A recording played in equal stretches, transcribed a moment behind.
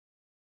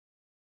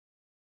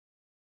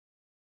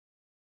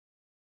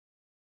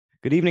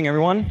Good evening,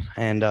 everyone,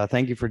 and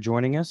thank you for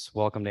joining us.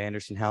 Welcome to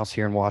Anderson House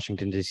here in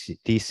Washington,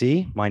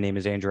 D.C. My name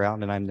is Andrew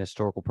Outen, and I'm the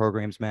Historical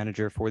Programs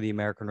Manager for the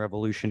American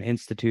Revolution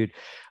Institute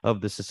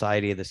of the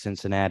Society of the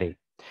Cincinnati.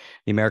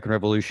 The American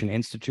Revolution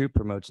Institute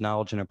promotes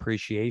knowledge and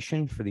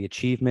appreciation for the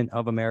achievement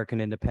of American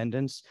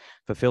independence,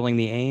 fulfilling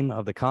the aim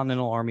of the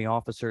Continental Army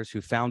officers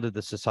who founded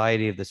the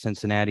Society of the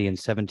Cincinnati in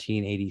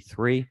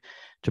 1783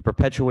 to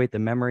perpetuate the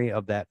memory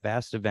of that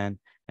vast event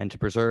and to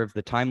preserve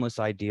the timeless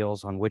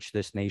ideals on which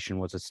this nation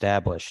was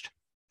established.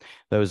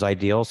 Those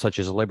ideals, such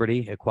as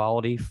liberty,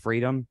 equality,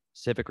 freedom,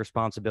 civic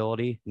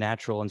responsibility,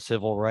 natural and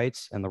civil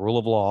rights, and the rule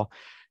of law,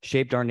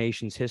 shaped our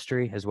nation's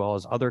history as well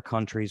as other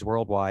countries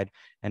worldwide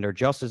and are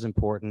just as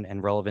important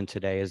and relevant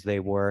today as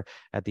they were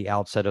at the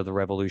outset of the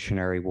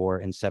Revolutionary War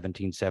in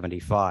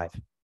 1775.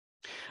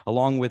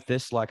 Along with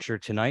this lecture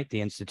tonight,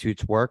 the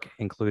Institute's work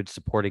includes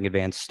supporting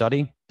advanced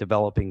study,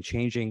 developing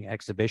changing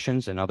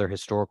exhibitions and other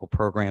historical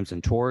programs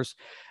and tours,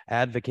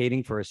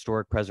 advocating for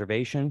historic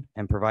preservation,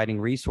 and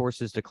providing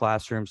resources to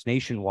classrooms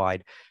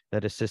nationwide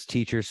that assist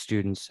teachers,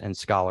 students, and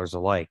scholars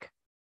alike.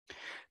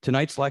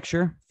 Tonight's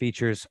lecture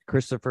features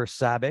Christopher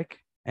Sabick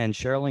and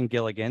Cherilyn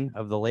Gilligan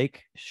of the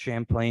Lake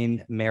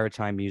Champlain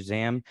Maritime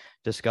Museum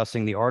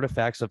discussing the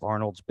artifacts of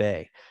Arnold's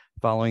Bay,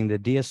 following the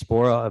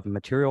diaspora of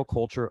material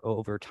culture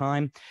over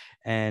time,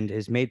 and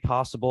is made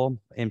possible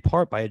in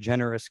part by a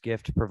generous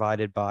gift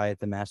provided by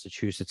the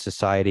Massachusetts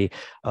Society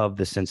of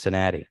the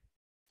Cincinnati.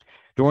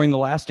 During the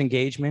last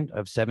engagement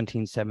of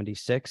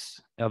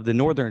 1776, of the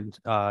Northern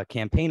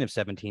Campaign of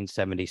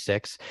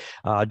 1776,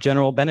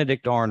 General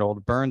Benedict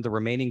Arnold burned the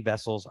remaining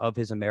vessels of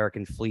his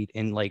American fleet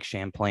in Lake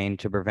Champlain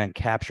to prevent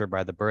capture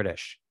by the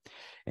British.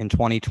 In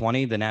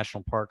 2020, the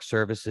National Park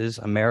Service's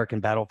American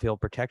Battlefield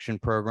Protection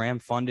Program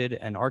funded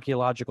an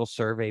archaeological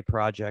survey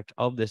project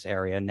of this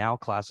area, now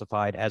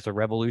classified as a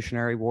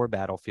Revolutionary War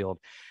battlefield,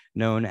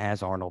 known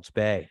as Arnold's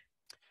Bay.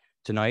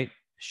 Tonight,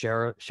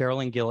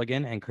 Cherilyn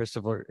Gilligan and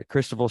Christopher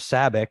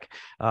Sabick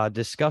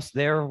discussed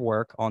their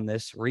work on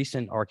this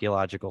recent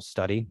archaeological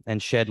study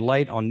and shed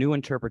light on new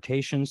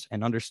interpretations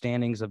and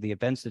understandings of the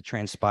events that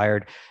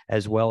transpired,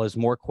 as well as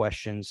more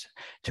questions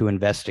to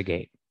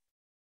investigate.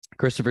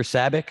 Christopher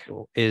Sabick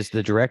is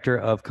the Director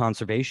of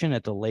Conservation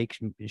at the Lake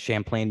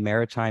Champlain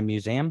Maritime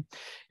Museum.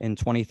 In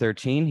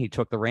 2013, he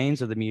took the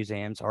reins of the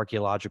museum's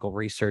archaeological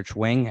research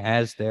wing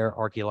as their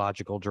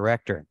archaeological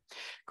director.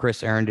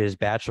 Chris earned his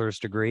bachelor's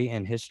degree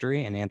in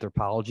history and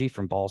anthropology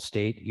from Ball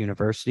State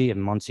University in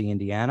Muncie,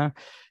 Indiana,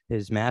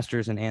 his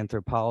master's in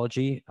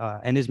anthropology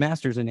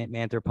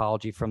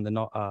from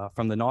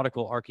the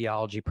Nautical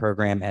Archaeology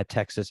Program at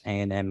Texas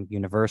A&M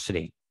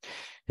University.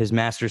 His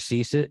master's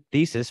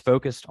thesis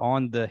focused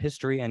on the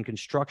history and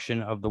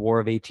construction of the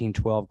War of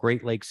 1812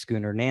 Great Lakes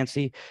schooner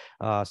Nancy,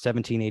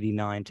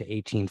 1789 to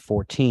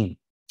 1814.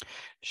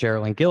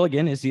 Cherilyn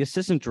Gilligan is the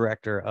Assistant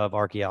Director of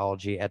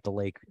Archaeology at the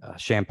Lake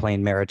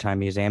Champlain Maritime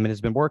Museum and has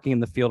been working in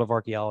the field of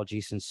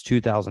archaeology since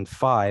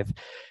 2005.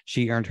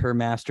 She earned her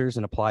master's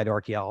in applied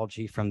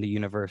archaeology from the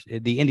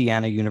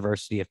Indiana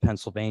University of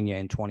Pennsylvania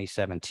in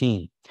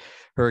 2017.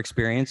 Her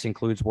experience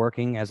includes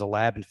working as a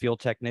lab and field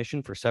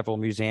technician for several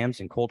museums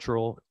and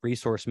cultural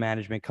resource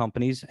management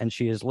companies, and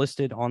she is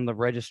listed on the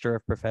Register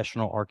of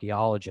Professional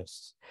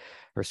Archaeologists.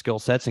 Her skill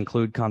sets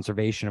include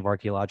conservation of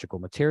archaeological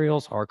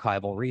materials,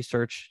 archival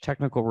research,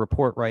 technical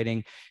report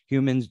writing,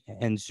 human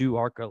and zoo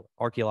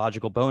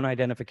archaeological bone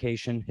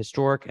identification,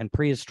 historic and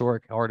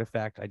prehistoric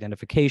artifact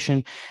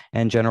identification,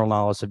 and general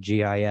knowledge of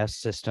GIS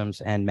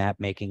systems and map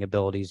making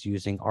abilities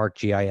using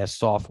ArcGIS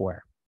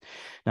software.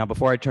 Now,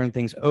 before I turn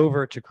things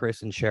over to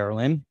Chris and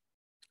Cherilyn,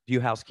 few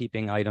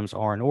housekeeping items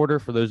are in order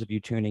for those of you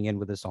tuning in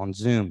with us on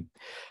Zoom.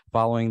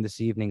 Following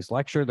this evening's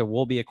lecture, there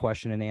will be a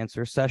question and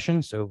answer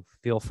session, so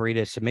feel free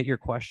to submit your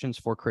questions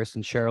for Chris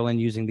and Cherilyn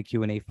using the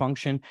Q&A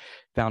function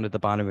found at the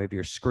bottom of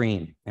your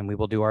screen, and we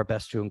will do our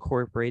best to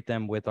incorporate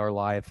them with our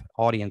live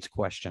audience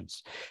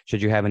questions.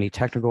 Should you have any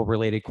technical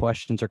related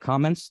questions or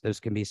comments, those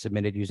can be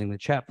submitted using the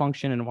chat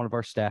function, and one of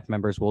our staff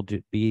members will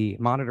be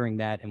monitoring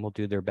that and will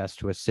do their best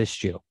to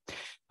assist you.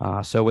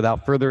 So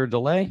without further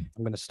delay,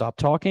 I'm going to stop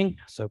talking.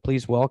 So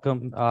please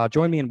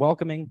join me in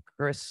welcoming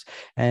Chris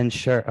and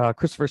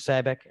Christopher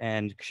Sabick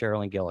and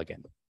Cherilyn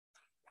Gilligan.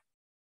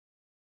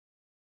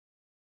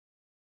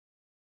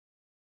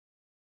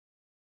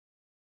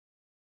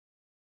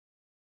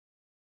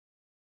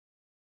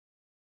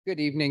 Good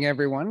evening,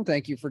 everyone.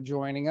 Thank you for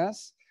joining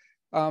us.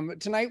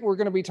 Tonight, we're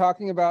going to be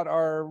talking about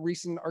our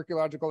recent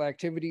archaeological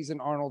activities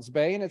in Arnold's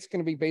Bay, and it's going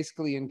to be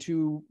basically in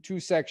two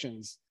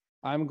sections.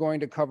 I'm going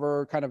to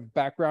cover kind of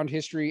background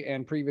history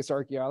and previous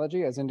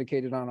archaeology, as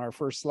indicated on our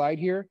first slide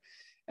here.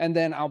 And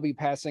then I'll be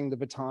passing the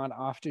baton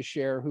off to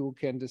Cher, who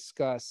can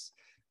discuss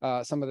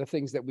some of the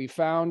things that we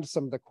found,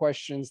 some of the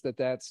questions that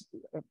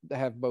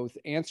have both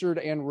answered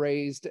and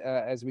raised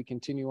as we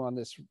continue on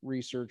this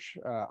research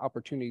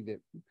opportunity that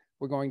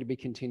we're going to be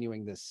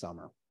continuing this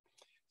summer.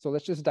 So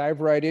let's just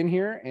dive right in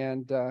here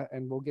and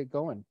we'll get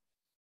going.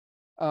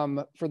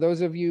 For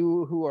those of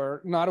you who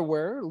are not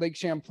aware, Lake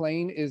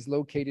Champlain is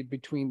located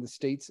between the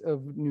states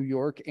of New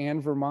York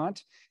and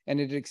Vermont, and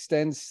it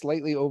extends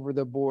slightly over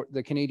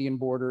the Canadian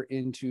border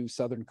into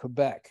southern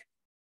Quebec.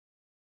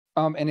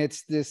 And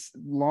it's this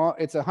long,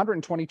 it's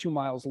 122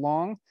 miles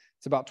long.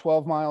 It's about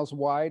 12 miles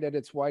wide at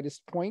its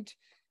widest point.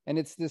 And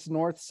it's this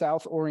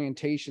north-south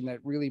orientation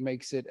that really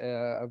makes it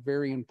a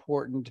very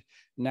important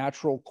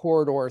natural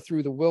corridor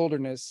through the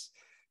wilderness,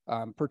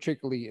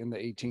 particularly in the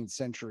 18th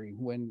century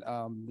when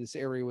this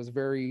area was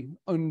very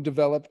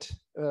undeveloped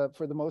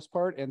for the most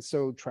part. And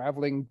so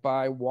traveling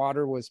by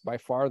water was by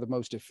far the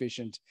most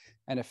efficient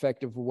and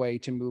effective way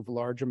to move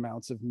large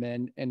amounts of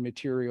men and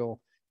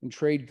material and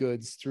trade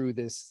goods through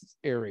this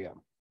area.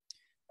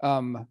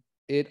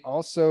 It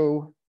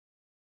also,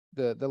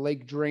 the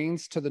lake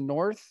drains to the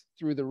north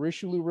through the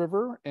Richelieu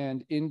River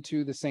and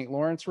into the St.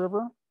 Lawrence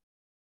River.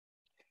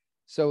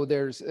 So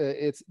there's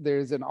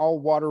an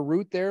all-water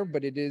route there,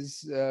 but it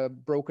is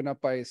broken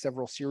up by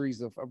several series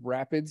of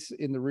rapids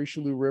in the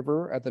Richelieu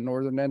River at the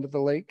northern end of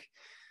the lake.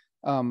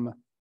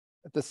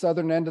 At the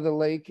southern end of the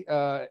lake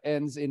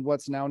ends in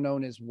what's now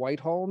known as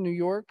Whitehall, New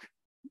York,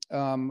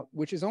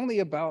 which is only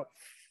about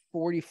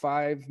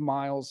 45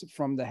 miles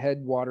from the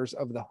headwaters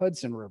of the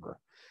Hudson River.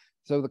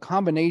 So the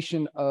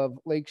combination of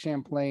Lake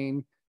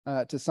Champlain,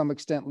 to some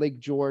extent Lake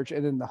George,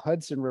 and then the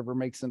Hudson River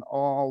makes an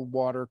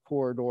all-water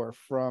corridor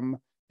from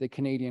the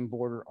Canadian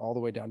border all the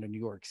way down to New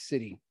York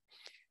City.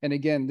 And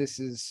again, this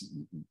is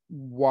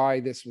why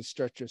this was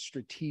such a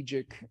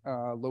strategic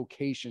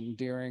location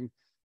during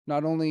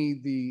not only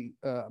the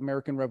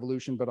American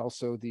Revolution, but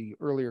also the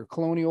earlier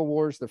colonial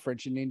wars, the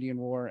French and Indian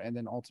War, and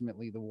then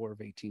ultimately the War of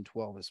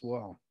 1812 as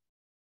well.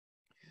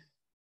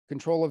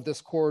 Control of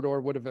this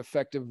corridor would have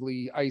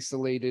effectively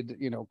isolated,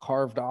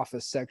 carved off a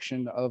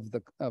section of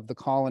the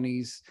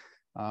colonies.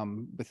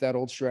 With that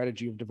old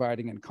strategy of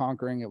dividing and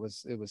conquering, it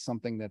was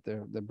something that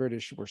the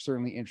British were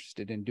certainly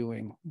interested in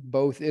doing,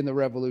 both in the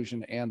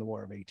Revolution and the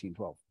War of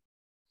 1812.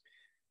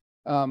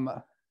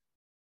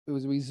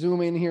 As we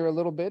zoom in here a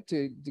little bit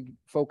to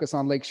focus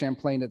on Lake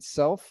Champlain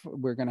itself,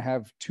 we're going to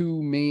have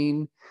two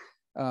main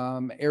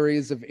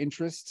areas of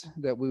interest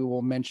that we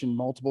will mention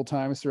multiple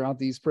times throughout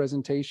these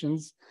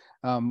presentations.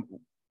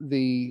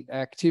 The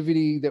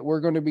activity that we're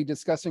going to be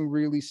discussing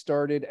really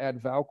started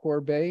at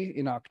Valcour Bay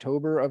in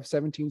October of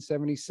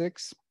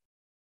 1776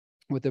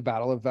 with the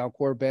Battle of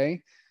Valcour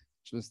Bay,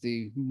 which was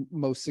the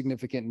most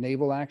significant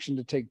naval action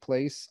to take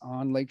place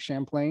on Lake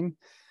Champlain.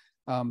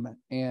 That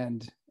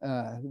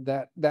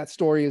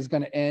story is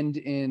going to end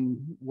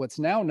in what's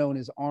now known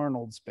as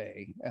Arnold's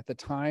Bay. At the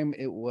time,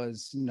 it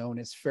was known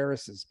as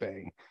Ferris's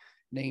Bay,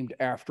 named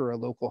after a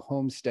local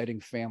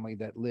homesteading family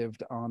that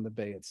lived on the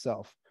bay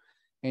itself.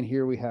 And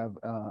here we have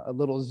a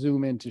little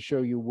zoom in to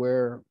show you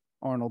where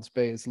Arnold's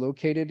Bay is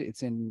located.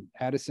 It's in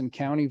Addison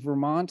County,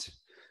 Vermont,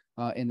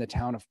 in the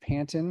town of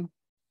Panton.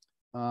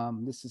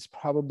 This is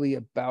probably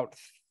about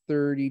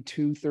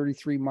 32,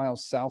 33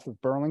 miles south of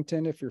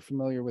Burlington, if you're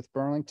familiar with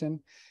Burlington.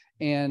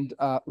 And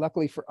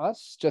luckily for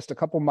us, just a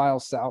couple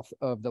miles south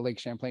of the Lake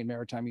Champlain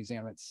Maritime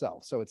Museum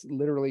itself. So it's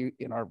literally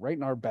right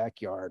in our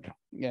backyard,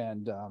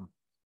 and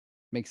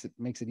makes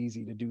it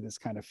easy to do this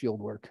kind of field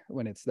work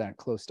when it's that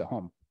close to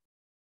home.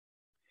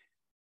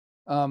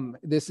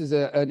 This is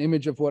an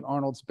image of what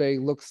Arnold's Bay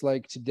looks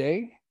like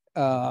today.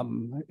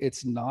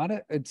 It's not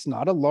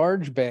a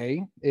large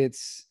bay.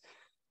 It's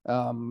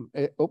oh,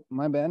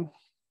 my bad.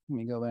 Let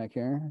me go back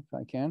here if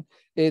I can.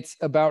 It's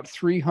about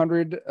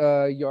 300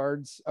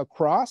 yards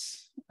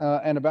across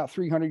and about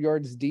 300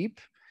 yards deep.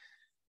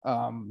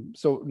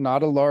 So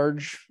not a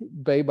large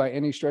bay by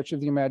any stretch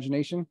of the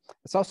imagination.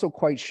 It's also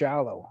quite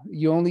shallow.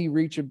 You only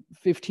reach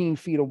 15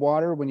 feet of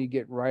water when you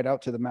get right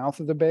out to the mouth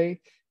of the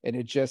bay, and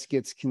it just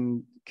gets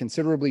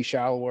considerably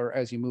shallower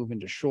as you move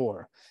into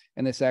shore.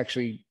 And this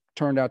actually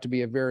turned out to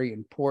be a very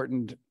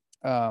important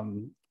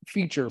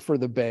feature for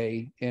the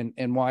bay,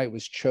 and why it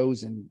was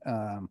chosen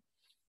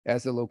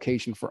as a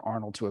location for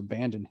Arnold to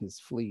abandon his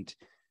fleet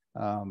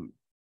on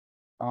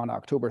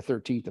October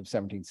 13th of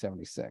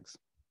 1776.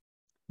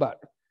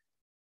 But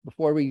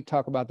before we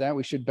talk about that,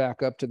 we should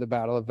back up to the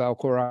Battle of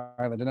Valcour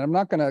Island. And I'm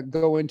not going to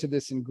go into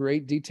this in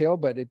great detail,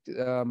 but it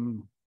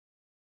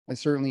is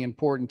certainly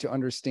important to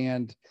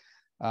understand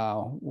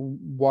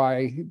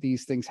why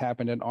these things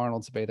happened in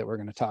Arnold's Bay that we're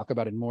going to talk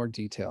about in more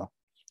detail.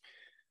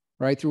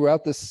 Right,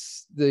 throughout the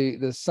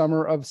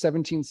summer of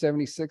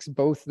 1776,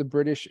 both the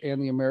British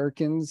and the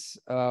Americans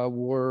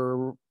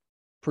were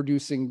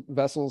producing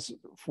vessels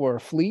for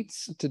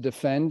fleets to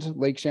defend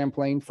Lake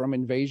Champlain from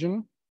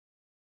invasion,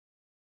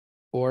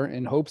 or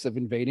in hopes of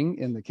invading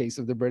in the case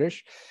of the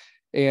British.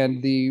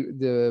 And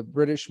the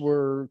British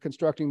were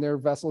constructing their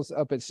vessels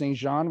up at Saint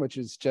John, which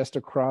is just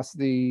across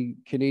the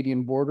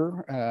Canadian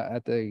border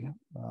at the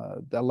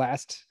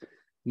last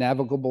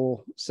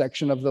navigable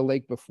section of the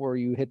lake before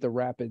you hit the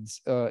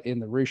rapids in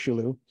the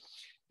Richelieu.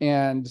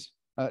 And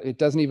it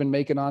doesn't even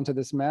make it onto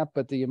this map,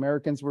 but the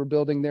Americans were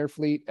building their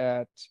fleet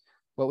at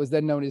what was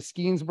then known as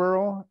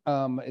Skenesboro,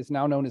 is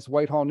now known as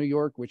Whitehall, New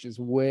York, which is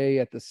way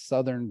at the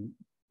southern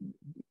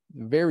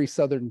very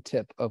southern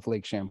tip of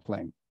Lake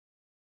Champlain.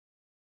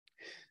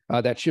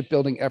 That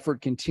shipbuilding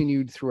effort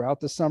continued throughout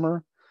the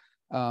summer.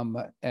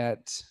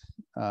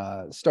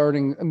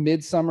 Starting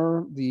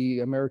midsummer, the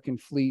American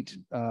fleet,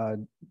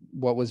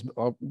 what was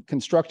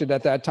constructed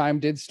at that time,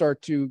 did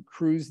start to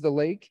cruise the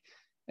lake,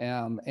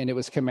 and it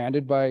was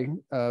commanded by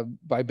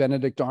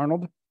Benedict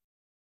Arnold.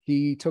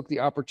 He took the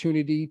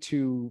opportunity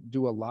to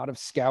do a lot of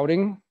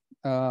scouting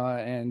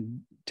and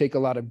take a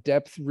lot of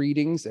depth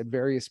readings at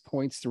various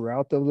points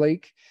throughout the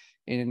lake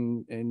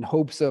in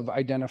hopes of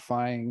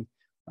identifying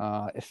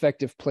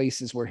effective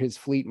places where his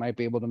fleet might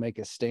be able to make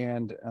a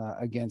stand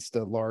against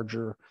the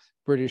larger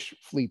British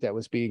fleet that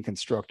was being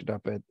constructed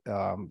up at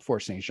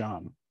Fort St.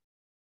 Jean.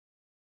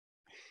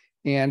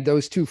 And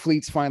those two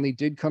fleets finally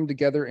did come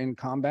together in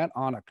combat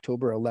on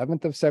October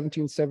 11th of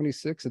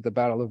 1776 at the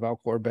Battle of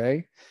Valcour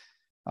Bay.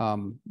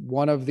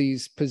 One of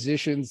these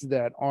positions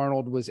that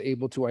Arnold was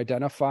able to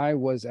identify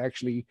was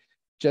actually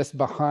just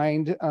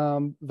behind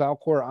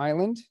Valcour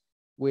Island,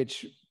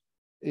 which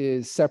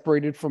is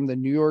separated from the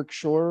New York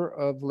shore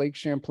of Lake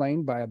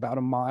Champlain by about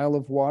a mile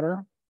of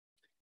water.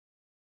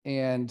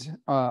 And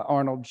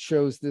Arnold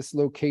chose this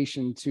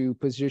location to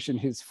position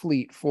his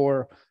fleet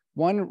for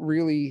one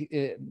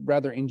really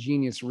rather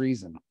ingenious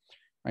reason,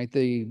 right?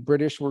 The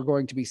British were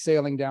going to be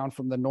sailing down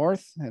from the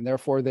north, and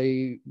therefore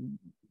their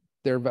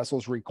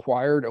vessels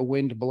required a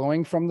wind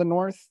blowing from the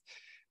north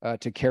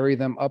to carry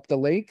them up the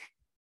lake.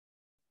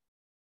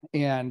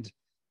 And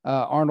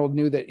Arnold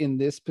knew that in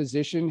this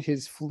position,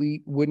 his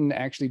fleet wouldn't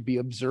actually be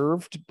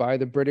observed by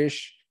the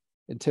British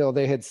until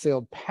they had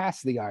sailed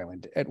past the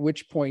island, at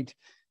which point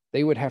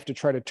they would have to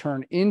try to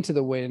turn into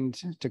the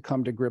wind to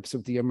come to grips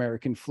with the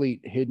American fleet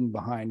hidden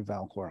behind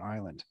Valcour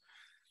Island.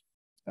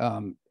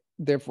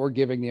 Therefore,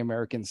 giving the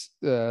Americans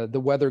the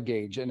weather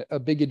gauge and a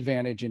big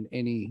advantage in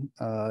any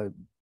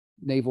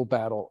naval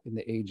battle in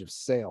the age of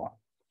sail.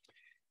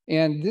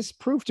 And this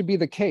proved to be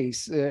the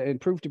case and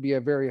proved to be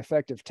a very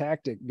effective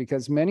tactic,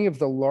 because many of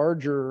the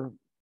larger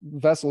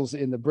vessels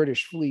in the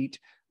British fleet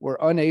were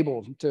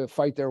unable to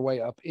fight their way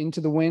up into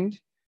the wind,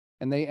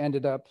 and they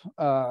ended up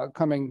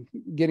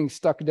getting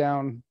stuck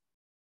down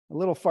a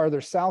little farther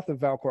south of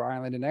Valcour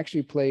Island and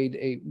actually played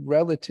a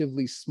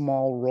relatively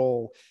small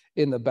role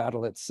in the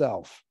battle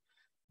itself.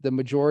 The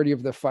majority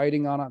of the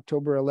fighting on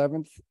October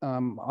 11th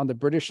on the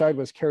British side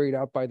was carried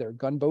out by their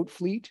gunboat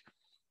fleet.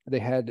 They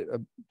had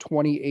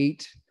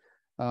 28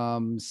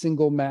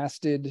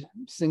 single-masted,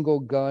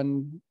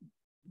 single-gun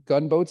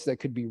gunboats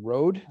that could be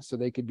rowed, so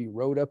they could be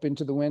rowed up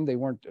into the wind. They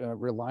weren't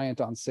reliant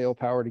on sail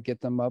power to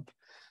get them up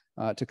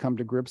to come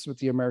to grips with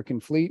the American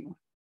fleet.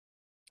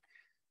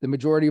 The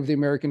majority of the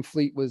American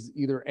fleet was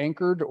either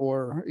anchored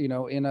or,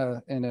 in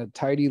a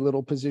tidy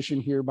little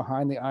position here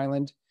behind the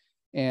island.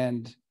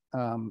 And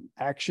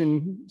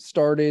action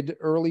started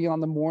early on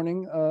the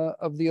morning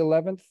of the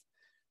 11th.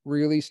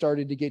 Really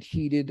started to get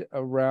heated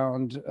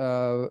around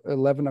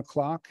 11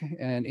 o'clock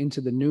and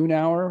into the noon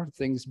hour.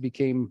 Things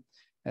became,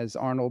 as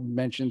Arnold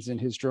mentions in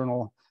his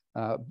journal,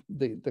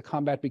 the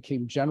combat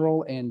became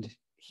general and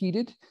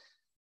heated.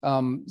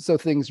 So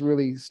things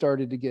really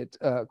started to get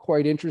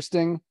quite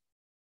interesting.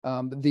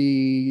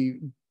 The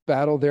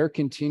battle there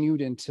continued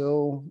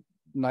until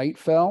night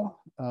fell,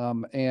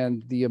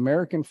 and the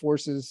American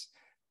forces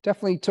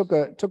definitely took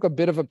a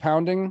bit of a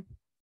pounding.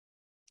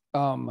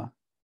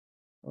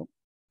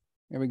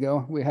 There we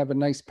go. We have a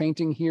nice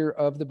painting here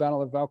of the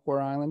Battle of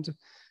Valcour Island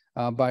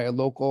by a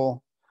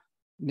local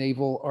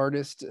naval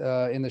artist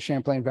in the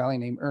Champlain Valley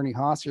named Ernie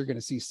Haas. You're going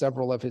to see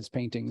several of his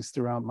paintings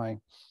throughout my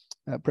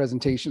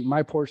presentation,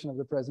 my portion of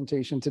the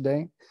presentation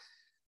today.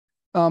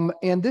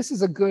 And this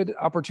is a good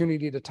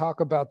opportunity to talk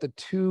about the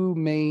two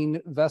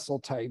main vessel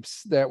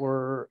types that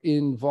were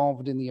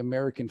involved in the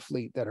American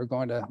fleet that are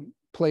going to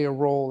play a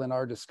role in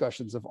our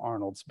discussions of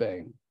Arnold's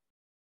Bay.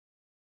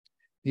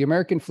 The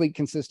American fleet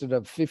consisted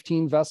of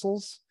 15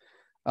 vessels,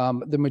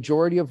 the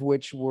majority of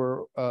which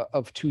were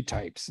of two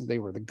types. They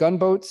were the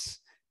gunboats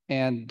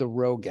and the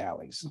row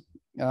galleys.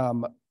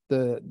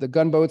 The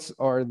gunboats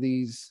are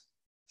these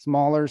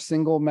smaller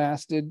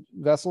single-masted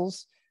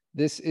vessels.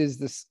 This is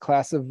this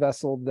class of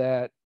vessel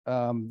that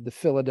the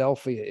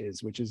Philadelphia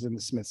is, which is in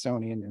the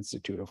Smithsonian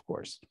Institute, of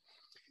course.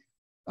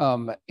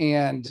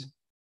 And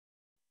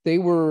they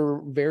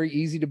were very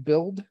easy to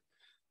build.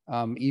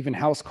 Even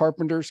house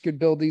carpenters could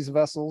build these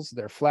vessels.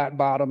 They're flat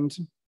bottomed.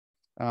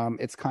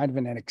 It's kind of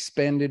an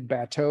expanded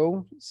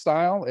bateau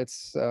style.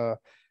 It's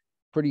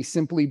pretty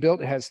simply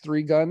built. It has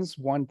 3 guns,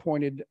 one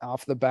pointed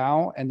off the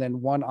bow and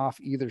then one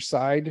off either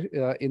side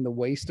in the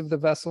waist of the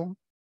vessel.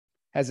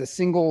 Has a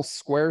single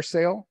square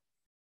sail,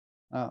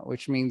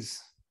 which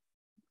means,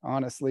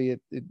 honestly,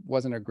 it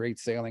wasn't a great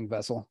sailing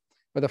vessel.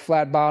 With a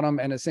flat bottom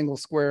and a single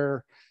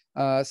square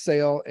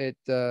sail, if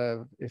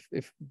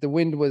the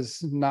wind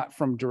was not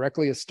from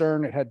directly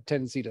astern, it had a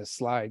tendency to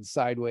slide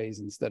sideways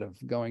instead of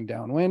going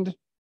downwind.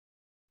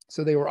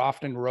 So they were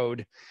often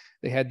rowed.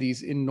 They had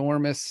these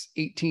enormous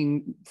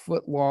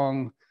 18-foot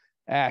long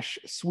ash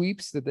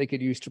sweeps that they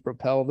could use to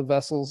propel the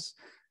vessels.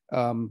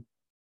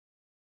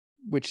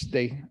 which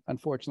they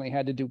unfortunately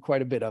had to do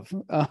quite a bit of,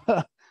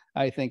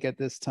 I think, at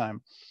this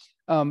time.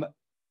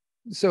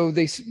 So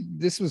this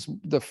was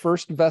the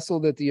first vessel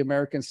that the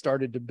Americans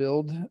started to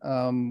build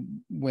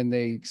when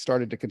they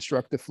started to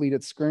construct the fleet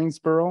at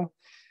Skirnsborough.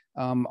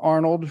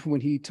 Arnold,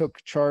 when he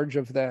took charge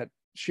of that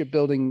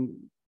shipbuilding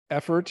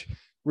effort,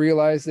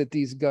 realized that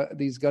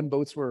these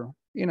gunboats were,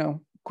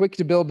 quick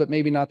to build, but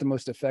maybe not the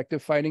most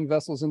effective fighting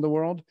vessels in the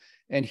world.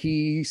 And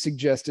he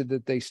suggested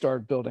that they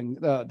start building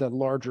the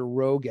larger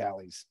row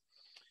galleys,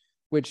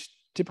 which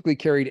typically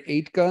carried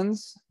 8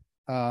 guns,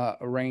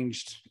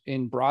 arranged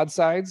in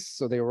broadsides.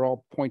 So they were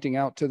all pointing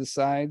out to the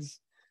sides.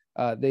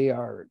 They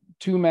are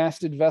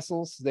 2-masted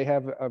vessels. They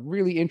have a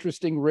really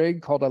interesting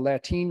rig called a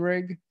lateen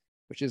rig,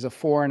 which is a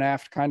fore and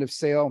aft kind of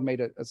sail, made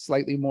a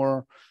slightly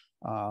more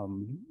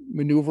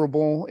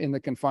maneuverable in the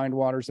confined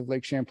waters of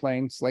Lake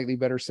Champlain, slightly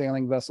better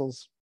sailing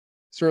vessels,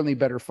 certainly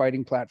better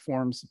fighting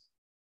platforms.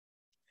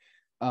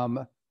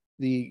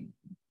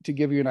 To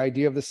give you an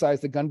idea of the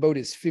size, the gunboat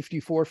is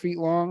 54 feet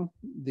long.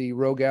 The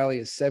row galley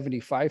is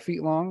 75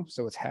 feet long,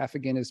 so it's half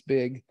again as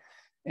big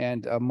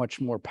and a much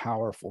more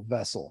powerful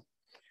vessel.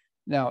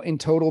 Now, in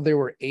total, there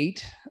were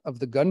 8 of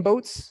the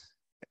gunboats,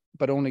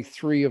 but only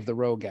 3 of the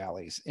row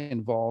galleys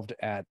involved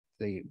at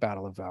the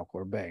Battle of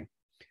Valcour Bay.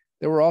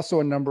 There were also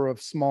a number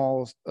of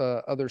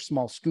other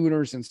small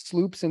schooners and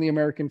sloops in the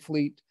American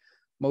fleet,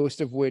 most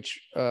of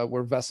which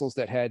were vessels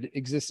that had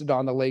existed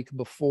on the lake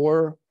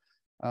before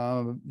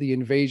the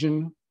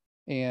invasion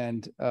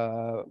and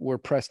were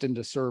pressed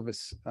into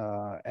service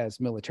as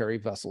military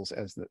vessels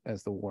as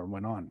the war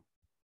went on.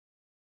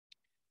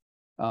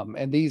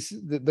 And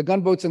the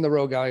gunboats and the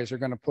row galleys are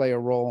going to play a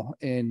role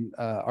in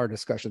our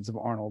discussions of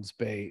Arnold's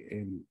Bay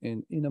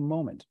in a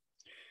moment.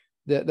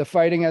 The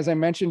fighting, as I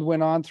mentioned,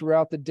 went on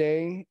throughout the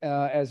day.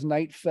 As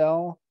night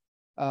fell,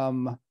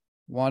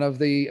 one of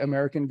the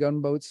American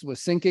gunboats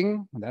was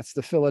sinking. That's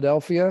the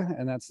Philadelphia,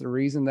 and that's the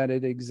reason that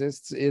it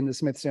exists in the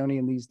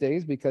Smithsonian these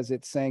days, because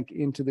it sank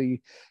into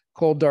the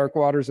cold, dark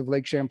waters of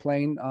Lake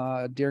Champlain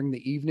during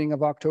the evening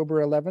of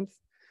October 11th.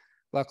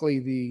 Luckily,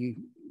 the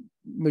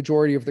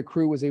majority of the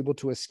crew was able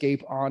to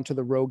escape onto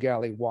the row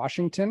galley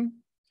Washington,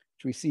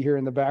 which we see here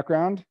in the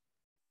background.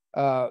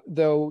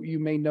 Though you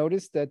may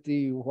notice that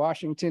the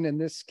Washington in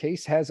this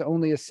case has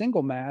only a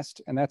single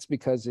mast, and that's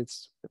because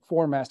its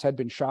foremast had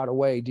been shot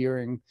away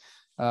during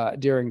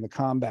the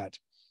combat.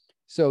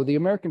 So the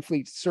American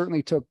fleet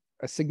certainly took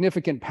a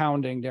significant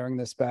pounding during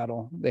this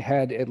battle. They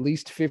had at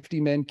least 50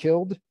 men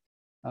killed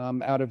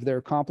out of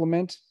their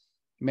complement,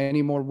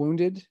 many more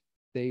wounded.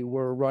 They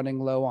were running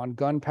low on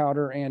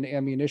gunpowder and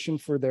ammunition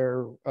for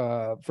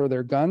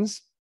their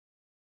guns.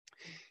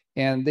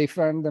 And they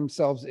found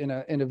themselves in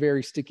a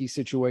very sticky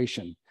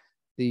situation.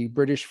 The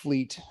British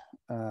fleet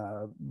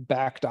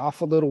backed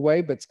off a little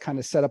way, but kind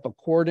of set up a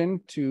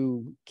cordon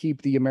to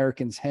keep the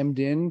Americans hemmed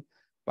in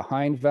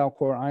behind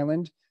Valcour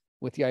Island,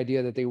 with the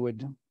idea that they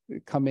would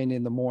come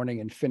in the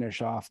morning and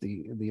finish off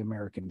the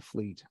American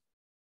fleet.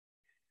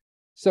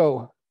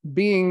 So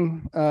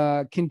being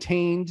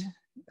contained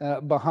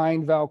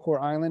behind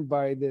Valcour Island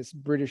by this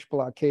British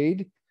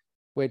blockade,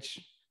 which,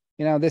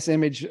 this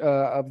image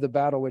of the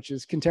battle, which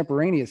is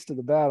contemporaneous to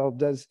the battle,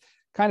 does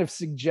kind of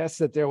suggest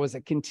that there was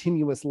a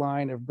continuous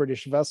line of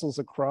British vessels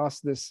across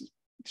this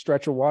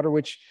stretch of water,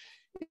 which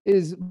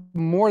is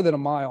more than a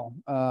mile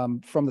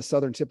from the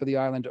southern tip of the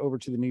island over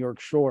to the New York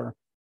shore.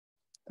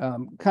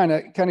 Kind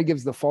of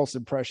gives the false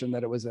impression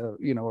that it was a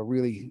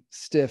really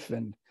stiff,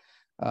 and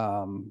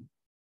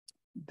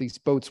these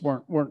boats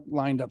weren't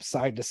lined up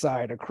side to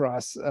side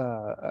across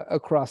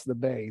the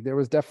bay. There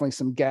was definitely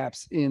some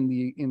gaps in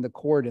the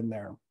cordon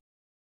there.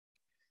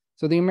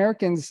 So the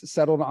Americans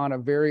settled on a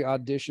very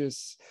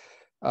audacious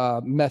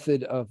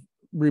method of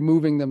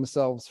removing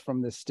themselves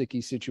from this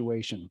sticky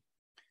situation.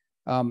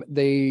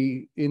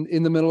 They,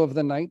 in the middle of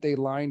the night, they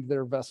lined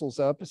their vessels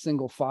up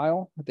single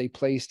file. They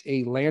placed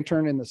a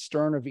lantern in the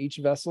stern of each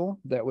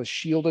vessel that was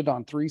shielded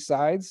on 3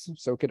 sides,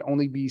 so it could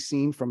only be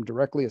seen from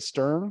directly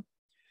astern.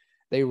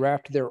 They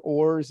wrapped their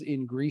oars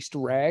in greased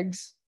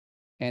rags,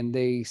 and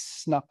they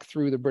snuck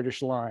through the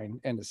British line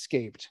and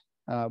escaped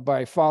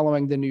by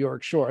following the New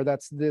York shore.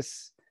 That's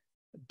this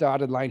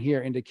dotted line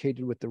here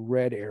indicated with the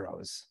red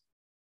arrows,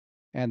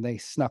 and they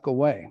snuck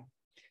away.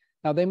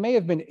 Now, they may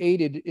have been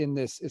aided in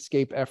this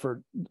escape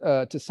effort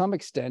to some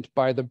extent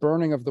by the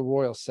burning of the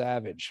Royal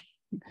Savage.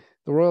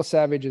 The Royal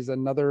Savage is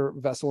another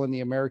vessel in the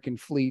American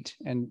fleet,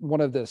 and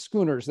one of the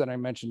schooners that I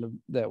mentioned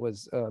that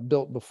was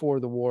built before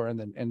the war and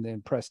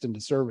then pressed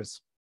into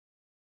service.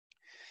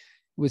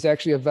 It was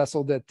actually a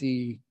vessel that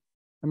the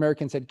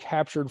Americans had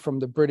captured from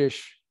the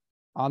British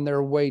on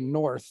their way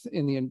north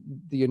in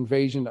the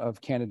invasion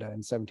of Canada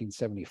in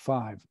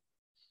 1775.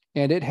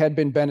 And it had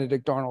been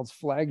Benedict Arnold's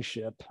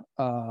flagship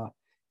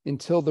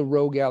until the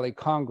row galley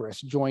Congress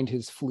joined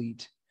his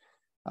fleet.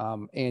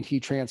 And he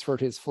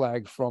transferred his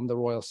flag from the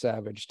Royal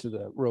Savage to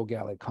the row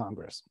galley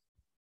Congress.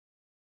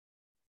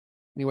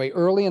 Anyway,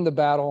 early in the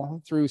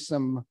battle, through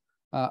some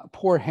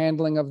poor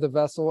handling of the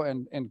vessel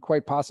and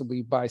quite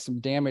possibly by some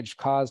damage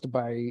caused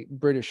by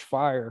British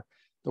fire,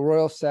 the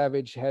Royal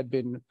Savage had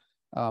been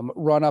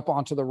run up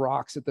onto the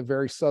rocks at the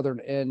very southern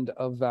end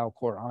of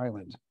Valcour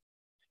Island.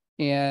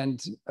 And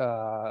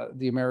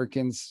the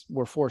Americans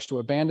were forced to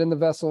abandon the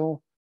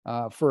vessel.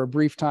 For a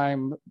brief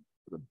time,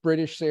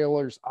 British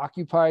sailors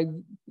occupied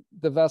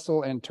the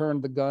vessel and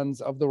turned the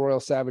guns of the Royal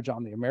Savage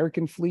on the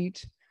American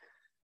fleet.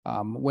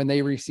 When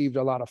they received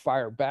a lot of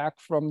fire back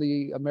from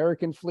the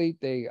American fleet,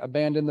 they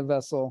abandoned the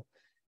vessel,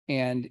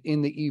 and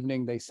in the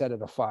evening they set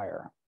it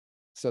afire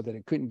so that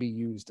it couldn't be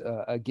used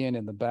again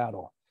in the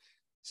battle.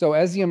 So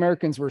as the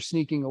Americans were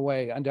sneaking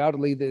away,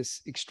 undoubtedly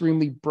this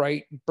extremely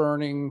bright,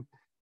 burning,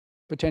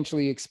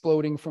 potentially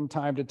exploding from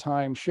time to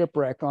time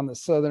shipwreck on the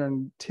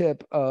southern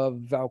tip of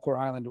Valcour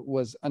Island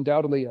was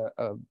undoubtedly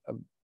a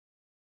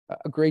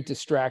great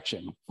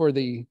distraction for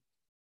the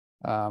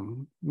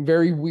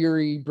very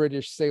weary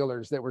British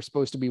sailors that were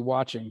supposed to be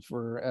watching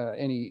for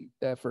any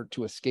effort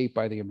to escape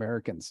by the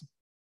Americans.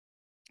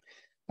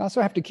 I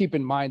also have to keep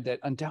in mind that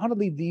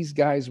undoubtedly these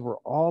guys were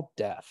all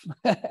deaf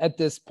at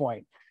this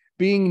point,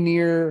 being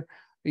near,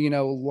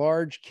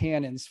 large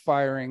cannons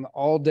firing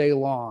all day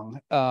long.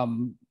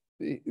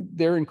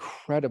 They're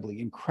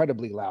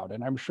incredibly loud.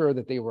 And I'm sure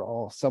that they were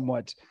all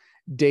somewhat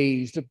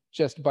dazed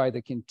just by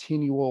the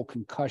continual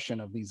concussion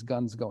of these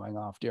guns going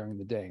off during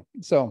the day.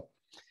 So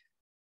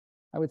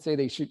I would say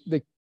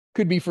they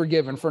could be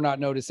forgiven for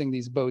not noticing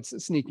these boats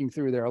sneaking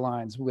through their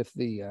lines with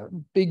the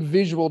big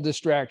visual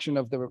distraction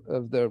of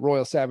the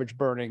Royal Savage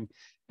burning,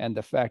 and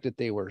the fact that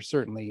they were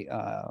certainly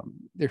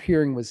their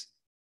hearing was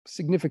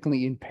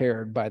significantly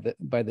impaired by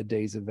the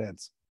day's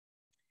events.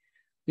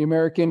 The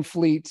American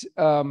fleet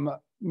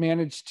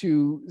managed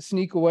to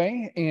sneak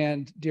away,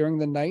 and during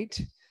the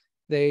night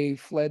they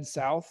fled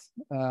south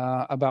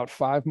about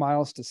 5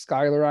 miles to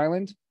Schuyler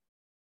Island,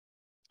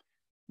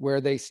 where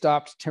they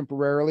stopped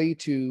temporarily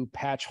to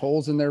patch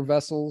holes in their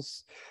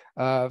vessels,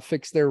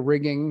 fix their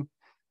rigging.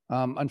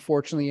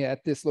 Unfortunately,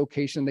 at this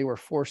location, they were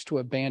forced to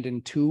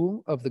abandon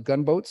 2 of the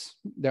gunboats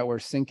that were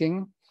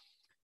sinking,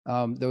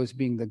 those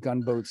being the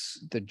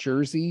gunboats, the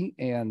Jersey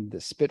and the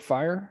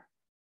Spitfire.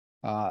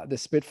 The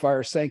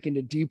Spitfire sank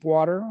into deep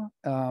water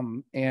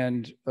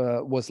and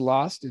was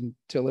lost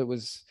until it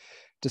was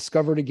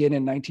discovered again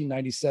in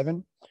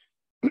 1997.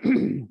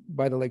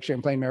 By the Lake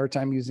Champlain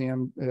Maritime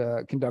Museum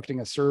conducting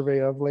a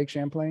survey of Lake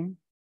Champlain.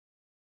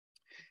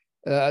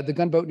 The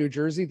gunboat New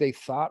Jersey, they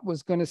thought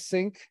was going to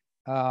sink.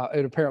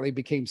 It apparently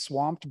became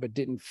swamped, but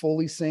didn't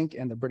fully sink,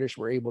 and the British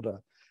were able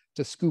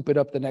to scoop it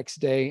up the next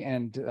day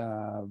and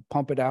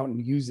pump it out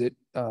and use it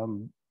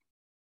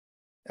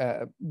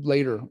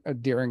later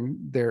during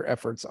their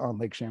efforts on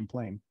Lake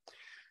Champlain.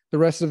 The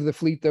rest of the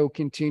fleet, though,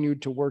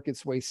 continued to work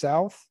its way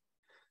south.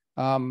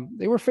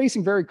 They were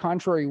facing very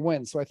contrary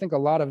winds, so I think a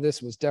lot of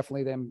this was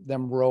definitely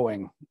them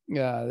rowing.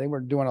 They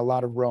were doing a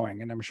lot of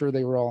rowing, and I'm sure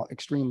they were all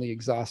extremely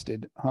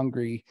exhausted,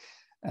 hungry,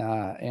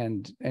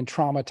 and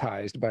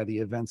traumatized by the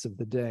events of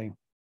the day.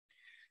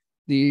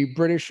 The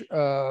British,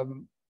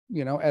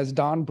 as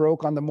dawn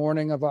broke on the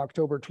morning of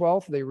October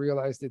 12th, they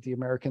realized that the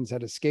Americans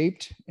had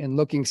escaped. And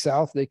looking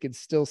south, they could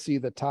still see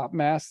the top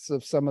masts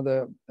of some of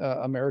the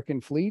American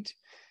fleet,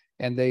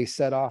 and they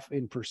set off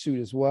in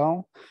pursuit as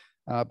well.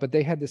 But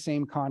they had the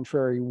same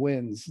contrary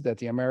winds that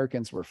the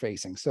Americans were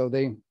facing. So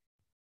they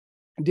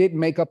did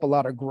make up a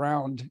lot of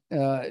ground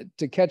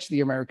to catch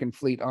the American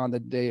fleet on the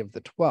day of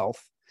the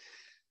 12th.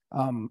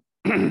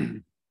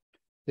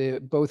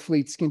 Both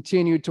fleets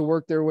continued to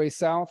work their way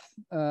south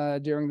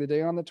during the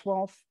day on the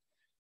 12th.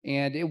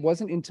 And it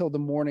wasn't until the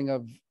morning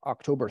of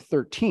October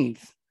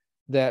 13th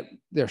that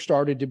there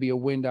started to be a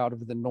wind out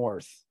of the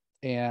north.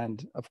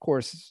 And of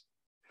course,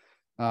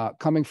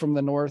 coming from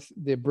the north,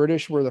 the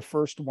British were the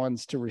first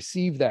ones to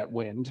receive that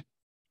wind,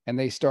 and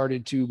they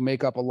started to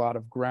make up a lot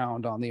of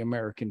ground on the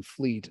American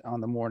fleet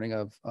on the morning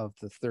of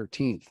the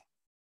 13th.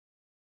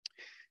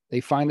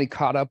 They finally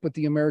caught up with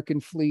the American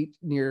fleet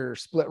near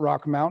Split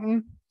Rock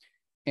Mountain,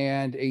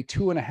 and a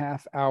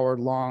 2.5-hour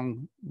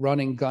long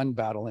running gun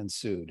battle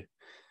ensued,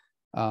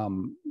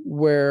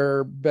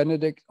 where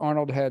Benedict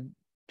Arnold had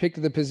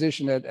picked the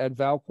position at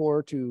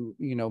Valcour to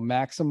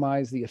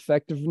maximize the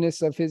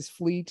effectiveness of his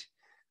fleet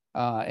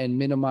and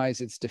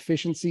minimize its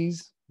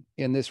deficiencies.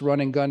 In this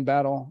running gun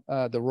battle,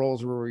 the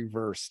roles were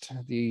reversed.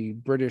 The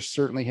British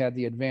certainly had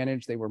the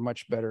advantage. They were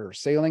much better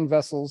sailing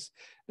vessels.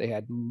 They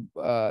had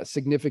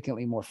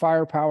significantly more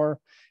firepower,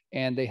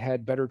 and they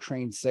had better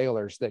trained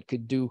sailors that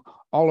could do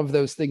all of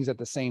those things at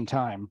the same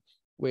time,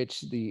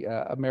 which the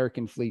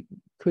American fleet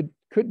could,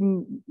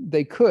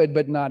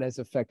 but not as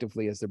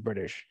effectively as the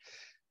British.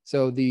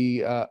 So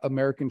the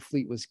American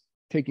fleet was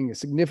taking a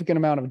significant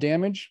amount of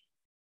damage.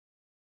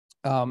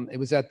 It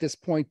was at this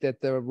point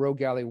that the row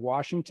galley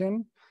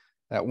Washington,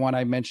 that one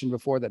I mentioned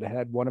before that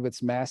had one of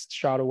its masts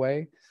shot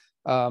away,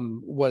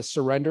 was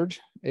surrendered.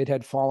 It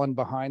had fallen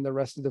behind the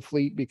rest of the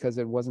fleet because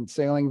it wasn't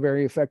sailing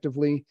very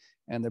effectively,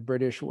 and the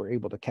British were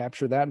able to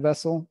capture that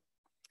vessel.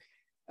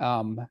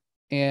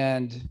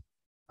 And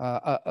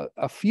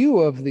a few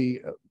of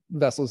the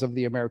vessels of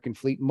the American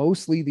fleet,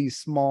 mostly these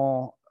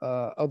small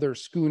other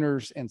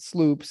schooners and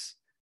sloops,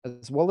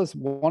 as well as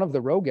one of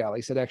the row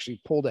galleys had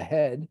actually pulled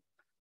ahead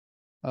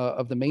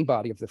of the main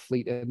body of the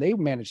fleet, and they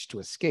managed to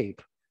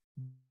escape.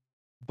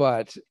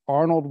 But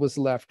Arnold was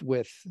left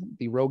with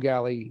the row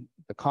galley,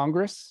 the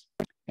Congress,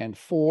 and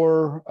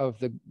 4 of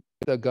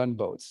the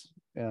gunboats.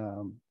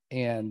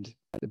 And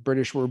the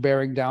British were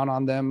bearing down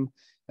on them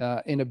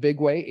in a big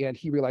way, and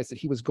he realized that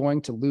he was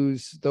going to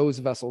lose those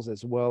vessels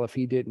as well if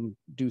he didn't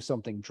do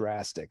something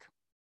drastic.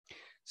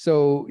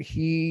 So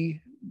he,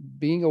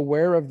 being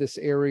aware of this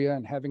area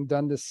and having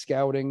done this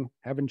scouting,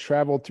 having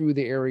traveled through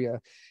the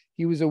area,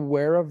 he was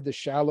aware of the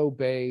shallow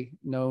bay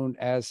known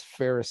as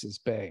Ferris's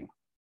Bay,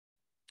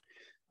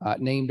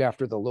 named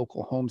after the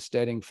local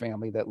homesteading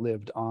family that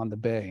lived on the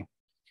bay.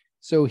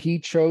 So he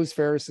chose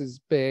Ferris's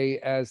Bay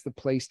as the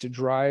place to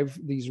drive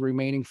these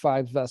remaining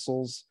 5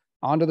 vessels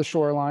onto the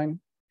shoreline.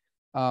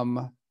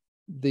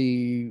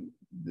 The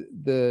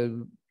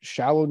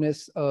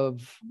shallowness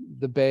of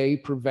the bay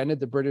prevented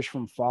the British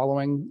from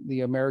following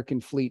the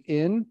American fleet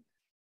in,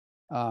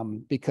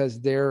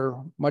 because they're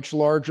much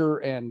larger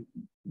and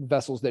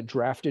vessels that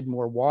drafted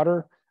more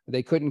water.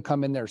 They couldn't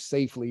come in there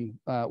safely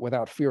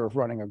without fear of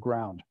running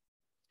aground.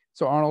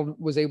 So Arnold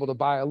was able to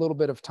buy a little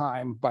bit of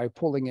time by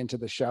pulling into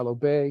the shallow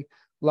bay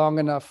long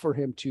enough for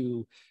him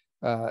to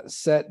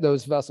set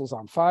those vessels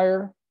on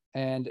fire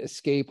and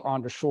escape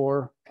onto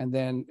shore, and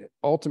then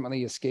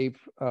ultimately escape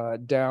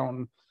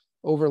down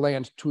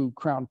overland to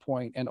Crown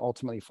Point and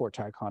ultimately Fort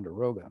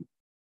Ticonderoga.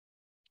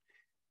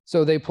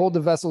 So they pulled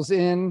the vessels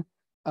in.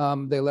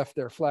 They left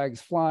their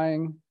flags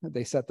flying.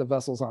 They set the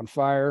vessels on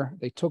fire.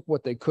 They took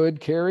what they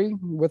could carry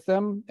with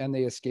them, and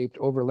they escaped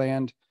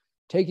overland,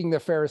 taking the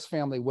Ferris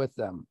family with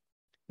them.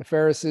 The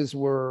Ferrises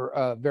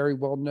were very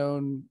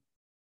well-known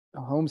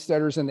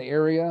homesteaders in the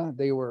area.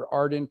 They were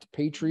ardent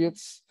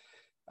patriots,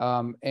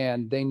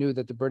 and they knew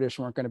that the British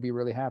weren't going to be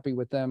really happy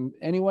with them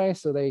anyway.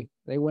 So they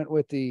went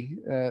with the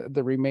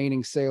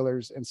remaining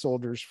sailors and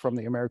soldiers from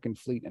the American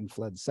fleet and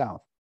fled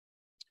south.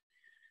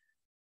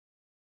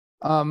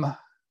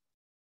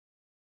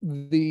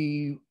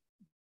 The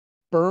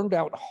burned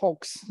out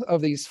hulks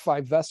of these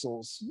 5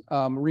 vessels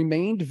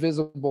remained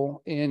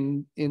visible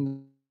in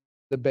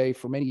the bay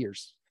for many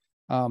years,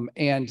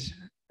 and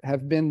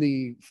have been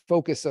the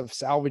focus of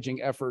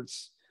salvaging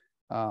efforts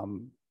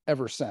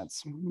ever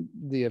since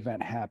the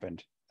event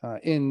happened.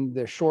 In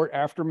the short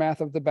aftermath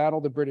of the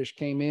battle, the British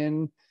came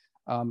in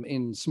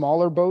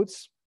smaller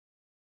boats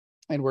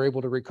and were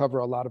able to recover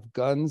a lot of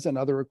guns and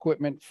other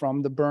equipment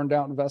from the burned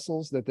out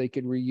vessels that they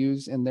could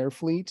reuse in their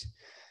fleet.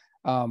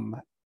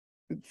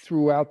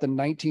 Throughout the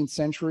 19th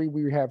century,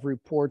 we have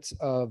reports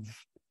of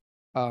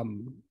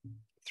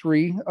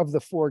 3 of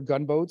the 4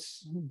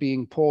 gunboats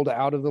being pulled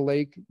out of the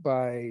lake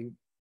by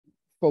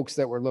folks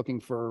that were looking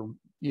for,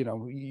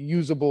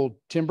 usable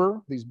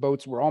timber. These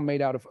boats were all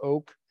made out of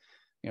oak,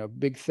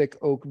 big, thick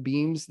oak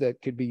beams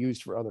that could be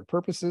used for other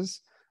purposes,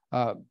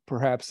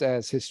 perhaps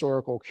as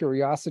historical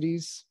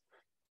curiosities.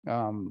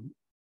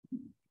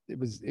 It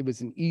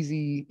was an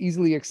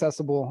easily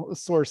accessible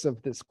source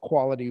of this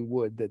quality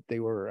wood that they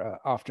were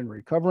often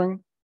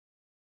recovering.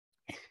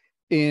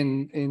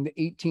 In the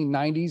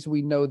 1890s,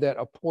 we know that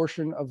a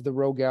portion of the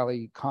row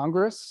galley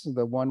Congress,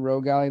 the one row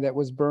galley that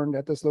was burned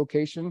at this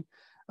location,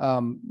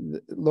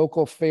 the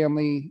local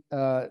family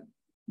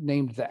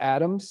named the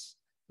Adams,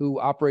 who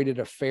operated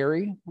a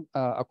ferry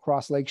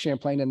across Lake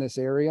Champlain in this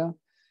area,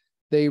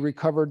 they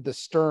recovered the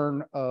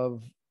stern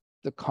of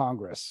the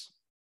Congress.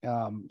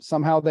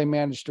 Somehow they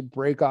managed to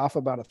break off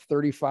about a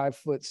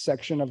 35-foot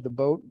section of the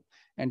boat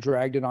and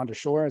dragged it onto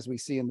shore, as we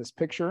see in this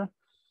picture,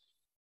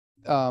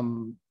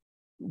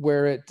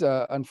 where it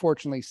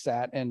unfortunately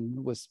sat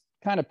and was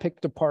kind of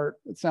picked apart.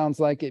 It sounds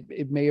like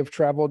it may have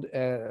traveled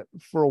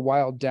for a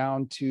while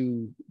down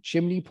to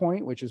Chimney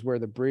Point, which is where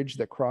the bridge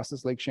that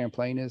crosses Lake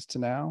Champlain is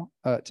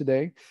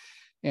today,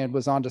 and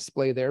was on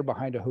display there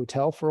behind a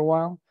hotel for a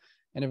while.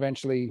 And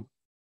eventually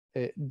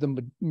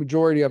the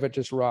majority of it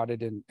just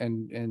rotted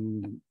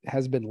and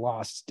has been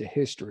lost to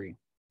history.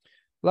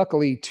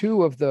 Luckily,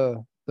 2 of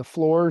the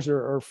floors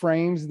or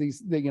frames,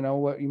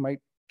 what you might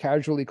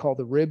casually call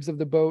the ribs of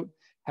the boat,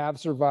 have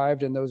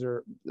survived, and those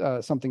are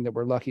something that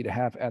we're lucky to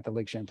have at the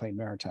Lake Champlain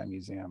Maritime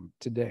Museum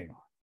today.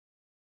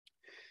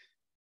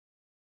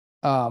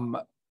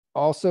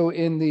 Also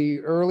in the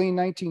early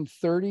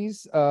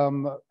 1930s,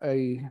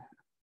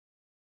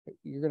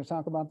 you're going to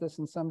talk about this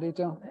in some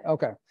detail?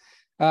 Okay.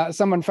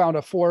 Someone found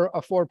a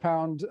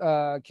 4-pound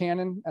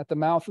cannon at the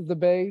mouth of the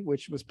bay,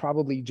 which was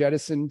probably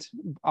jettisoned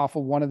off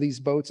of one of these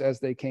boats as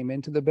they came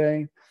into the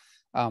bay.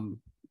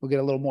 We'll get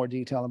a little more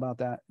detail about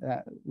that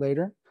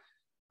later.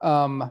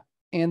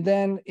 And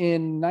then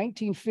in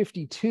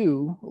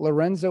 1952,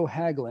 Lorenzo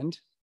Hagland,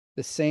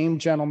 the same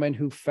gentleman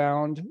who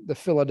found the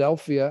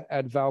Philadelphia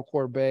at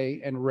Valcour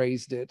Bay and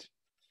raised it,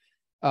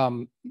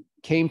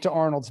 came to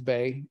Arnold's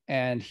Bay,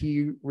 and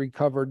he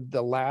recovered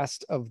the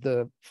last of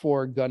the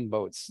 4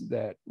 gunboats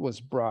that was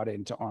brought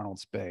into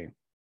Arnold's Bay.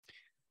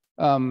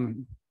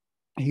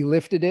 He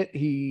lifted it.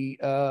 He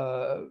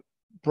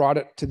brought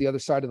it to the other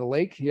side of the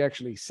lake. He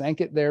actually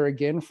sank it there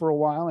again for a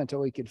while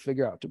until he could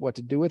figure out what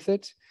to do with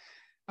it.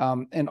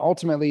 And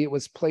ultimately, it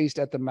was placed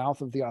at the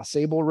mouth of the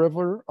Ausable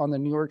River on the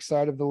New York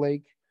side of the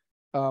lake,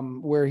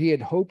 where he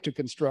had hoped to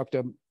construct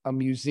a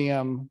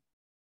museum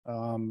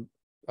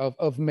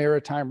of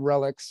maritime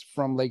relics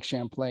from Lake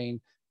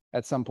Champlain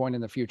at some point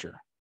in the future.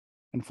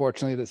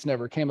 Unfortunately, this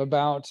never came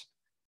about.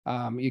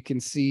 You can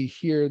see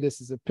here,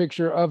 this is a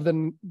picture of the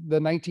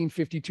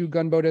 1952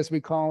 gunboat, as we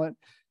call it,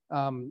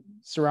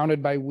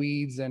 surrounded by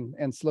weeds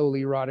and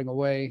slowly rotting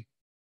away.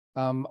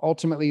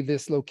 Ultimately,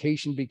 this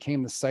location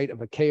became the site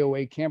of a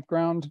KOA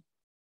campground,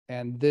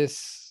 and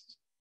this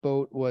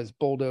boat was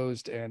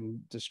bulldozed and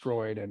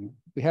destroyed. And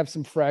we have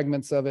some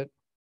fragments of it,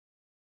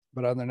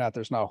 but other than that,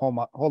 there's not a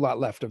whole lot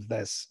left of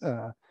this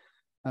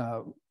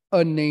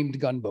unnamed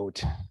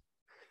gunboat.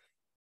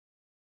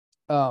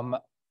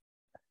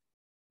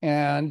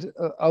 And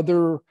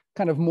other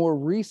kind of more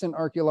recent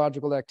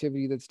archaeological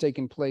activity that's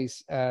taken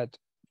place at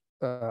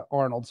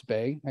Arnold's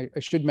Bay. I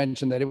should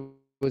mention that it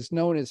was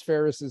known as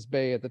Ferris's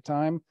Bay at the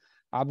time.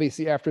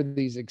 Obviously, after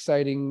these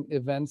exciting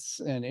events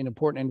and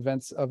important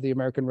events of the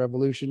American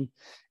Revolution,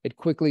 it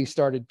quickly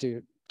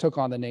took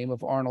on the name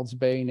of Arnold's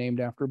Bay, named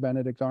after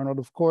Benedict Arnold,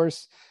 of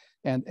course,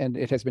 and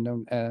it has been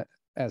known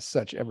as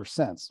such ever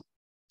since.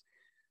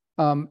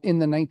 In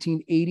the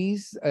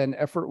 1980s, an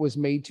effort was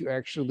made to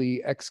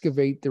actually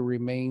excavate the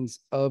remains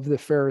of the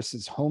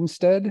Ferris's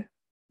homestead,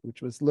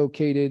 which was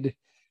located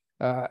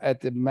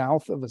at the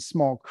mouth of a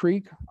small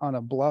creek on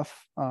a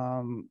bluff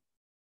on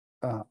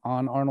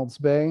Arnold's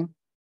Bay.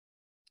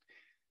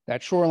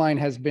 That shoreline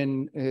has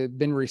been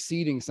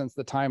receding since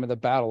the time of the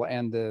battle,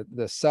 and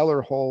the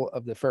cellar hole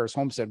of the Ferris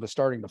homestead was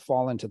starting to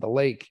fall into the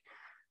lake.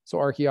 So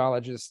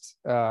archaeologists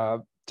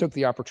took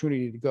the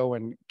opportunity to go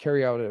and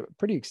carry out a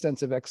pretty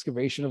extensive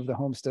excavation of the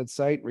homestead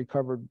site,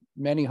 recovered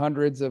many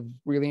hundreds of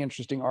really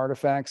interesting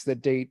artifacts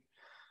that date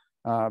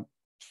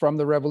from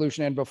the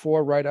Revolution and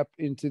before, right up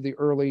into the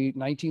early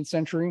 19th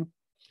century.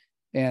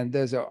 And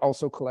there's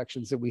also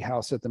collections that we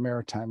house at the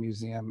Maritime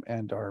Museum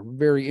and are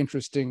very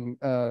interesting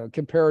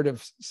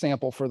comparative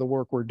sample for the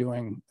work we're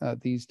doing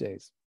these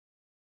days.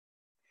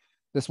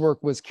 This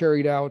work was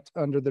carried out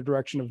under the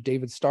direction of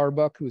David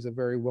Starbuck, who's a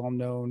very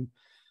well-known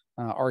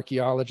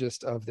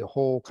archaeologist of the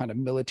whole kind of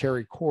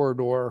military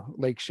corridor,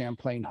 Lake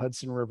Champlain,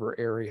 Hudson River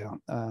area.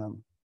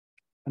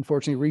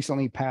 Unfortunately,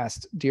 recently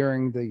passed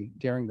during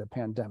the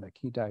pandemic.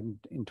 He died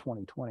in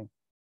 2020.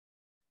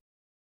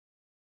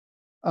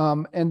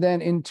 And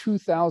then in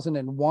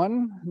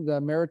 2001, the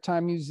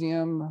Maritime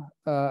Museum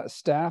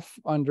staff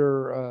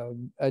under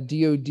a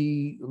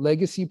DoD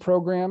legacy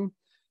program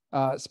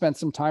spent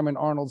some time in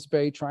Arnold's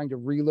Bay trying to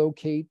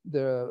relocate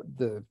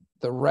the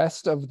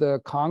rest of the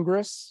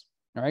Congress.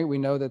 All right, we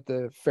know that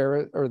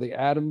the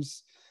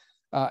Adams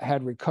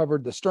had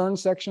recovered the stern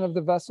section of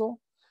the vessel,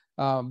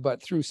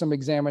 but through some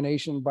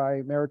examination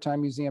by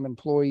Maritime Museum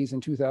employees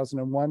in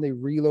 2001, they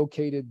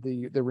relocated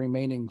the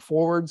remaining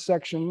forward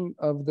section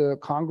of the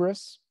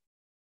Congress.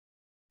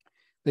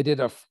 They did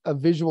a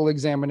visual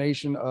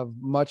examination of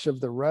much of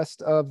the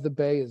rest of the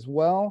bay as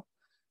well,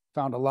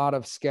 found a lot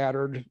of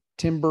scattered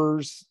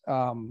timbers,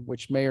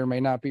 which may or may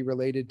not be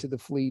related to the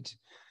fleet,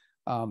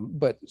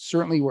 but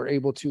certainly were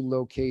able to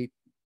locate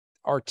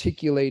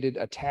articulated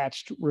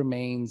attached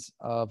remains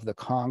of the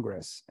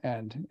Congress.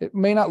 And it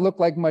may not look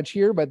like much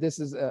here, but this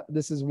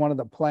is one of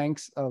the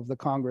planks of the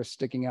Congress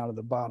sticking out of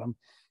the bottom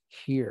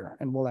here.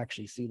 And we'll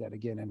actually see that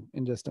again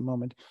in just a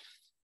moment.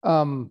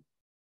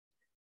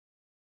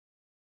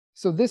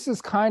 So this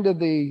is kind of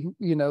the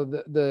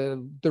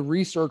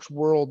research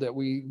world that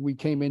we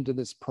came into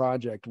this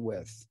project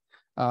with.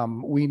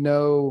 We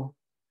know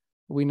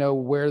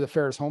where the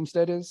Ferris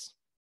homestead is.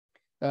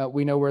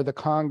 We know where the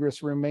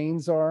Congress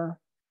remains are.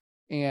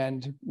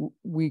 And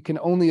we can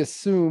only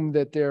assume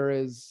that there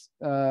is,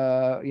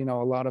 a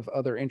lot of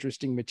other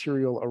interesting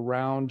material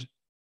around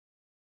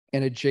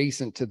and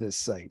adjacent to this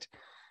site.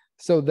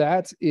 So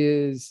that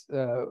is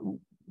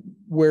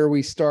where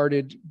we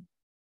started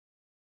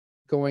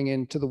going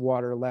into the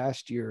water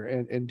last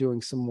year and doing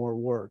some more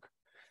work.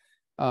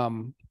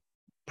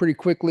 Pretty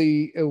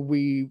quickly,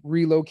 we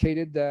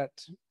relocated that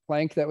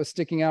plank that was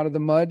sticking out of the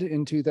mud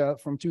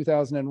from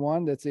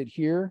 2001. That's it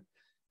here.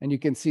 And you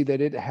can see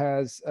that it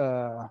has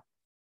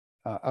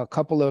a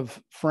couple of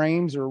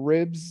frames or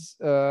ribs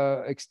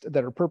that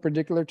are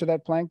perpendicular to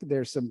that plank.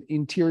 There's some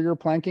interior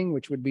planking,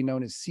 which would be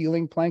known as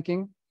ceiling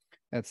planking.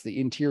 That's the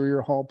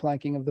interior hull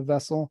planking of the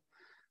vessel.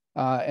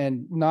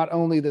 And not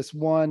only this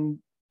one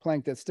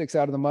plank that sticks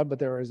out of the mud, but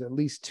there is at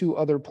least two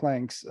other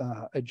planks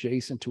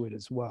adjacent to it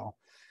as well.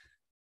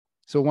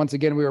 So once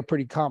again, we were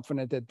pretty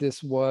confident that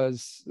this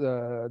was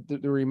the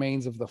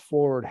remains of the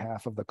forward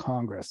half of the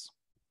Congress.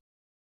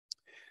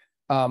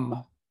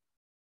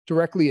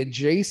 Directly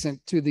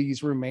adjacent to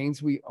these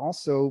remains, we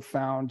also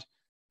found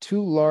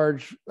two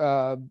large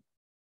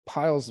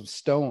piles of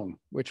stone,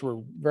 which were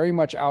very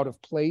much out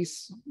of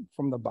place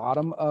from the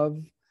bottom of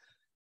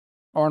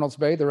Arnold's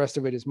Bay. The rest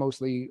of it is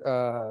mostly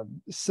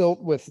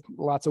silt with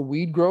lots of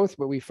weed growth,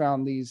 but we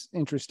found these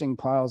interesting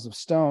piles of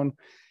stone.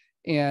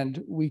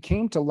 And we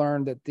came to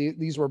learn that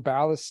these were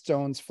ballast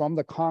stones from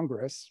the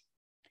Congress,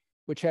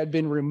 which had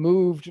been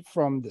removed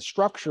from the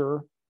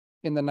structure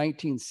in the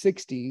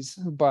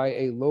 1960s by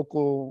a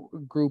local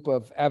group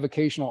of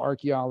avocational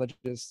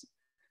archaeologists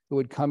who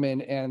would come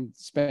in and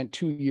spent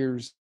 2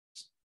 years,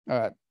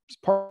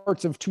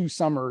 parts of 2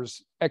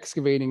 summers,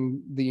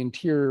 excavating the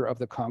interior of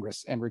the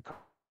Congress and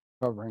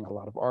recovering a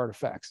lot of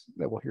artifacts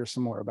that we'll hear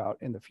some more about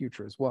in the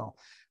future as well.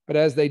 But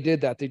as they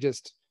did that,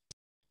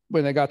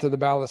 when they got to the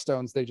ballast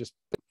stones, they just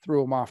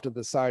threw them off to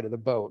the side of the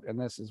boat,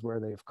 and this is where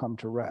they've come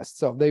to rest.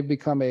 So they've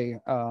become a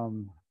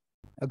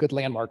good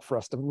landmark for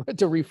us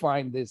to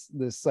refine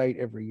this site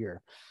every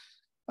year.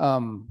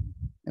 And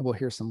we'll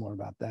hear some more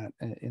about that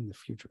in the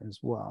future as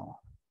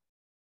well.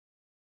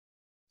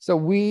 So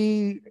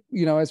we,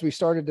 as we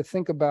started to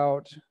think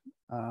about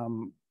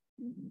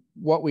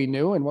what we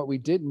knew and what we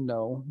didn't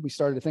know, we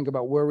started to think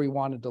about where we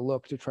wanted to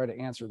look to try to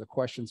answer the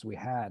questions we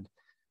had.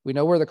 We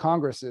know where the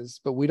Congress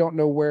is, but we don't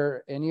know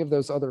where any of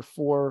those other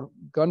 4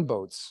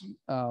 gunboats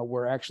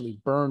were actually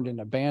burned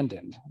and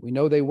abandoned. We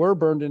know they were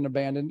burned and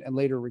abandoned and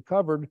later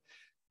recovered,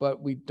 but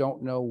we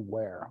don't know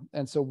where.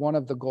 And so one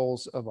of the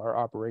goals of our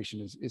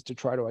operation is to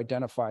try to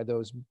identify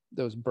those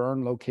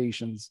burn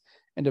locations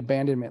and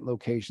abandonment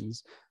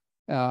locations,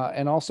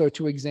 and also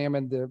to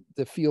examine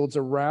the fields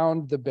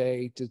around the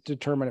bay to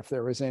determine if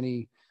there was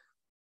any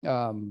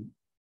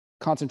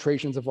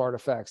concentrations of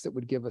artifacts that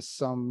would give us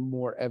some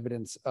more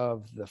evidence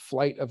of the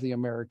flight of the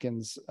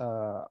Americans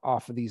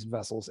off of these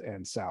vessels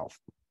and south.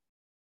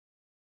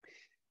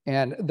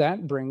 And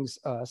that brings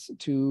us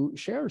to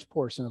Cher's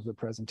portion of the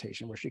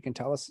presentation, where she can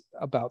tell us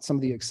about some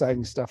of the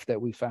exciting stuff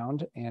that we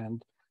found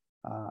and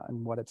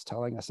what it's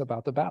telling us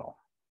about the battle.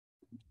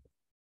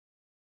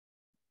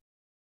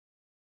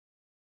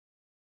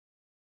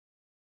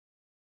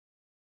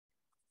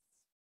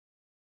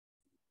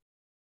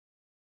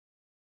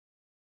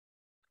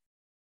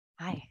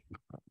 Hi,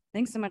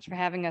 thanks so much for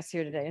having us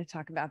here today to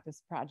talk about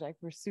this project.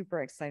 We're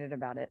super excited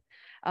about it.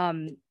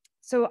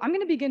 So I'm going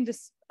to begin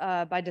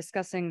by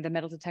discussing the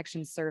metal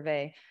detection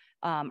survey,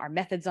 our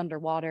methods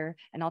underwater,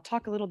 and I'll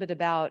talk a little bit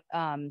about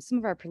some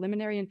of our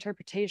preliminary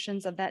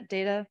interpretations of that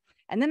data.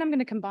 And then I'm going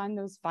to combine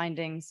those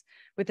findings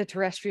with the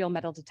terrestrial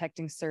metal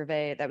detecting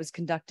survey that was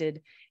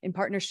conducted in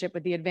partnership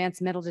with the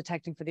Advanced Metal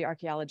Detecting for the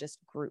Archaeologist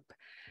group.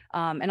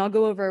 And I'll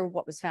go over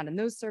what was found in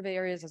those survey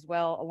areas as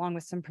well, along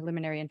with some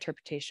preliminary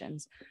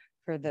interpretations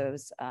for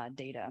those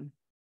data.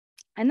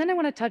 And then I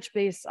want to touch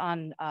base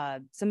on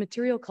some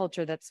material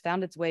culture that's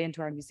found its way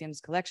into our museum's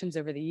collections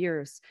over the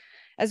years,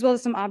 as well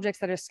as some objects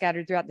that are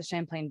scattered throughout the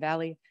Champlain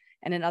Valley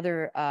and in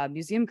other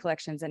museum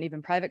collections and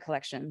even private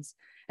collections,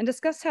 and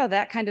discuss how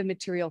that kind of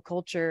material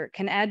culture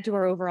can add to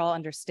our overall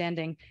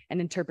understanding and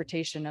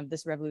interpretation of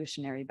this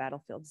revolutionary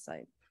battlefield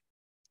site.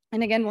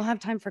 And again, we'll have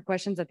time for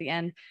questions at the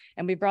end,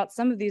 and we brought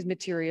some of these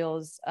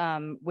materials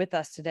with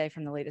us today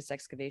from the latest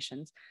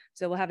excavations,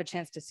 so we'll have a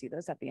chance to see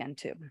those at the end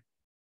too.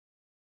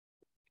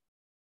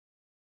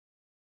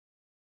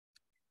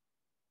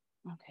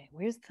 Okay,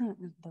 where's the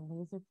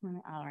laser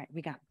pointer? All right,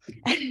 we got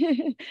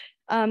it.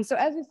 So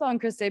as we saw in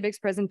Chris Sabick's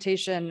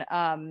presentation,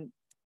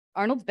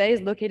 Arnold's Bay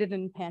is located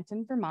in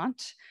Panton,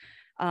 Vermont.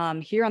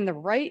 Here on the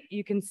right,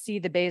 you can see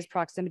the bay's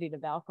proximity to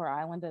Valcour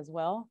Island as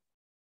well.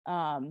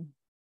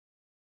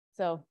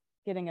 So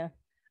getting a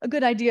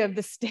good idea of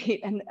the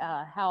state and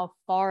how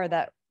far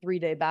that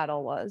 3-day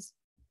battle was.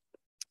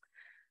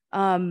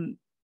 And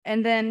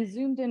then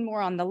zoomed in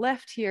more on the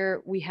left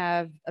here, we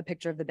have a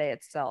picture of the bay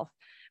itself,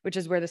 which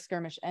is where the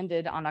skirmish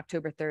ended on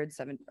October 13th,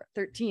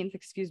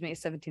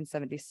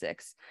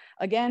 1776.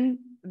 Again,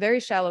 very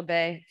shallow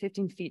bay,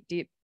 15 feet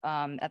deep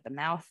at the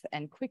mouth,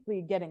 and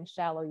quickly getting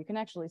shallow. You can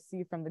actually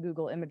see from the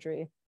Google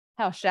imagery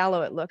how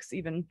shallow it looks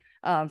even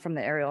from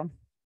the aerial.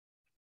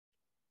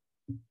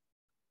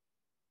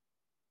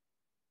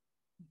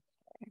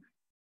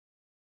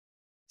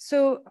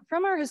 So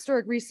from our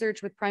historic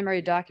research with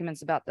primary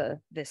documents about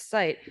this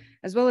site,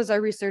 as well as our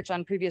research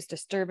on previous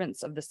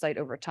disturbance of the site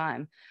over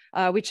time,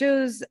 we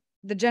chose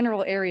the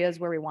general areas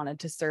where we wanted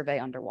to survey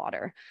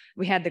underwater.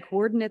 We had the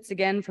coordinates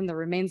again from the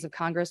remains of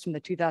Congress from the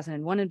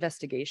 2001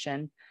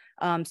 investigation.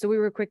 So we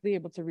were quickly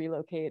able to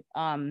relocate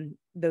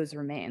those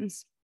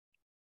remains.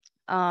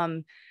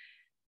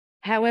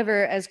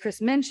 However, as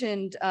Chris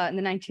mentioned, in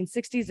the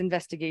 1960s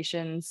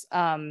investigations,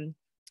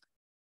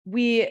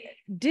 we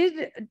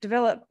did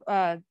develop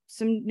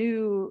some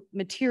new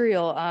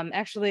material.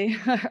 Actually,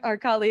 our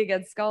colleague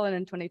Ed Scullin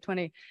in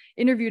 2020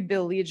 interviewed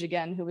Bill Leach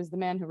again, who was the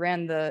man who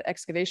ran the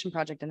excavation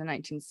project in the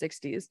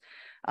 1960s.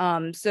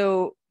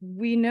 So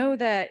we know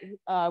that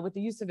with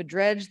the use of a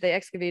dredge, they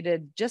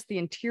excavated just the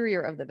interior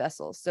of the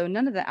vessel. So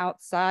none of the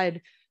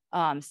outside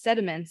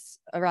sediments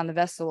around the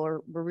vessel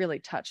were really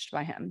touched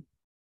by him.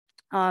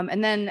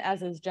 And then,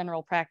 as is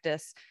general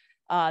practice,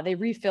 they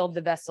refilled the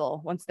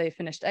vessel once they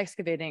finished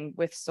excavating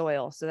with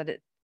soil so that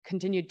it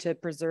continued to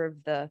preserve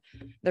the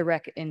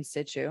wreck in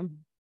situ.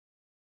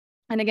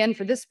 And again,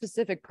 for this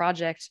specific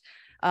project,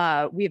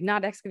 we have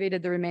not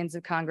excavated the remains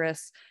of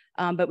Congress,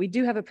 but we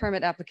do have a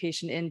permit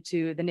application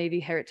into the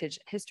Navy Heritage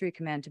History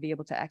Command to be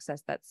able to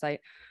access that site,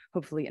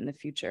 hopefully in the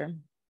future.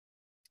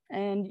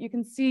 And you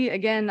can see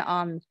again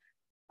on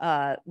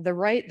The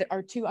right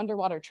are two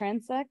underwater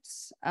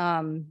transects.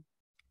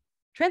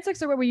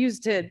 Transects are what we use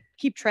to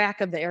keep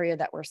track of the area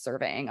that we're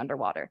surveying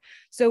underwater.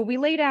 So we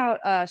laid out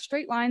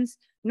straight lines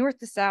north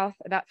to south,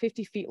 about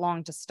 50 feet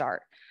long to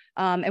start.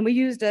 And we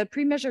used a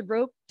pre-measured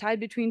rope tied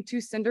between two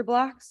cinder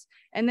blocks,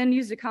 and then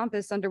used a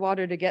compass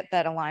underwater to get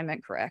that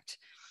alignment correct.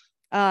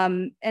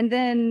 And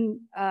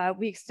then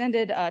we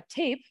extended a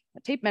tape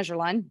measure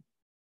line,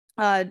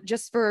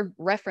 just for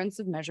reference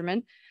of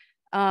measurement,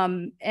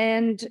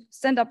 and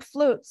send up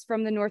floats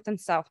from the north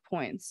and south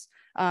points.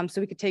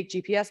 So we could take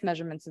GPS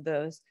measurements of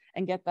those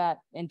and get that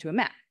into a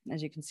map,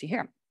 as you can see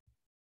here.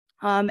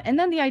 And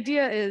then the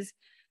idea is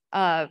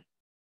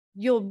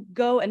you'll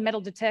go and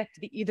metal detect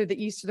either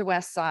the east or the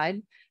west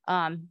side,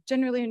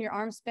 generally in your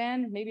arm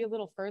span, maybe a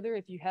little further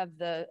if you have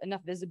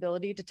enough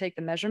visibility to take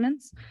the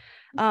measurements.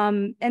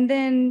 And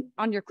then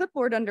on your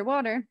clipboard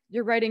underwater,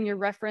 you're writing your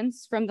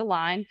reference from the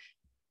line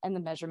and the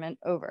measurement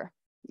over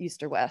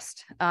east or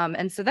west.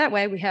 And so that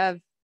way we have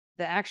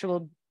the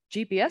actual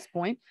GPS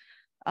point,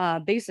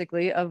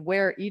 basically, of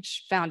where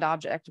each found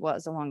object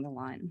was along the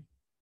line.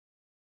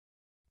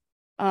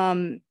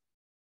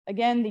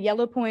 Again, the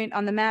yellow point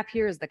on the map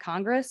here is the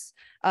Congress.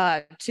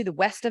 To the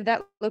west of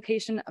that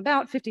location,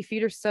 about 50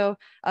 feet or so,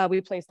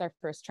 we placed our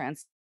first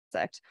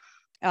transect.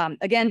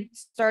 Again,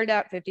 started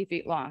out 50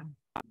 feet long.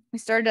 We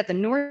started at the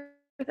north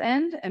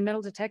end and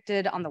metal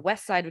detected on the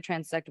west side of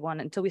transect 1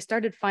 until we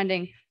started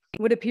finding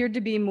what appeared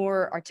to be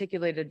more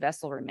articulated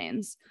vessel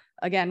remains,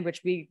 again,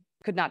 which we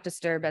could not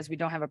disturb as we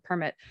don't have a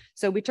permit.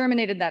 So we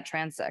terminated that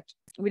transect.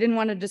 We didn't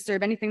want to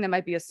disturb anything that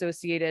might be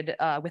associated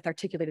with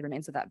articulated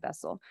remains of that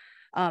vessel.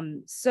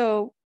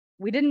 So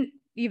we didn't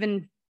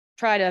even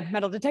try to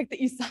metal detect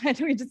the east side.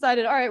 We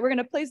decided, all right, we're going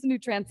to place a new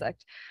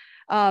transect.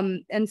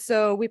 And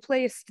so we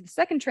placed the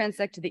second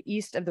transect to the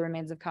east of the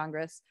remains of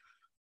Congress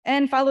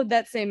and followed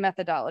that same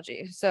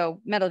methodology. So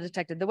metal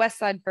detected the west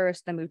side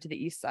first, then moved to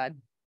the east side.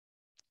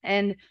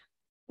 And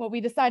what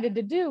we decided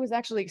to do was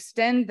actually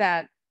extend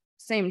that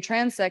same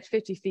transect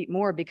 50 feet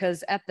more,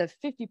 because at the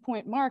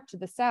 50-point mark to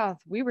the south,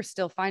 we were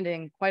still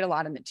finding quite a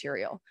lot of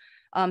material.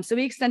 So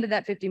we extended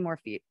that 50 more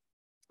feet.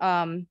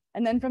 And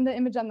then from the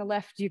image on the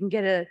left, you can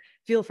get a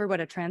feel for what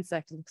a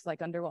transect looks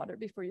like underwater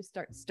before you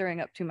start stirring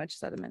up too much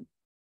sediment.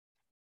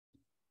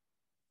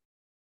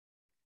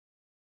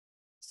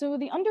 So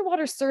the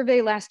underwater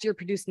survey last year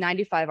produced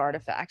 95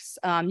 artifacts.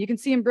 You can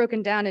see them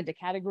broken down into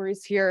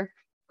categories here.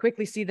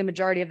 Quickly see the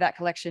majority of that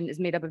collection is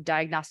made up of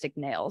diagnostic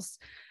nails.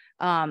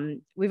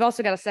 We've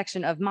also got a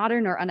section of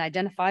modern or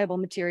unidentifiable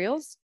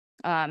materials.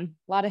 A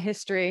lot of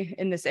history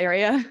in this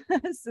area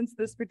since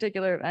this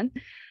particular event.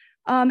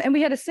 And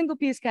we had a single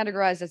piece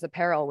categorized as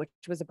apparel, which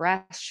was a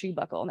brass shoe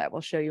buckle that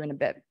we'll show you in a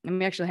bit. And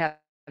we actually have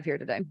here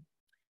today.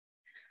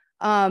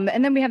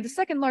 And then we have the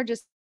second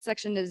largest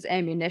section is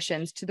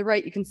ammunitions. To the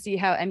right, you can see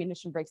how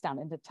ammunition breaks down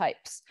into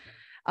types.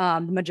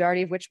 The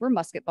majority of which were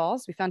musket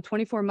balls. We found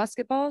 24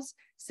 musket balls,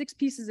 6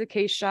 pieces of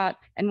case shot,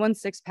 and 1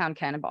 6-pound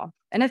cannonball.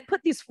 And I've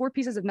put these 4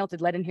 pieces of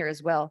melted lead in here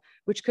as well,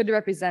 which could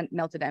represent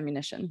melted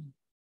ammunition.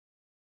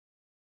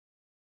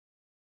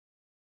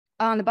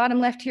 On the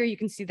bottom left here, you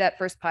can see that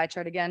first pie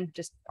chart again,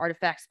 just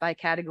artifacts by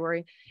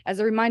category. As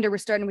a reminder, we're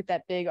starting with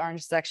that big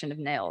orange section of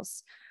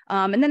nails.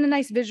 And then a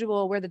nice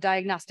visual where the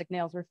diagnostic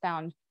nails were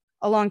found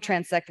along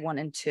transect 1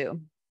 and 2.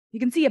 You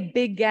can see a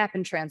big gap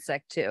in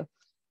transect 2.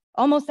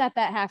 Almost at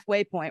that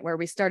halfway point where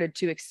we started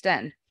to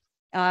extend,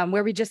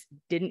 where we just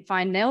didn't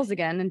find nails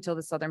again until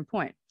the southern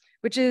point,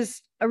 which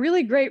is a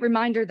really great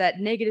reminder that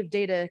negative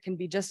data can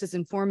be just as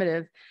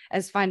informative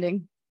as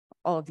finding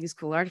all of these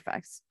cool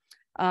artifacts.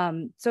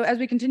 So as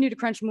we continue to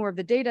crunch more of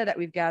the data that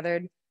we've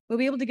gathered, we'll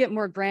be able to get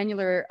more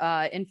granular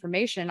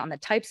information on the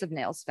types of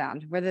nails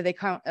found, whether they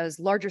count as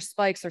larger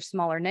spikes or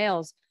smaller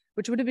nails,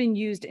 which would have been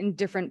used in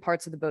different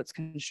parts of the boat's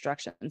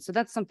construction. So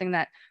that's something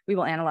that we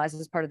will analyze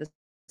as part of the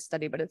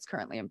study, but it's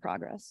currently in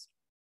progress.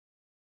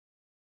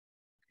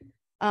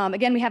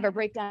 Again, we have our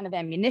breakdown of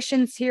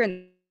ammunitions here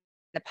in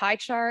the pie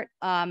chart.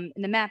 In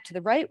the map to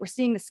the right, we're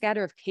seeing the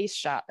scatter of case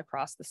shot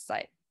across the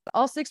site.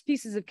 All 6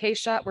 pieces of case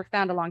shot were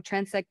found along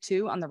transect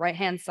 2 on the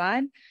right-hand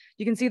side.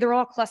 You can see they're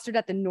all clustered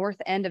at the north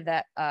end of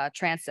that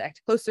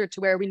transect, closer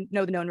to where we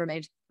know the known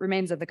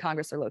remains of the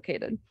Congress are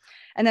located.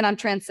 And then on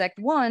transect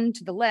 1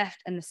 to the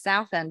left and the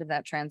south end of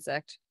that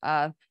transect,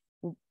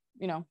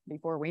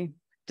 before we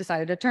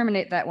decided to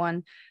terminate that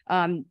one,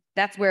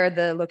 that's where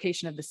the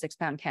location of the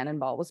 6-pound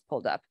cannonball was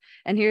pulled up.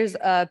 And here's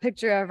a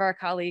picture of our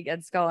colleague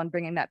Ed Scullin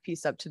bringing that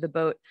piece up to the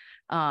boat,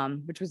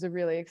 which was a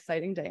really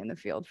exciting day in the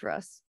field for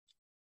us.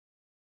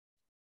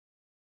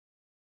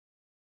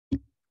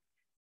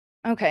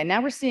 Okay,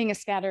 now we're seeing a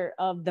scatter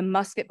of the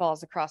musket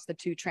balls across the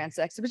 2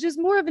 transects, which is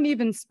more of an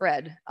even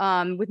spread,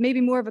 with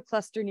maybe more of a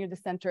cluster near the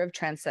center of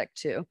transect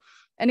 2.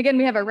 And again,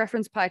 we have our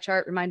reference pie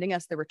chart reminding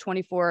us there were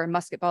 24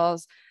 musket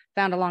balls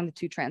found along the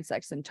 2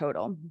 transects in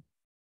total.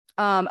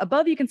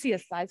 Above, you can see a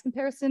size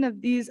comparison of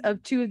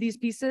 2 of these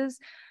pieces.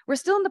 We're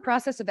still in the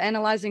process of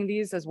analyzing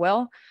these as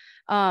well.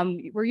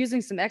 We're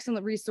using some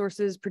excellent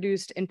resources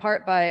produced in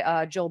part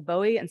by Joel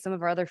Bowie and some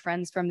of our other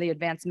friends from the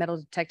Advanced Metal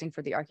Detecting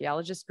for the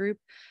Archaeologists group.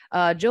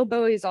 Joel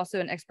Bowie is also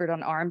an expert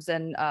on arms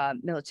and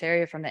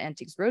militaria from the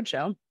Antiques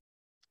Roadshow.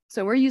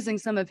 So we're using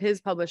some of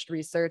his published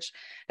research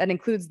that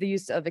includes the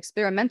use of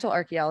experimental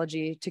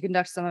archaeology to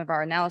conduct some of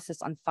our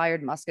analysis on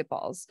fired musket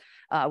balls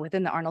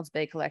within the Arnold's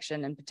Bay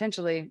collection and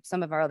potentially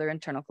some of our other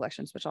internal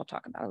collections, which I'll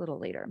talk about a little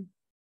later.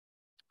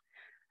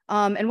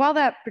 And while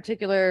that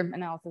particular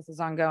analysis is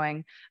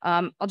ongoing,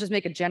 I'll just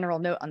make a general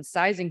note on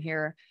sizing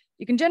here.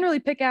 You can generally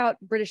pick out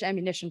British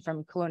ammunition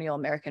from colonial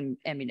American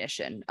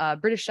ammunition.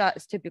 British shot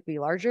is typically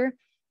larger,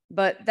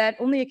 but that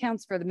only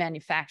accounts for the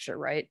manufacture,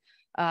 right?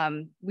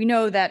 We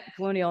know that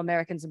colonial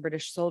Americans and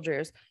British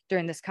soldiers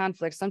during this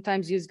conflict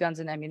sometimes used guns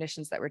and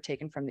ammunitions that were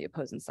taken from the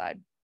opposing side.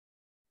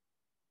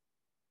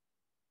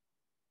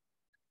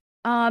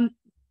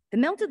 The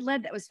melted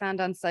lead that was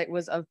found on site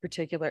was of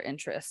particular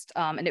interest,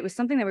 and it was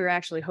something that we were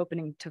actually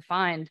hoping to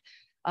find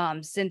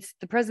since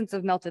the presence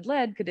of melted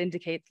lead could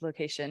indicate the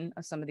location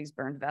of some of these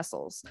burned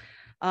vessels.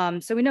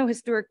 So we know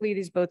historically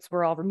these boats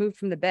were all removed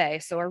from the bay.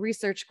 So our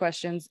research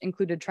questions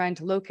included trying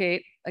to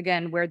locate,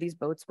 again, where these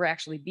boats were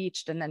actually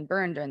beached and then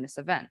burned during this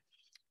event,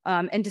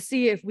 and to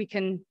see if we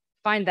can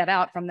find that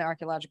out from the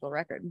archaeological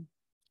record.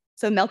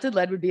 So melted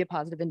lead would be a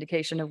positive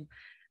indication of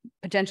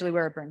potentially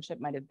where a burned ship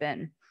might have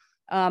been.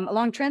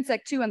 Along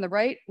Transect 2 on the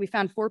right, we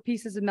found 4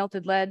 pieces of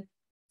melted lead,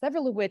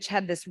 several of which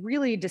had this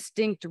really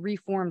distinct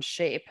reformed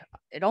shape.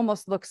 It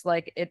almost looks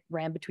like it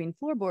ran between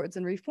floorboards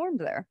and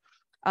reformed there.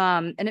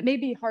 And it may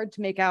be hard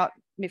to make out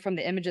from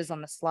the images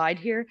on the slide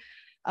here,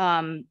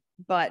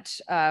 but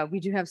we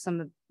do have some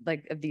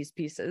of these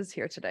pieces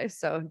here today.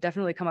 So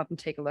definitely come up and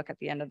take a look at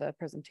the end of the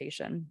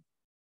presentation.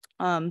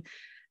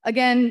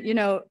 Again, you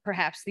know,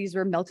 perhaps these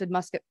were melted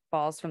musket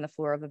balls from the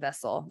floor of a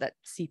vessel that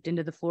seeped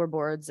into the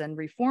floorboards and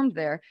reformed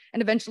there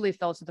and eventually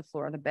fell to the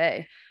floor of the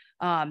bay.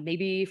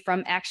 Maybe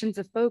from actions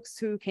of folks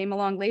who came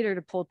along later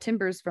to pull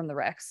timbers from the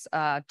wrecks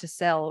to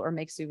sell or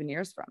make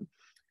souvenirs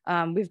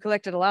from. We've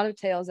collected a lot of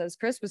tales, as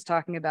Chris was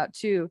talking about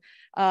too.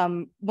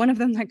 One of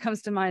them that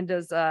comes to mind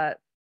is a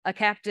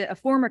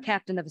former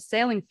captain of a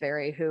sailing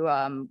ferry who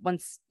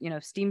once, you know,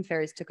 steam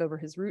ferries took over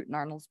his route in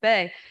Arnold's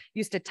Bay,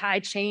 used to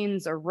tie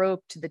chains or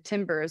rope to the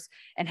timbers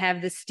and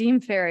have the steam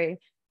ferry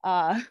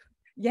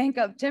yank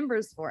up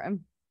timbers for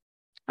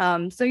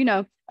him. So, you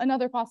know,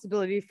 another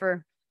possibility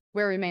for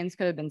where remains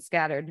could have been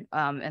scattered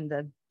and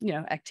the, you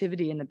know,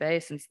 activity in the bay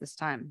since this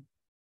time.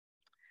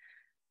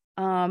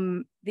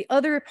 The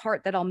other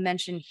part that I'll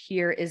mention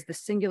here is the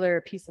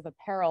singular piece of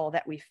apparel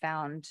that we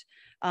found,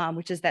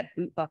 which is that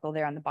boot buckle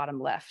there on the bottom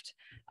left.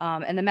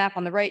 And the map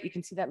on the right, you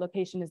can see that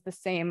location is the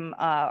same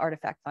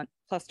artifact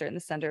cluster in the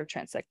center of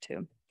Transect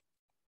 2.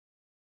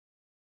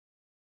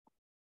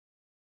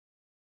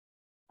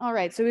 All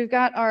right, so we've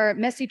got our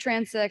messy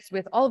transects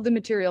with all of the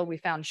material we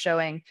found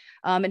showing.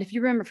 And if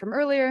you remember from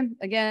earlier,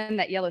 again,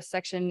 that yellow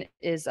section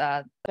is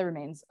the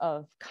remains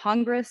of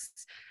Congress.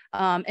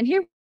 And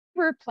here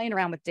we're playing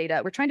around with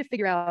data. We're trying to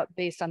figure out,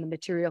 based on the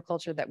material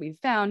culture that we've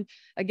found,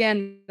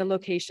 again, the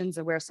locations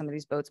of where some of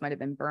these boats might have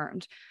been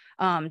burned.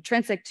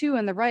 Transect 2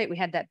 on the right, we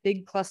had that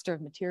big cluster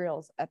of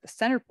materials at the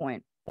center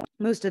point.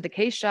 Most of the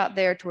case shot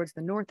there towards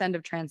the north end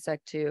of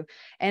Transect 2,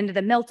 and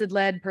the melted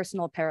lead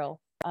personal apparel,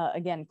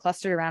 again,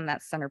 clustered around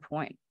that center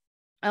point.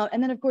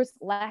 And then, of course,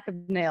 lack of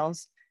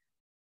nails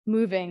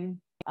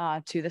moving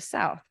to the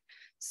south.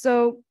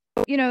 So,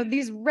 you know,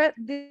 these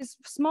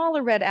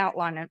smaller red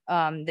outline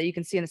that you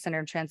can see in the center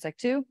of Transect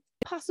 2,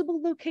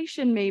 possible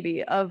location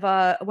maybe of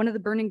one of the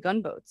burning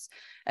gunboats.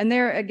 And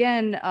there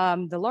again,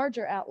 the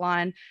larger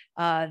outline,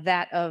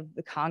 that of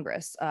the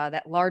Congress,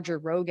 that larger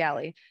row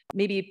galley,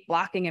 maybe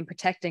blocking and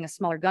protecting a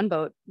smaller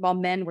gunboat while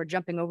men were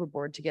jumping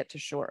overboard to get to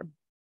shore.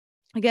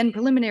 Again,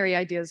 preliminary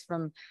ideas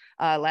from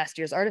last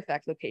year's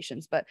artifact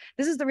locations, but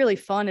this is the really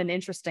fun and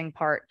interesting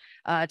part,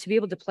 to be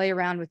able to play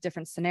around with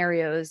different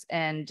scenarios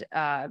and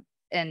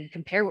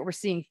compare what we're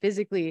seeing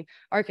physically,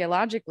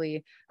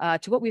 archaeologically,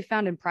 to what we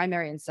found in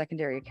primary and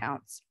secondary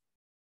accounts.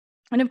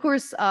 And of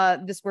course,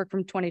 this work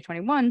from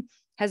 2021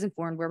 has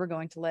informed where we're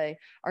going to lay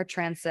our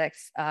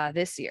transects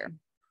this year,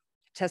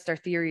 test our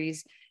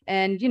theories,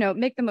 and, you know,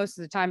 make the most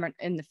of the time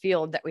in the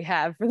field that we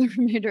have for the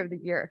remainder of the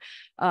year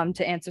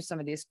to answer some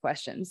of these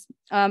questions.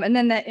 And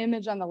then that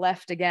image on the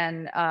left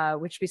again,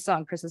 which we saw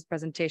in Chris's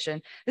presentation,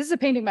 this is a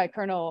painting by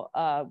Colonel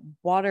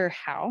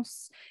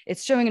Waterhouse.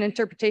 It's showing an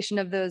interpretation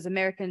of those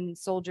American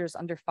soldiers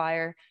under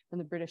fire from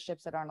the British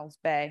ships at Arnold's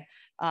Bay,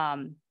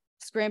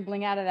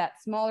 scrambling out of that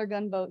smaller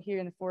gunboat here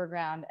in the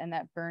foreground and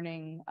that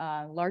burning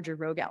larger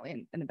row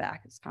galley in the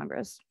back is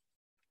Congress.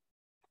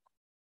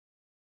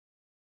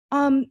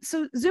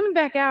 So zooming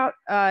back out,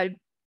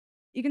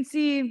 you can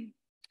see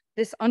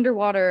this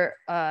underwater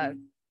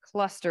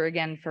cluster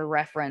again for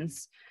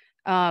reference.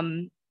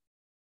 We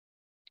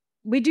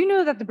do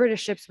know that the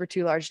British ships were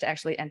too large to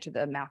actually enter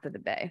the mouth of the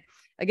bay.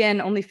 Again,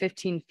 only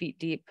 15 feet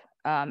deep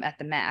at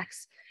the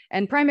max.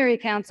 And primary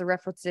accounts are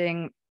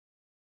referencing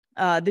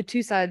the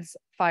two sides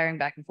firing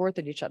back and forth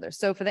at each other.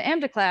 So for the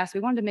AMDA class,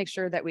 we wanted to make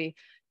sure that we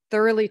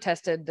thoroughly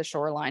tested the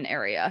shoreline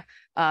area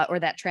or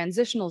that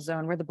transitional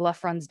zone where the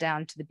bluff runs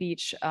down to the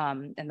beach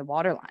and the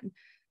waterline.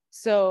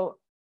 So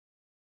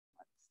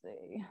let's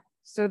see.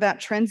 So that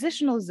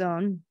transitional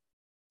zone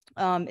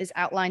is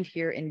outlined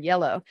here in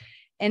yellow.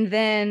 And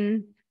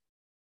then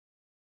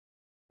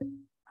I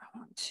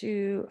want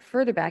to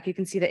further back, you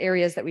can see the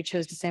areas that we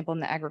chose to sample in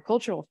the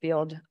agricultural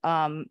field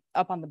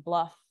up on the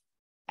bluff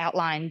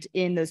outlined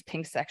in those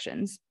pink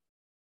sections.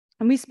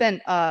 And we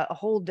spent a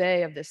whole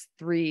day of this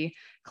three-day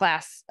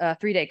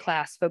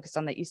class focused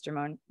on the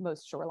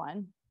easternmost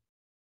shoreline.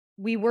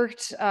 We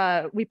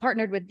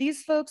partnered with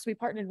these folks. We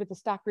partnered with the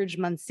Stockbridge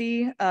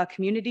Muncie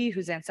community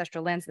whose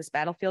ancestral lands this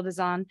battlefield is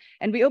on.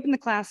 And we opened the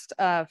class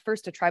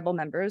first to tribal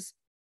members.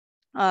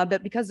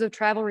 But because of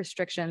travel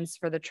restrictions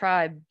for the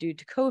tribe due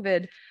to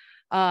COVID,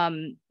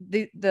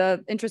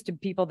 the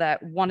interested people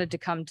that wanted to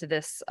come to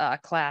this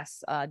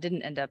class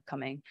didn't end up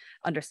coming,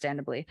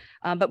 understandably.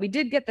 But we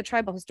did get the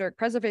tribal historic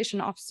preservation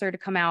officer to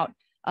come out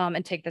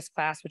and take this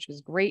class, which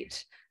was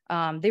great.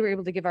 They were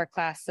able to give our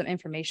class some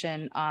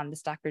information on the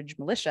Stockbridge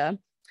militia,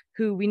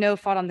 who we know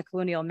fought on the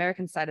colonial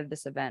American side of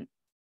this event.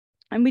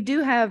 And we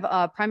do have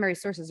primary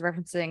sources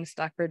referencing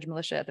Stockbridge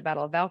militia at the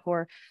Battle of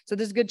Valcour. So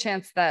there's a good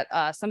chance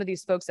that some of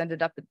these folks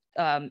ended up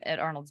at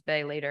Arnold's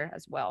Bay later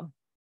as well.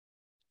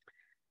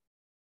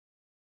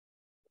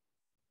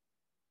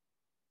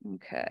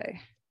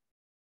 Okay.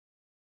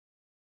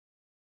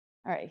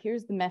 All right,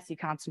 here's the messy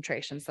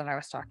concentrations that I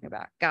was talking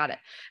about. Got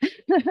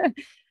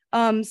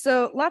it.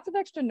 So lots of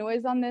extra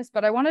noise on this,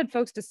 but I wanted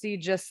folks to see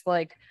just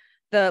like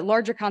the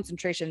larger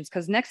concentrations,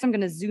 because next I'm going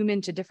to zoom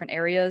into different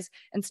areas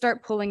and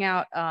start pulling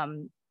out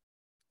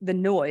the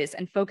noise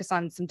and focus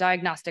on some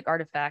diagnostic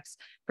artifacts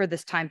for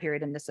this time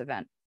period in this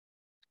event.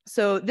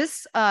 So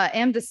this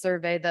AMDIS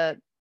survey, the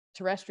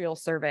terrestrial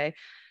survey,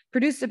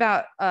 produced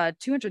about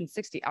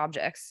 260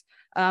 objects.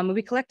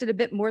 We collected a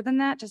bit more than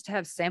that just to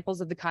have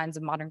samples of the kinds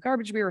of modern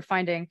garbage we were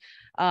finding.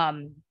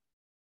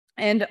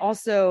 And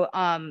also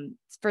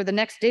for the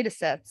next data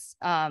sets,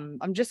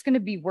 I'm just going to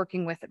be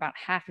working with about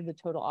half of the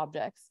total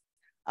objects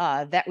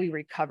that we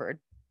recovered.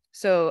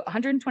 So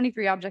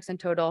 123 objects in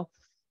total.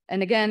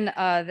 And again,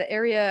 the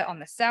area on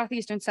the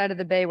southeastern side of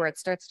the bay where it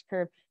starts to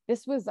curve,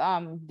 this was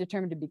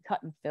determined to be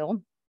cut and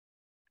fill.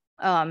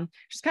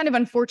 Which is kind of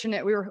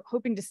unfortunate. We were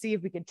hoping to see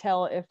if we could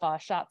tell if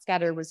shot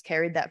scatter was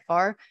carried that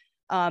far.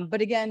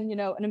 But again, you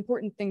know, an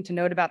important thing to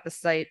note about the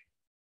site,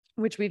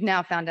 which we've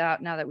now found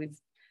out now that we've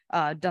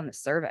done the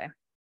survey.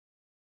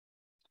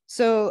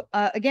 So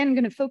again, I'm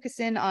going to focus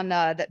in on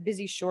that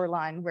busy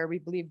shoreline where we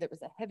believe there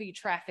was a heavy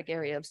traffic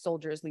area of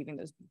soldiers leaving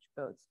those beach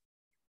boats.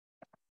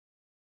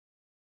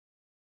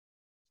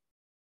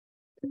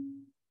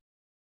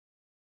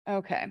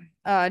 Okay,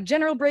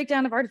 general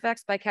breakdown of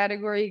artifacts by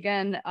category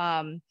again.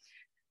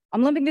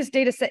 I'm lumping this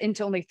data set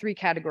into only 3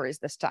 categories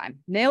this time.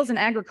 Nails and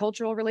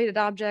agricultural related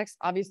objects,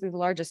 obviously the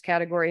largest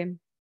category.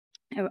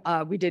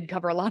 We did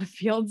cover a lot of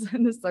fields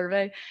in the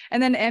survey,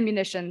 and then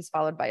ammunitions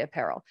followed by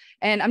apparel.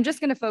 And I'm just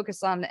going to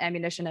focus on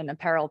ammunition and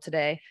apparel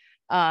today.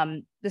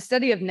 The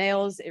study of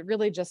nails, it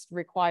really just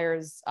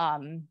requires,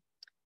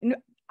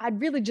 I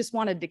really just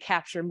wanted to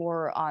capture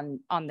more on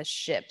the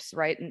ships,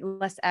 right, and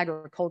less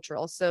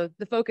agricultural. So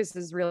the focus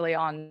is really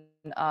on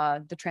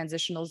the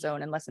transitional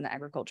zone and less in the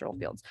agricultural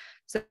fields.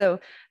 So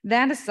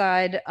that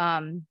aside,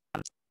 on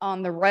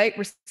the right,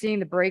 we're seeing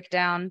the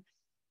breakdown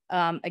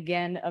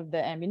again of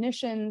the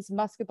ammunitions,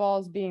 musket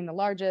balls being the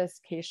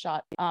largest, case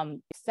shot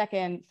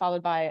second,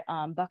 followed by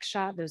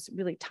buckshot, those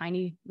really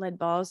tiny lead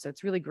balls. So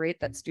it's really great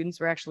that students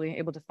were actually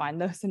able to find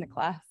those in the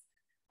class.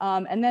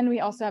 And then we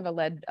also have a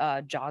lead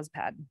jaws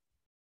pad.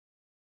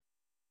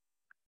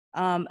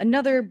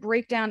 Another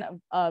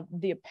breakdown of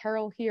the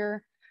apparel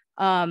here,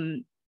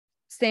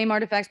 same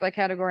artifacts by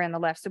category on the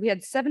left. So we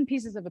had 7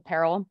 pieces of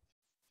apparel.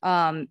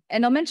 And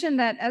I'll mention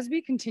that as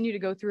we continue to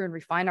go through and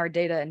refine our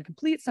data and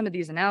complete some of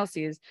these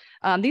analyses,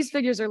 these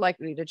figures are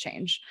likely to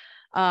change.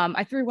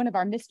 I threw one of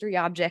our mystery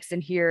objects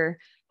in here,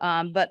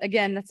 but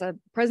again, that's a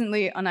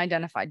presently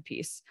unidentified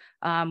piece.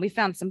 We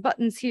found some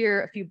buttons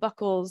here, a few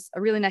buckles, a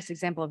really nice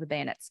example of a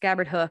bayonet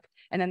scabbard hook,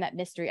 and then that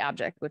mystery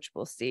object, which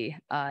we'll see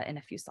in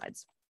a few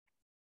slides.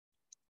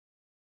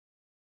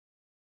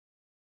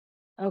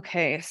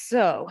 Okay,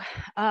 so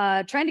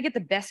trying to get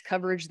the best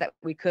coverage that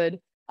we could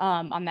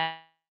on that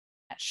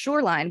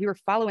shoreline, we were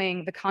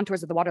following the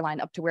contours of the waterline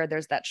up to where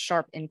there's that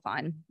sharp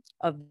incline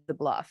of the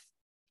bluff.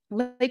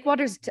 Lake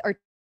waters are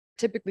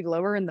typically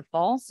lower in the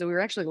fall, so we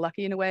were actually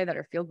lucky in a way that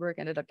our fieldwork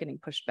ended up getting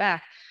pushed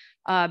back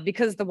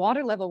because the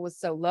water level was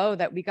so low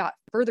that we got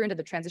further into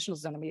the transitional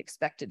zone than we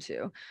expected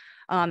to.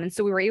 And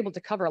so we were able to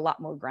cover a lot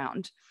more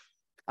ground.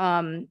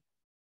 I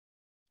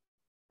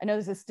know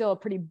this is still a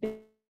pretty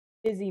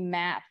busy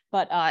map,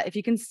 but if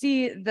you can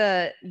see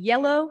the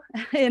yellow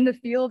in the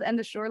field and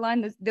the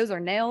shoreline, those are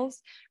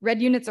nails.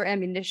 Red units are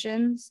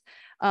ammunitions.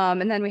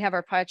 And then we have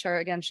our pie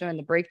chart again showing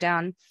the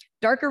breakdown.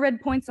 Darker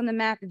red points on the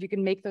map, if you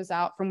can make those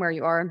out from where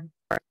you are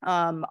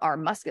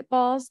musket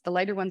balls. The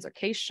lighter ones are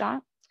case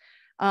shot.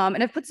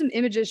 And I've put some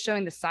images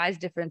showing the size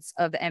difference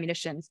of the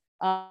ammunitions.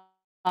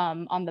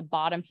 on the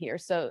bottom here.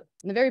 So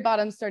in the very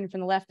bottom, starting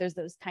from the left, there's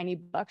those tiny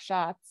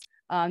buckshots.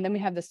 Then we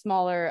have the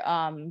smaller,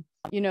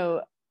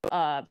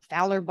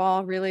 Fowler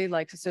ball, really,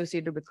 like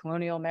associated with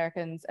colonial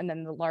Americans, and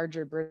then the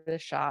larger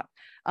British shot.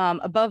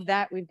 Above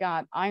that, we've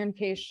got iron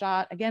case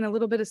shot. Again, a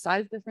little bit of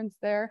size difference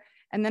there.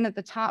 And then at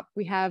the top,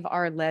 we have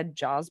our lead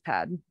jaws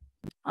pad,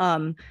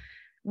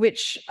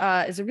 which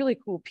is a really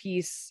cool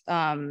piece.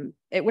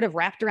 It would have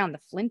wrapped around the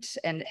flint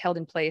and held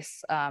in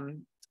place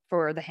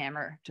for the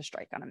hammer to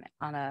strike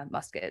on a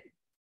musket.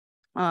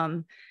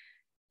 And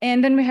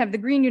then we have the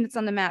green units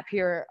on the map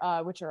here,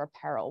 which are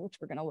apparel, which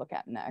we're going to look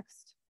at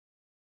next.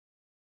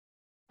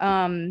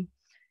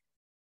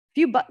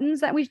 Few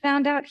buttons that we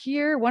found out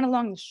here, one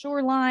along the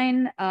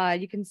shoreline.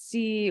 You can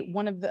see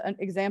one of the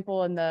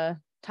example in the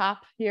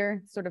top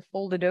here, sort of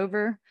folded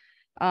over.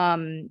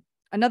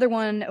 Another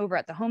one over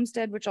at the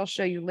homestead, which I'll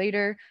show you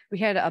later. We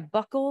had a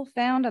buckle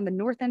found on the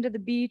north end of the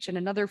beach and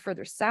another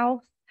further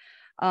south.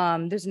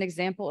 There's an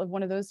example of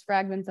one of those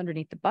fragments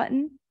underneath the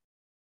button.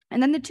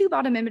 And then the two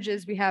bottom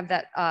images, we have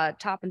that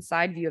top and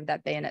side view of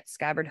that bayonet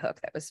scabbard hook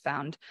that was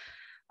found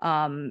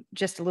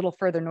just a little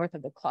further north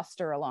of the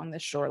cluster along the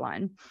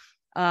shoreline.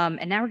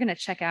 And now we're going to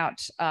check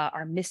out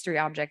our mystery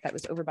object that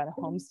was over by the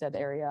homestead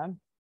area.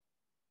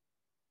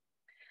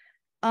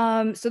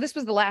 So this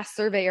was the last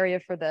survey area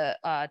for the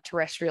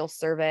terrestrial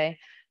survey.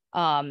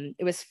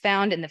 It was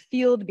found in the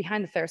field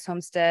behind the Ferris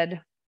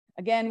homestead.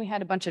 Again, we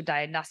had a bunch of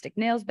diagnostic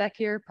nails back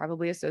here,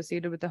 probably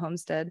associated with the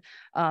homestead.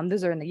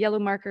 Those are in the yellow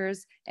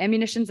markers.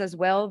 Ammunitions as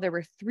well. There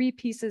were 3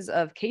 pieces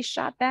of case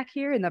shot back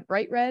here in the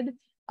bright red.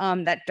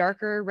 That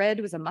darker red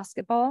was a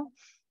musket ball.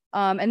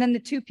 And then the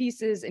 2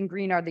 pieces in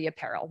green are the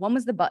apparel. One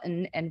was the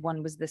button and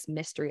one was this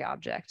mystery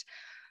object.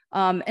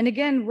 And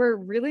again, we're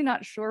really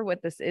not sure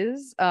what this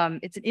is.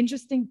 It's an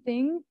interesting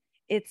thing.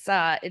 It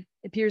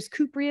appears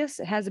cupreous.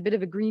 It has a bit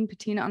of a green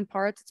patina on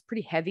parts. It's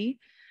pretty heavy.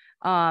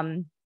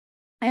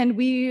 And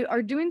we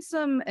are doing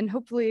some, and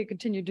hopefully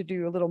continue to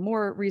do a little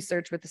more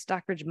research with the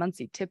Stockbridge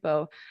Muncie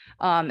TIPO,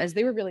 as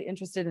they were really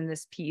interested in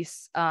this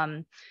piece.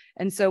 And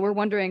so we're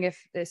wondering if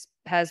this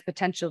has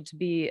potential to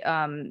be,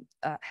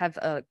 have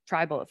a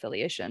tribal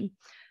affiliation.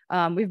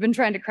 We've been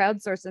trying to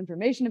crowdsource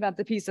information about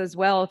the piece as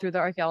well through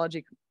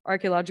the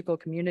archaeological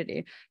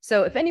community.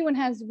 So if anyone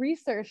has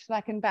research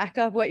that can back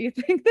up what you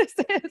think this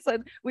is,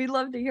 we'd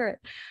love to hear it.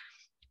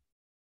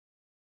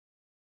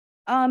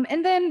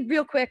 And then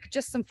real quick,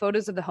 just some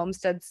photos of the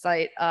homestead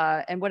site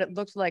and what it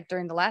looked like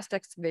during the last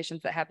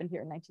excavations that happened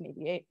here in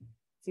 1988.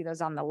 See those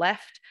on the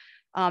left.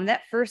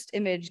 That first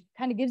image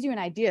kind of gives you an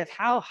idea of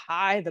how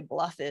high the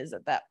bluff is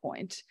at that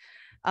point.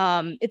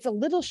 It's a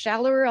little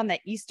shallower on the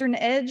eastern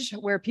edge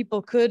where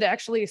people could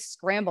actually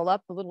scramble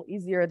up a little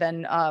easier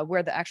than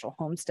where the actual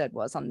homestead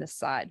was on this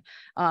side.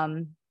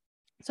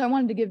 So I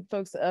wanted to give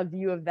folks a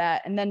view of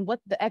that. And then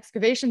what the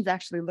excavations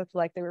actually looked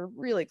like, they were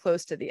really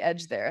close to the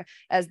edge there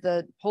as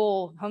the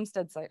whole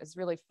homestead site is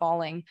really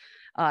falling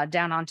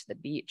down onto the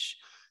beach.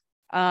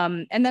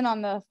 And then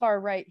on the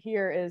far right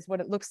here is what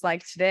it looks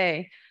like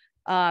today.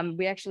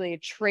 We actually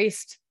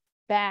traced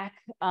back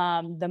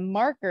the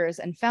markers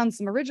and found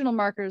some original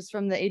markers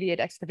from the 88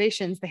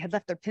 excavations. They had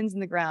left their pins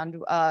in the ground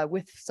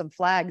with some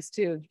flags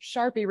too.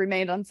 Sharpie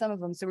remained on some of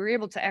them. So we were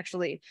able to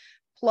actually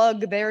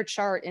plug their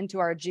chart into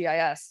our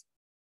GIS.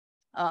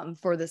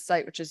 For this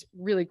site, which is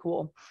really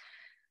cool.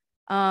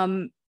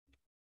 And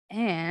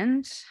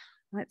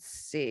let's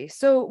see.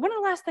 So one of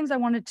the last things I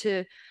wanted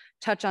to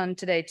touch on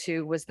today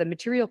too was the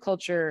material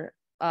culture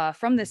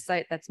from this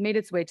site that's made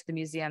its way to the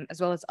museum, as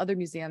well as other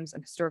museums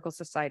and historical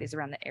societies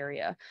around the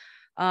area.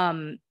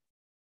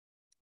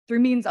 Through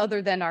means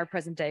other than our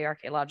present day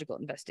archaeological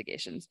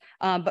investigations.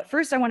 But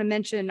first I want to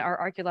mention our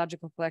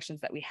archaeological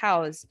collections that we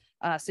house.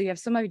 So you have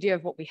some idea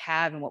of what we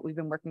have and what we've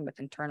been working with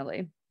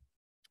internally.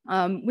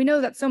 We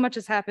know that so much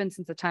has happened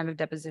since the time of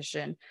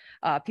deposition.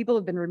 People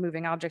have been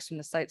removing objects from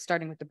the site,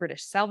 starting with the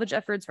British salvage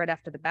efforts right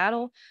after the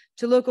battle,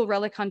 to local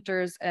relic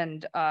hunters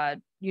and,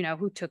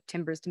 who took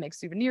timbers to make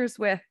souvenirs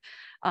with.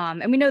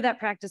 And we know that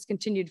practice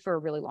continued for a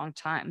really long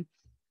time.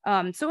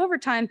 So over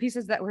time,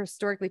 pieces that were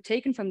historically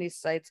taken from these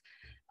sites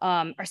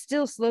are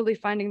still slowly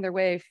finding their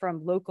way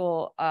from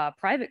local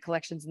private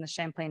collections in the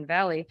Champlain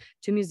Valley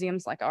to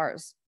museums like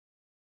ours.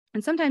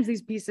 And sometimes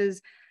these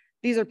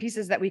are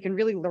pieces that we can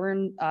really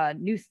learn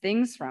new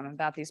things from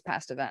about these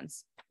past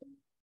events.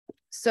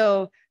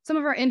 So some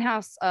of our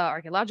in-house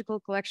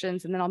archaeological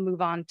collections, and then I'll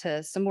move on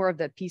to some more of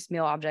the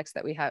piecemeal objects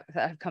that that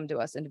have come to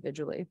us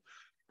individually.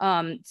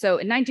 So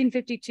in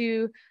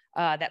 1952,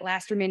 that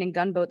last remaining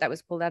gunboat that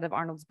was pulled out of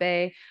Arnold's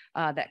Bay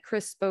that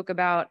Chris spoke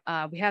about,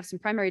 we have some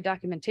primary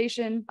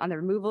documentation on the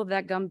removal of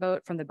that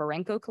gunboat from the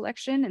Barenko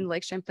collection in the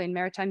Lake Champlain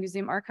Maritime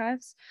Museum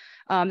archives.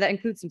 That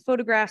includes some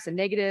photographs and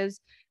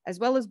negatives, as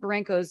well as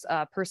Barenko's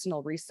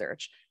personal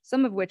research,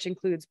 some of which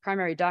includes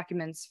primary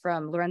documents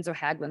from Lorenzo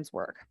Haglund's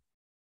work.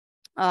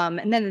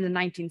 And then in the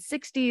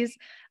 1960s,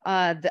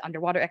 the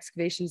underwater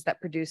excavations that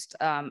produced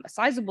a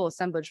sizable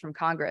assemblage from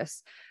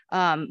Congress,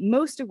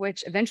 most of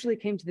which eventually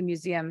came to the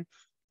museum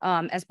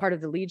as part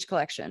of the Liege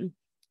collection.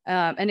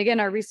 And again,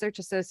 our research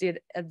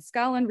associate Ed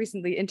Scotland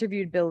recently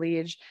interviewed Bill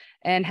Leach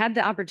and had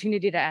the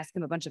opportunity to ask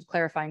him a bunch of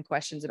clarifying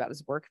questions about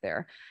his work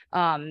there.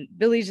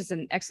 Bill Leach is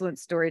an excellent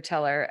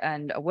storyteller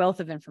and a wealth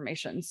of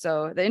information.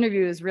 So the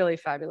interview is really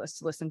fabulous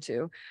to listen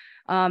to.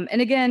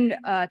 And again,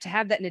 to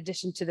have that in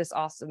addition to this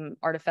awesome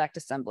artifact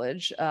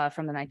assemblage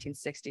from the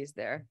 1960s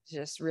there,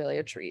 just really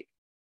a treat.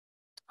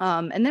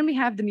 And then we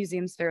have the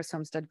museum's Ferris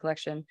Homestead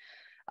collection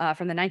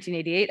from the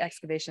 1988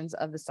 excavations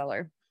of the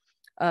cellar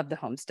of the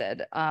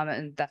homestead.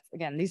 And that's,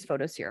 again, these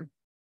photos here.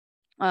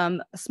 A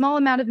small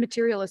amount of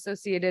material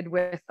associated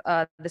with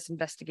this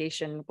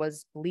investigation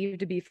was believed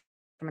to be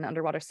from an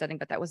underwater setting,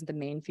 but that wasn't the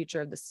main feature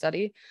of the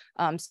study.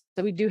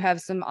 So we do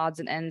have some odds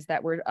and ends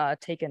that were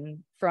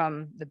taken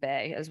from the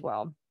bay as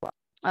well.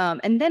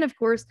 And then, of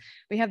course,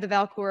 we have the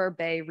Valcour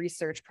Bay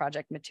Research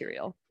Project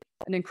material,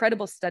 an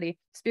incredible study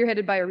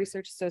spearheaded by a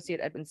research associate,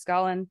 Edwin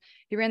Scotland.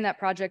 He ran that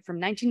project from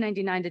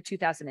 1999 to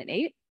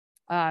 2008.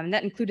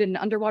 That included an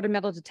underwater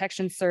metal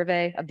detection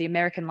survey of the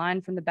American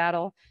line from the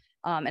battle,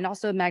 and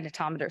also a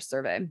magnetometer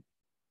survey.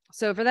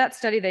 So for that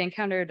study, they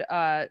encountered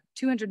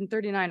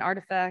 239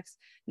 artifacts,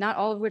 not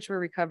all of which were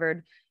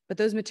recovered, but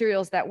those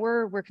materials that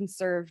were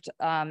conserved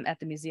at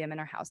the museum and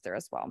are housed there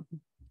as well.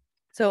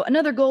 So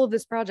another goal of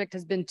this project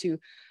has been to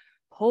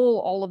pull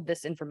all of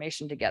this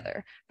information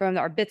together from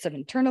our bits of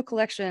internal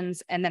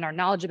collections and then our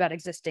knowledge about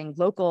existing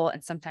local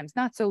and sometimes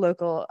not so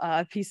local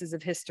pieces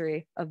of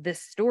history of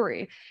this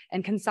story,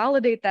 and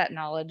consolidate that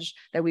knowledge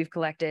that we've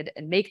collected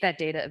and make that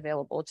data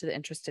available to the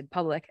interested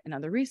public and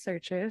other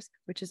researchers,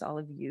 which is all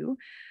of you.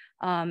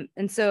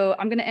 And so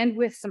I'm going to end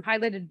with some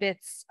highlighted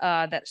bits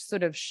that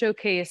sort of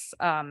showcase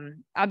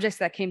objects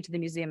that came to the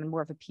museum in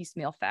more of a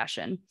piecemeal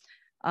fashion,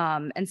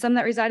 and some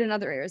that reside in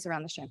other areas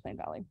around the Champlain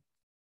Valley.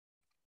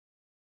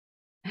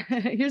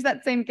 Here's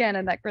that same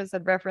cannon that Chris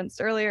had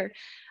referenced earlier.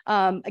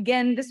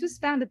 Again, this was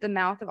found at the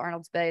mouth of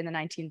Arnold's Bay in the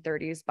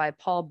 1930s by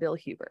Paul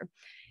Billhuber.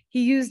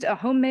 He used a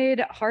homemade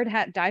hard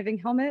hat diving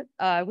helmet,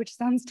 which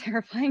sounds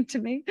terrifying to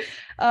me.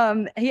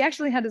 He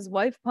actually had his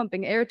wife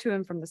pumping air to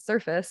him from the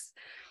surface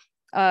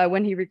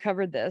when he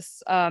recovered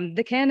this.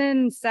 The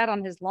cannon sat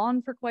on his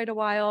lawn for quite a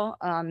while.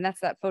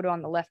 That's that photo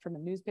on the left from a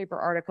newspaper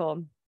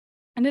article.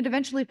 And it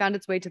eventually found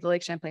its way to the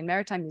Lake Champlain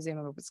Maritime Museum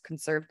and was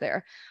conserved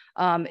there.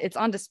 It's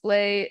on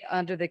display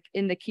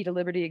in the Key to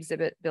Liberty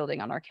exhibit building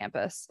on our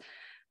campus.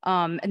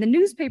 And the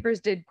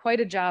newspapers did quite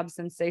a job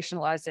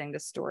sensationalizing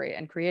this story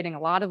and creating a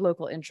lot of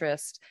local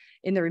interest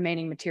in the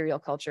remaining material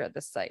culture at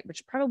this site,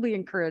 which probably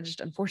encouraged,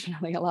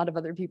 unfortunately, a lot of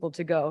other people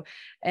to go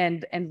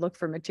and look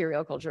for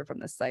material culture from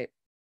this site.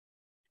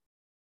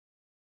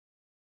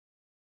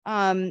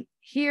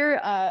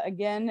 Here,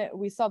 again,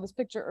 we saw this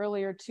picture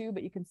earlier too,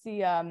 but you can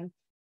see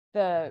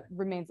the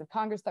remains of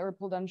Congress that were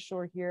pulled on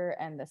shore here,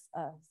 and this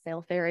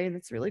sail ferry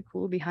that's really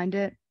cool behind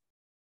it.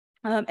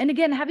 And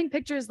again, having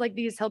pictures like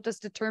these helped us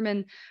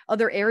determine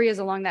other areas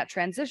along that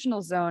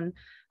transitional zone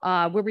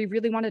where we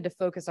really wanted to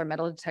focus our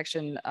metal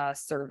detection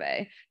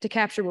survey to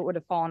capture what would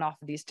have fallen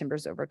off of these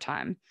timbers over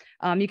time.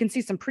 You can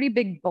see some pretty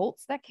big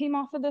bolts that came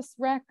off of this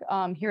wreck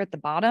here at the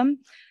bottom.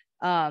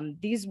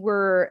 These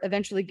were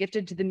eventually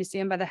gifted to the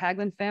museum by the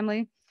Haglund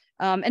family.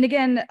 And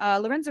again,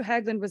 Lorenzo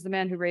Haglund was the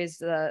man who raised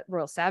the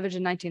Royal Savage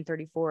in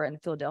 1934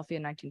 and Philadelphia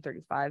in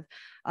 1935.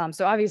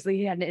 So obviously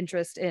he had an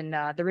interest in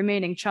the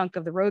remaining chunk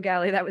of the row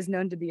galley that was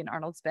known to be in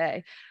Arnold's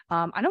Bay.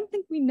 I don't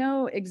think we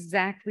know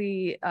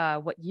exactly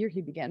what year he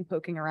began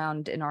poking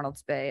around in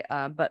Arnold's Bay,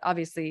 but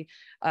obviously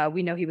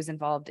we know he was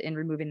involved in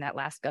removing that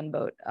last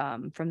gunboat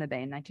from the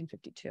bay in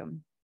 1952.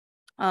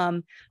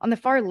 On the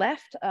far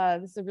left,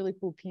 this is a really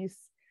cool piece.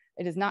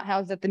 It is not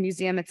housed at the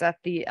museum. It's at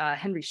the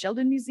Henry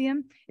Sheldon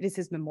Museum. It is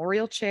his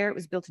memorial chair. It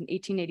was built in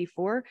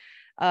 1884.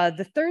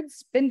 The third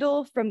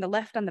spindle from the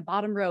left on the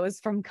bottom row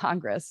is from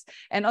Congress.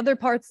 And other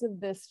parts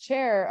of this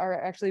chair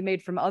are actually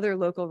made from other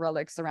local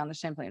relics around the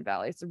Champlain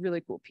Valley. It's a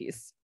really cool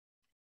piece.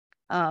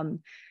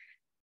 Then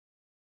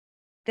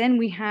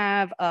we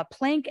have a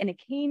plank and a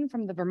cane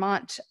from the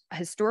Vermont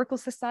Historical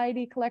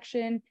Society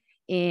collection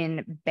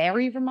in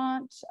Barry,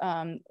 Vermont,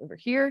 over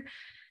here.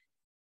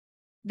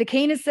 The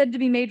cane is said to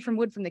be made from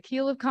wood from the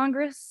keel of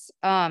Congress.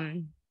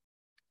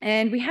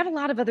 And we have a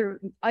lot of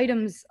other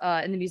items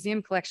in the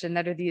museum collection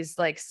that are these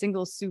like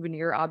single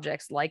souvenir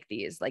objects like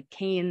these, like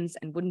canes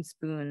and wooden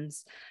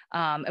spoons.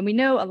 And we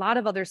know a lot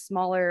of other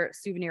smaller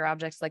souvenir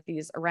objects like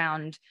these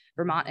around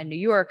Vermont and New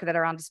York that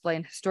are on display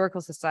in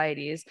historical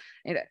societies.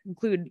 It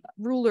include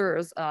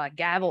rulers,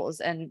 gavels,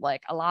 and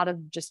like a lot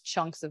of just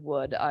chunks of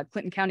wood.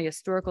 Clinton County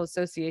Historical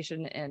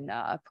Association in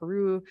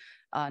Peru,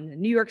 on the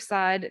New York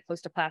side,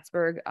 close to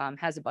Plattsburgh,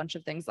 has a bunch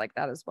of things like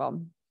that as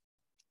well.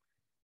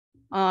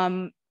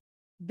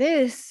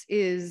 This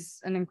is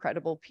an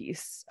incredible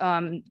piece.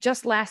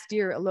 Just last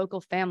year, a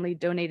local family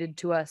donated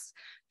to us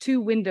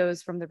 2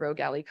 windows from the Row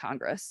Galley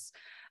Congress,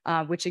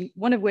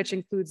 one of which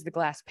includes the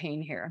glass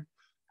pane here,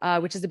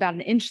 which is about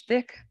 1 inch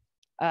thick.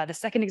 The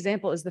second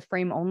example is the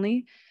frame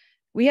only.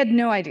 We had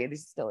no idea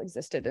these still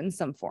existed in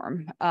some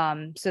form.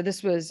 So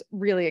this was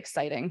really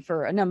exciting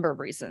for a number of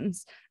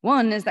reasons.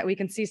 One is that we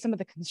can see some of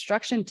the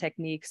construction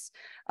techniques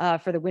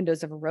for the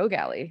windows of a row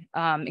galley,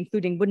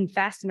 including wooden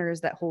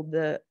fasteners that hold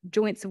the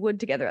joints of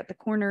wood together at the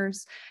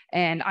corners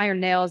and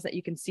iron nails that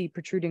you can see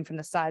protruding from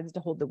the sides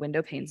to hold the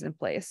window panes in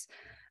place.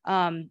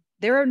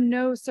 There are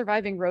no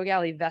surviving row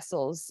galley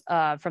vessels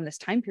from this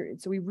time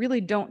period, so we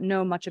really don't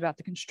know much about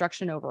the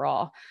construction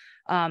overall.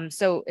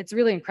 So it's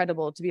really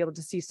incredible to be able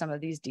to see some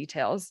of these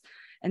details.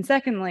 And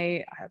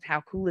secondly,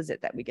 how cool is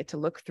it that we get to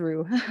look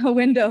through a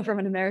window from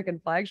an American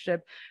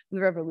flagship from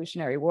the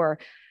Revolutionary War,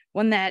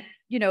 one that,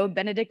 you know,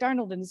 Benedict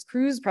Arnold and his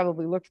crews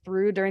probably looked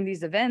through during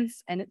these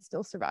events, and it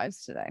still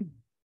survives today.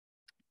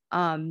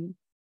 Can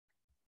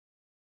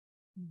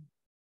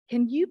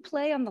you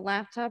play on the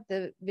laptop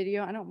the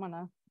video? I don't want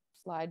to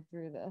slide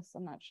through this.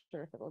 I'm not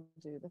sure if it'll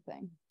do the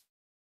thing.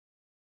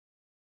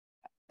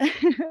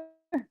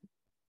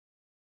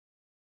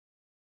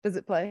 Does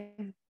it play?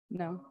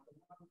 No.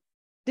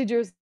 Did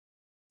yours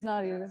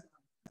not either?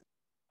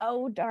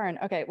 Oh, darn.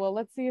 Okay, well,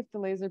 let's see if the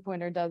laser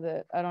pointer does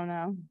it. I don't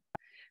know.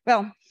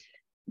 Well,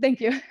 thank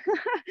you.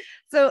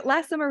 So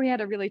last summer, we had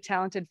a really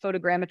talented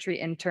photogrammetry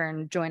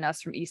intern join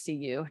us from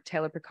ECU,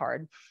 Taylor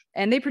Picard,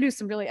 and they produced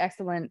some really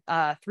excellent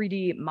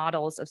 3D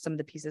models of some of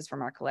the pieces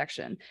from our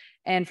collection.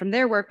 And from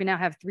their work, we now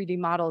have 3D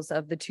models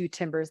of the two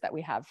timbers that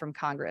we have from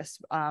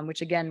Congress,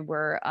 which again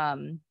were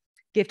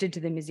gifted to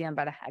the museum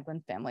by the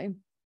Haglund family.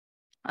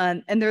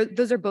 And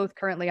those are both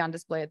currently on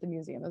display at the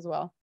museum as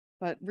well.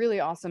 But really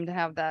awesome to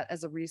have that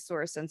as a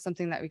resource and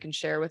something that we can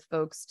share with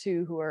folks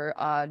too who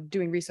are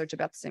doing research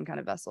about the same kind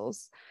of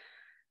vessels.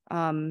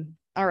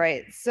 All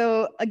right,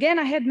 so again,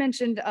 I had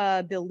mentioned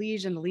Bill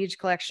Liege and the Liege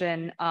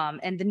collection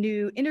and the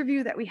new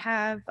interview that we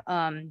have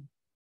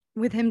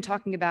with him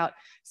talking about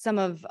some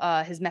of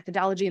his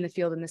methodology in the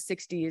field in the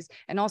 60s,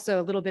 and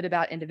also a little bit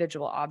about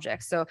individual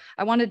objects. So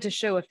I wanted to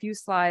show a few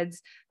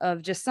slides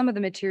of just some of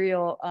the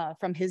material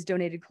from his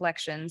donated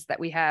collections that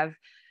we have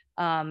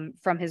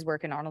from his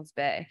work in Arnold's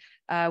Bay.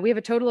 We have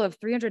a total of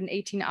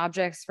 318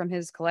 objects from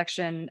his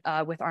collection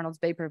with Arnold's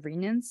Bay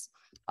pavilions.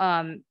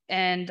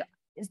 And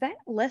is that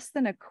less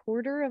than a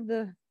quarter of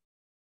the,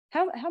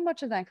 how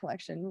much of that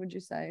collection would you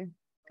say?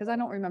 Because I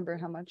don't remember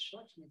how much.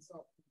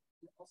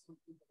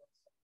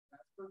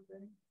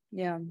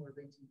 Yeah.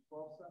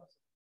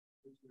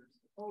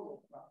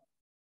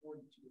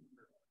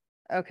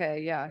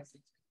 Okay, yeah.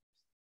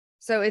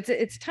 So it's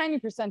a tiny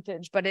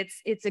percentage, but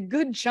it's a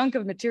good chunk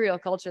of material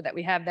culture that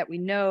we have that we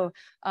know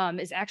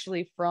is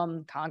actually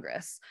from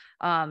Congress.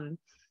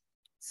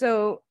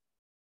 So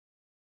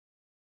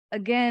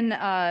again,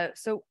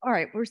 so all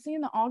right, we're seeing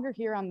the auger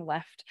here on the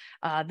left.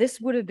 This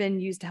would have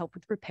been used to help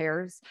with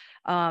repairs.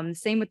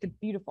 Same with the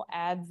beautiful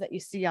adze that you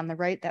see on the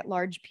right, that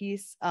large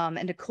piece,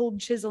 and a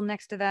cold chisel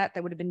next to that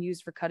that would have been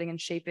used for cutting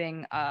and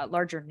shaping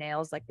larger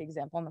nails, like the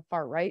example on the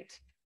far right.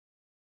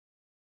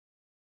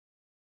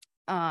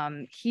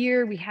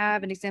 Here we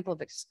have an example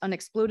of an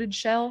exploded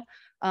shell.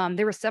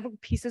 There were several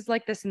pieces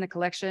like this in the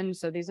collection,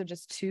 so these are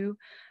just two,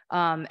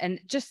 and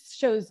it just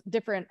shows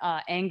different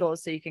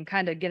angles so you can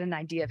kind of get an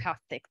idea of how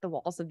thick the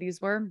walls of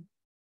these were.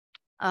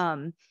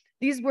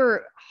 These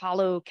were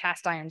hollow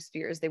cast iron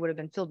spheres. They would have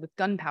been filled with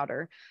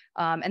gunpowder,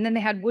 and then they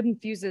had wooden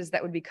fuses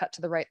that would be cut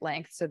to the right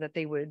length so that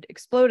they would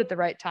explode at the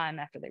right time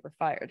after they were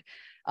fired.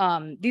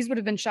 These would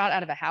have been shot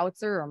out of a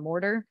howitzer or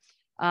mortar.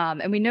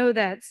 And we know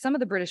that some of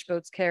the British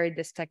boats carried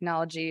this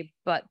technology,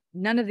 but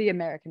none of the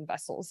American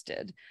vessels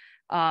did.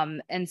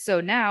 And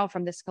so now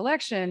from this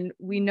collection,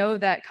 we know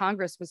that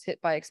Congress was hit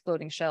by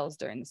exploding shells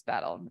during this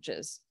battle, which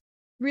is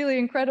really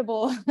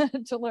incredible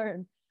to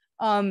learn.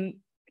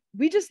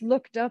 We just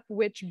looked up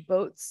which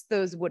boats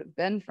those would have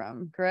been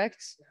from,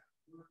 correct? Yeah.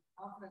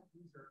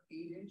 These are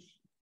 8-inch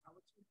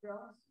howitzer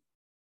shells,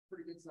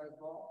 pretty good sized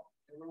ball.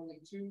 There were only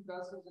 2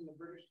 vessels in the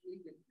British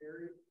fleet that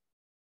carried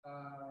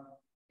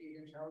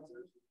 8-inch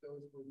howitzers.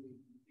 Those were the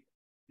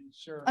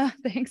sure.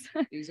 Thanks.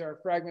 These are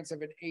fragments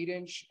of an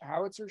 8-inch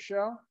howitzer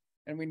shell,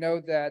 and we know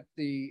that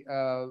the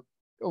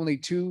only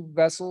 2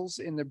 vessels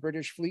in the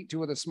British fleet,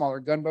 2 of the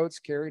smaller gunboats,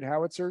 carried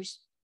howitzers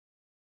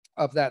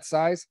of that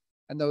size,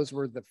 and those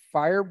were the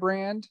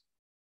Firebrand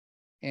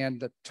and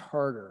the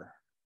Tartar,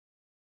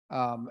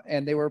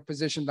 and they were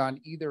positioned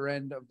on either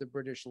end of the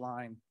British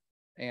line,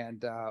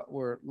 and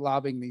were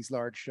lobbing these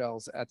large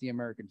shells at the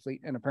American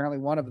fleet. And apparently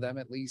one of them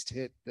at least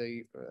hit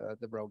the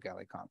row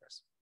galley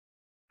Congress.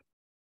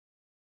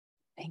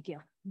 Thank you.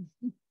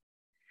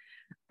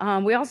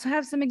 We also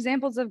have some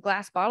examples of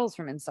glass bottles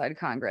from inside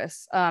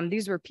Congress.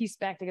 These were pieced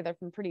back together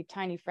from pretty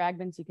tiny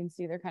fragments. You can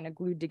see they're kind of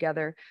glued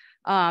together.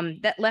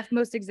 That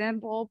leftmost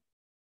example,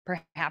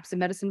 perhaps a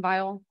medicine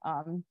vial.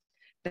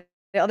 The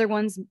other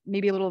ones,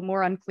 maybe a little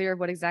more unclear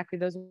what exactly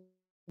those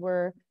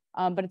were.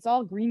 But it's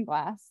all green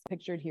glass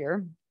pictured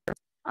here.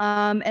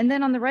 And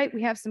then on the right,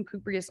 we have some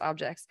cupreous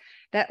objects.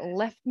 That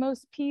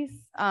leftmost piece,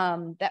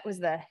 that was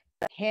the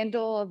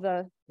handle of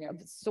the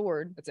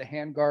sword. It's a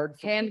hand guard.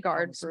 Hand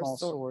guard for a small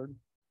sword.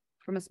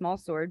 From a small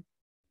sword.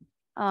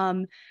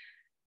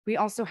 We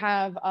also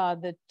have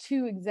the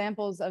 2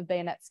 examples of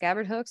bayonet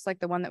scabbard hooks, like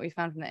the one that we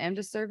found from the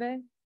AMDA survey.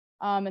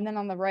 And then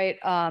on the right,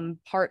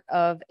 part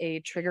of a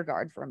trigger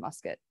guard for a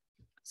musket.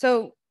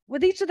 So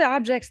with each of the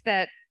objects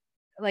that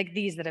like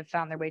these that have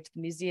found their way to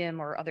the museum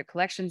or other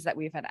collections that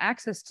we've had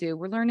access to,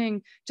 we're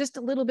learning just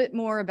a little bit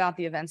more about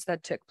the events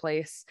that took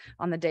place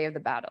on the day of the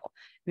battle.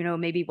 You know,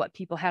 maybe what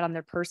people had on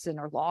their person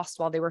or lost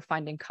while they were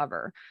finding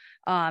cover.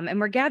 And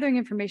we're gathering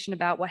information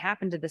about what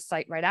happened to the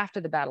site right after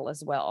the battle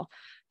as well.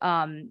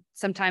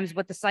 Sometimes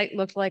what the site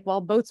looked like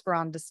while boats were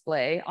on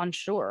display on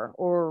shore,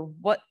 or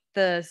what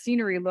the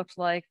scenery looked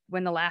like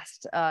when the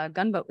last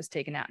gunboat was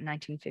taken out in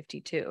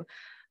 1952.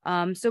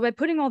 So by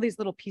putting all these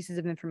little pieces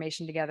of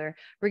information together,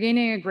 we're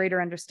gaining a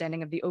greater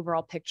understanding of the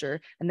overall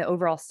picture and the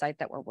overall site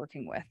that we're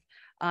working with.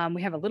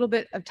 We have a little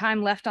bit of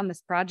time left on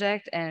this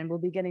project, and we'll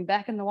be getting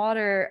back in the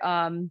water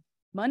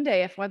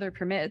Monday, if weather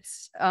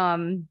permits,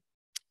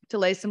 to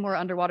lay some more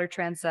underwater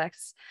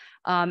transects.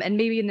 And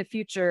maybe in the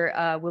future,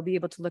 we'll be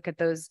able to look at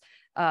those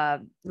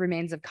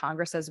remains of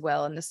Congress as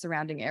well in the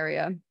surrounding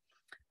area.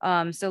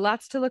 So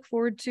lots to look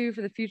forward to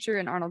for the future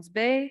in Arnold's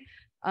Bay.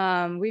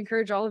 We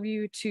encourage all of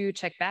you to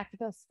check back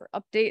with us for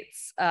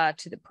updates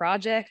to the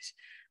project.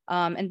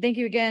 And thank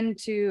you again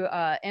to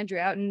Andrew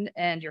Outen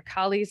and your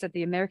colleagues at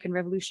the American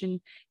Revolution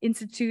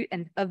Institute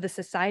and of the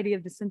Society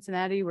of the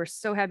Cincinnati. We're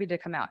so happy to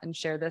come out and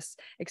share this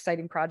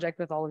exciting project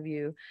with all of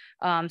you.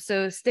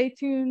 So stay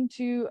tuned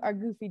to our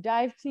Goofy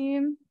Dive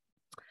team.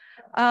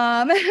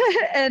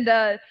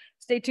 And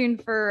stay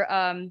tuned for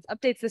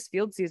updates this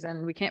field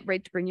season. We can't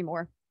wait to bring you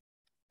more.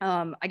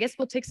 I guess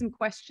we'll take some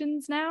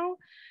questions now.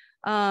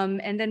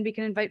 And then we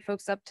can invite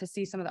folks up to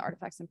see some of the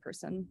artifacts in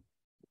person.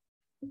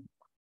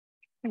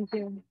 Thank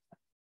you.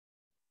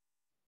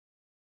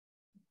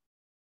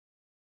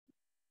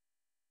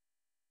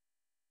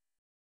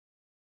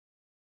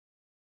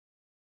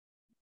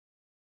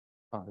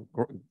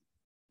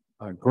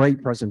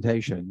 Great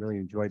presentation, really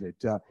enjoyed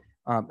it.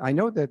 I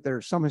know that there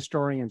are some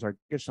historians, I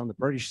guess on the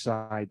British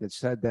side, that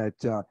said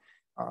that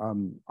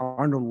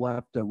Arnold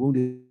left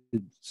wounded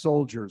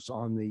soldiers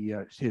on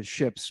his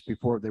ships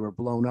before they were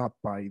blown up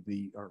by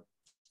or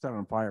set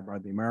on fire by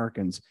the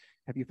Americans.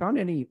 Have you found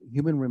any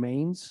human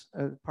remains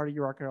as part of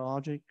your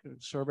archaeological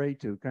survey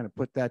to kind of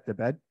put that to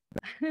bed?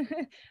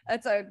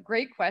 That's a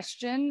great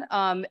question.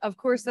 Of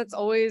course, that's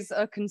always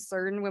a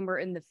concern when we're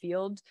in the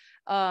field.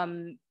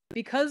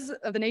 Because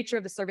of the nature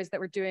of the surveys that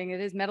we're doing, it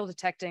is metal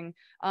detecting.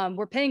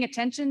 We're paying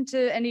attention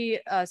to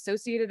any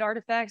associated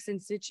artifacts in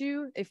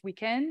situ if we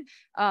can,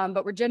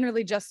 but we're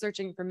generally just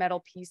searching for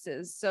metal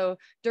pieces. So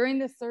during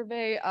this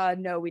survey,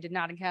 no, we did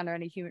not encounter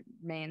any human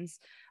remains.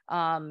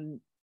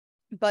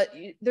 But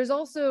there's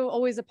also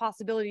always a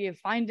possibility of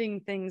finding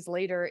things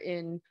later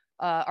in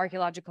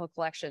archaeological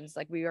collections.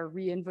 Like we are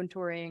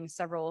re-inventorying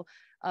several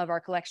of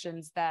our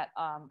collections that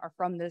are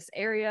from this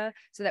area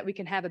so that we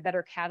can have a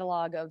better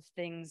catalog of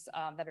things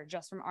that are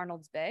just from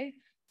Arnold's Bay.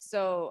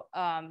 So,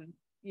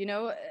 you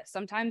know,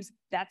 sometimes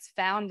that's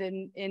found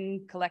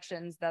in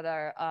collections that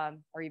are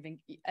even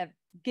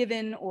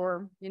given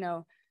or, you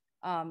know,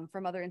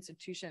 from other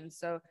institutions.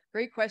 So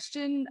great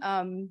question.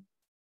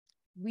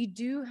 We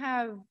do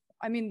have,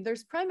 I mean,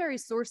 there's primary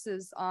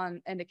sources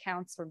on and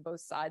accounts from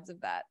both sides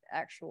of that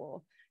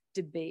actual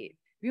debate.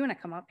 If you want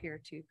to come up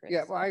here too, Chris.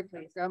 Yeah, well, I've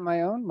got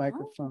my own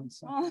microphone.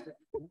 So.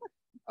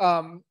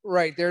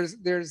 Right, there's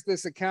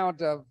this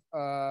account of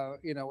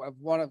you know, of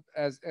one of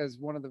as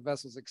one of the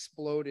vessels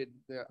exploded,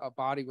 a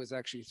body was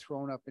actually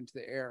thrown up into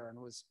the air and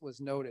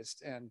was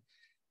noticed, and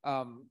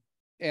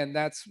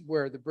that's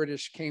where the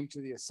British came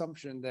to the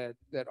assumption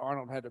that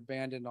Arnold had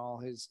abandoned all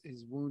his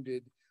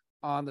wounded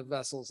on the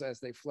vessels as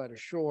they fled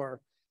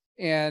ashore.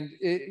 And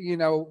you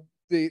know,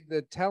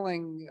 the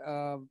telling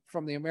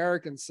from the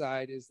American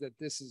side is that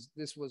this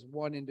was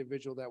one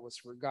individual that was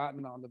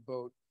forgotten on the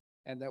boat,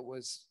 and that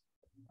was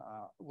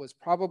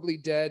probably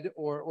dead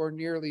or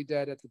nearly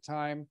dead at the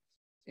time.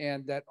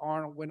 And that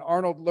when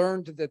Arnold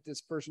learned that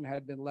this person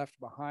had been left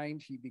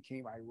behind, he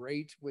became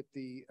irate with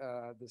the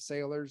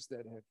sailors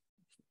that had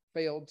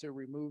failed to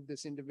remove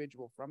this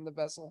individual from the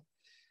vessel.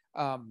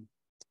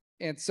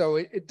 And so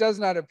it does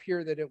not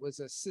appear that it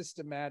was a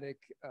systematic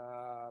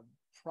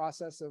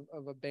process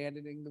of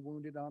abandoning the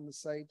wounded on the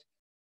site,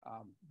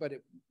 but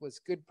it was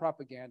good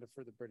propaganda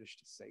for the British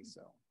to say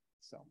so.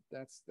 So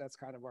that's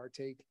kind of our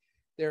take.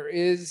 There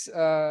is,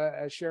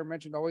 as Cher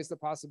mentioned, always the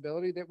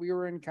possibility that we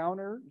will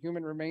encounter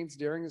human remains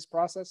during this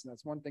process, and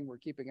that's one thing we're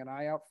keeping an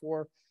eye out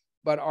for.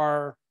 But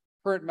our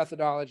current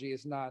methodology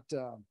is not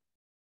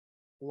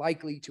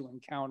likely to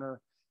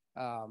encounter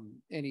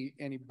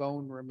any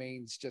bone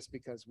remains, just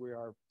because we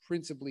are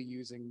principally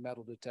using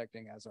metal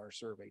detecting as our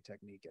survey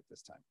technique at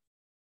this time.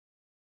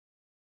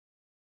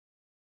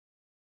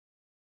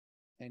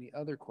 Any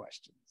other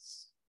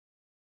questions?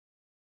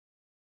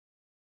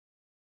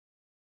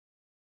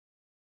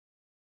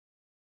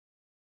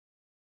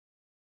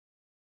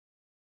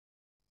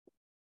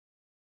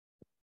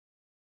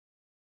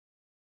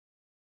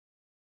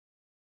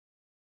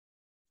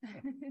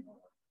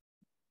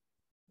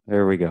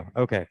 There we go.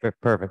 Okay,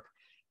 perfect.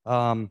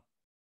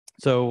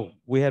 So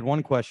we had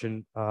one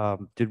question.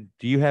 Do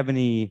you have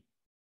any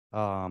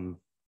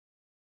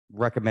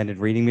recommended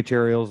reading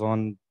materials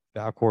on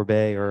Valcour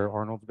Bay or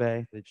Arnold's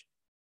Bay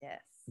Yes.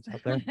 that's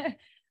out there?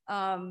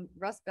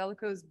 Russ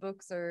Bellico's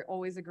books are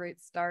always a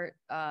great start.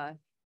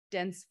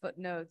 Dense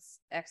footnotes,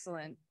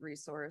 excellent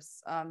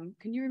resource.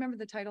 Can you remember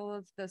the title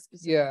of the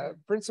specific? Yeah,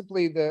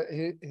 principally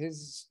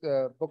his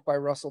book by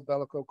Russell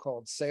Bellico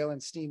called Sail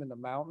and Steam in the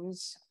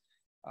Mountains.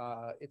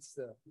 It's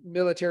the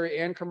military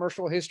and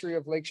commercial history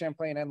of Lake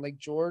Champlain and Lake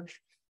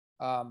George,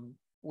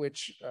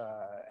 which,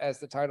 as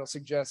the title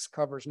suggests,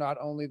 covers not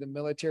only the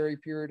military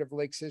period of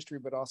Lake's history,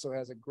 but also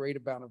has a great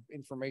amount of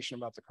information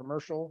about the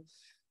commercial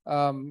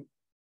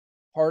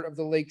part of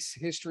the lake's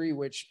history,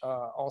 which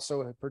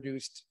also have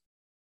produced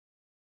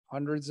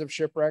hundreds of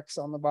shipwrecks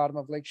on the bottom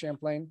of Lake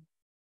Champlain.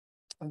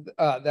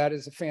 That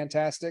is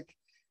fantastic.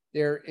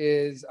 There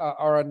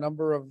are a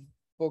number of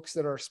books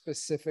that are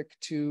specific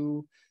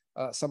to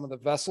some of the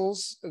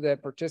vessels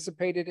that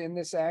participated in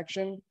this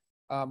action.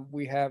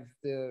 We have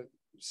the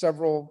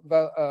several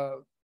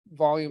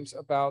volumes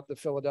about the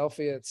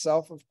Philadelphia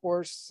itself, of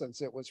course,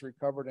 since it was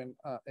recovered and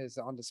is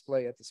on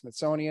display at the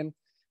Smithsonian,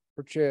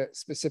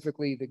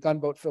 specifically the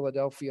gunboat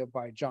Philadelphia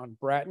by John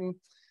Bratton,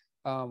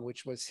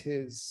 which was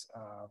his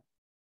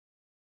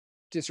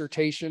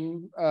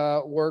dissertation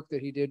work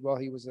that he did while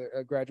he was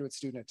a graduate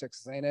student at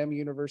Texas A&M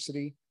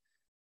University.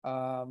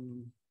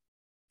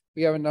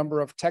 We have a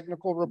number of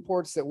technical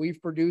reports that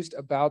we've produced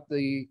about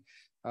the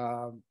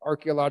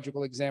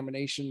archaeological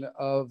examination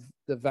of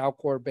the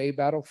Valcour Bay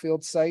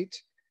battlefield site,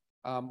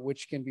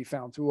 which can be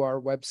found through our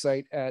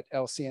website at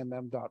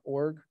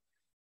lcmm.org.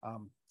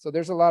 So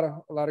there's a lot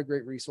of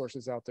great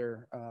resources out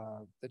there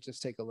that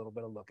just take a little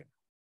bit of looking.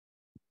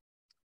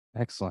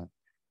 Excellent.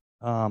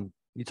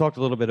 You talked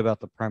a little bit about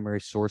the primary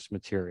source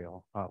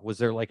material. Was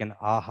there like an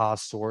aha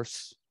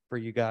source for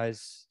you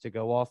guys to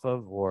go off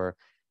of, or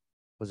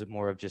was it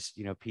more of just,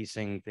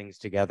 piecing things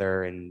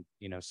together and,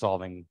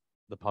 solving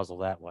the puzzle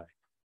that way?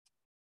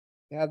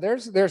 Yeah,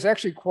 there's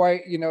actually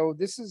quite,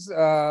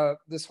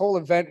 this whole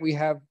event, we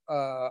have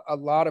a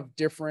lot of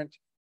different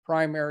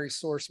primary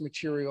source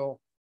material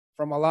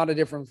from a lot of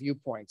different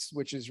viewpoints,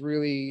 which is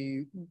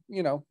really,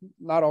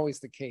 not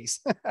always the case.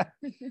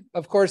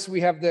 Of course,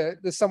 we have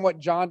the somewhat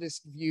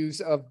jaundiced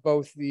views of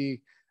both the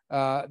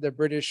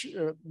British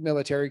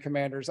military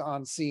commanders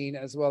on scene,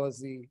 as well as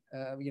the,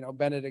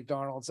 Benedict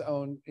Arnold's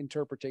own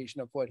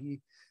interpretation of what he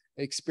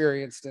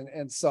experienced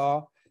and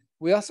saw.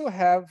 We also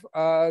have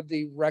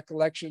the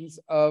recollections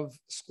of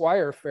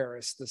Squire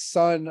Ferris, the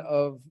son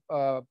of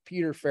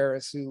Peter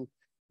Ferris, who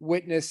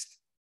witnessed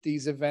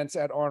these events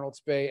at Arnold's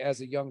Bay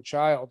as a young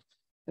child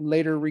and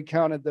later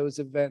recounted those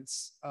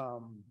events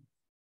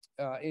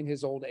in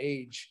his old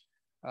age.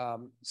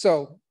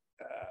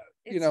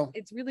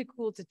 It's really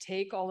cool to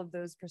take all of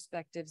those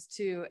perspectives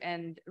too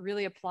and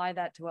really apply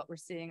that to what we're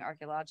seeing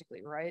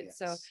archaeologically, right? Yes.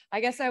 So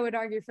I guess I would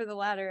argue for the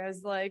latter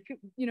as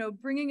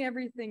bringing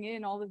everything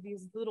in, all of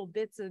these little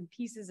bits and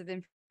pieces of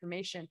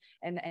information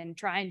and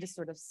trying to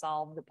sort of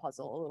solve the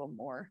puzzle a little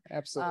more.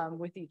 Absolutely.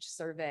 With each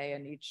survey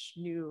and each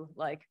new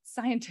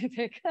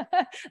scientific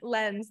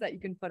lens that you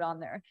can put on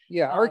there.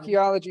 Yeah,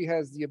 archaeology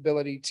has the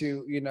ability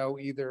to,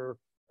 either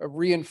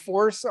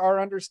reinforce our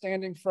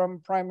understanding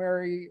from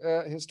primary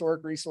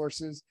historic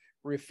resources,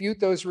 refute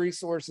those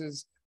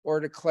resources, or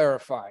to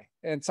clarify,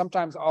 and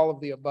sometimes all of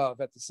the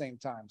above at the same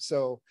time.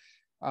 So,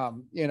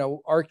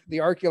 the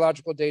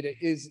archaeological data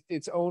is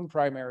its own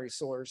primary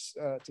source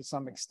to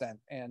some extent,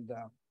 and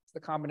it's the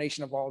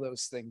combination of all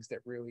those things that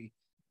really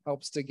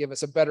helps to give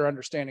us a better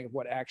understanding of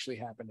what actually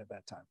happened at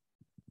that time.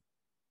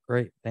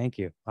 Great, thank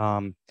you.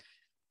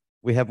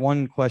 We have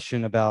one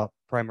question about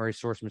primary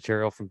source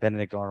material from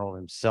Benedict Arnold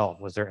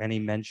himself. Was there any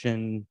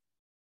mention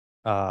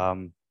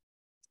of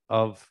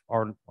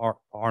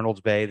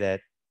Arnold's Bay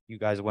that you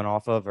guys went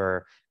off of,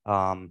 or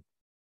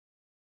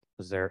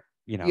was there,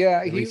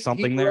 at least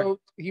something there?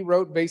 He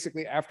wrote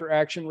basically after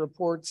action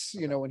reports,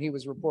 when he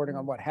was reporting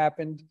on what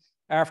happened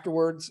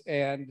afterwards.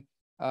 And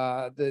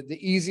the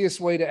easiest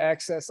way to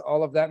access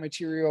all of that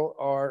material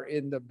are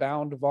in the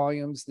bound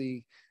volumes,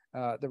 the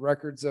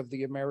records of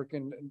the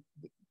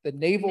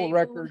naval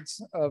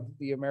records of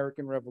the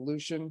American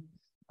Revolution,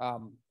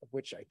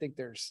 which I think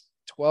there's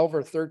 12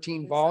 or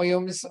 13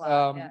 volumes.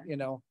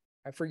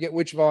 I forget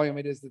which volume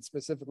it is that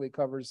specifically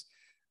covers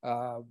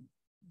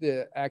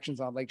the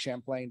actions on Lake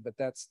Champlain, but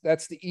that's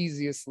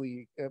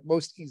the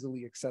most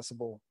easily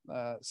accessible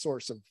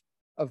source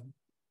of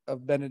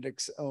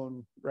Benedict's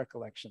own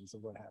recollections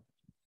of what happened.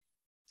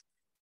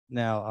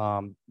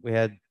 Now, we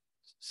had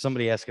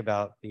somebody ask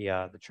about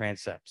the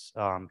transepts.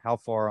 How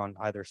far on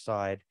either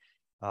side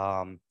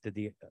did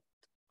the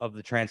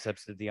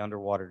transepts did the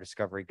underwater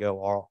discovery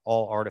go?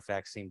 All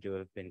artifacts seem to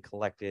have been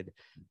collected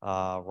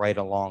right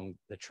along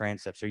the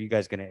transepts. Are you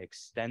guys going to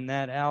extend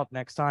that out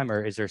next time,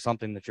 or is there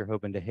something that you're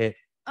hoping to hit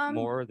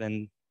more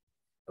than?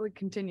 We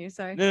continue.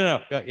 Sorry.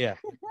 No. Yeah.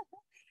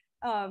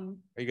 Are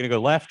you going to go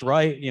left,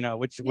 right?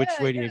 Which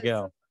way do you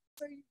go?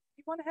 So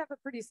you want to have a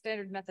pretty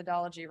standard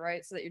methodology,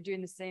 right? So that you're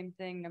doing the same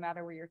thing no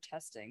matter where you're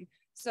testing.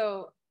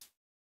 So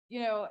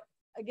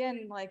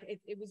again, like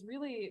it was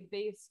really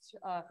based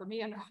for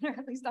me, and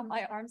at least on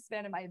my arm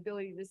span and my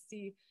ability to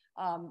see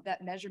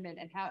that measurement,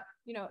 and how,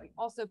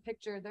 also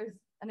picture there's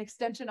an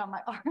extension on my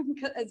arm,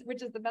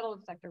 which is the metal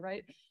detector,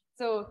 right?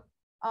 So,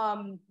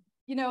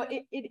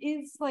 it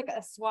is like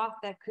a swath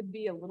that could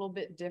be a little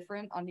bit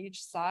different on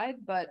each side,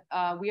 but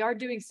we are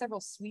doing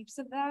several sweeps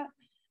of that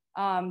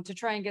to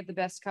try and get the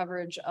best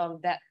coverage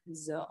of that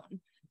zone.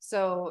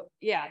 So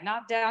yeah,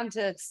 not down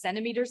to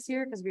centimeters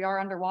here because we are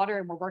underwater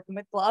and we're working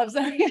with gloves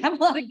and we have a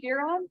lot of gear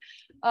on.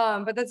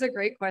 But that's a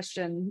great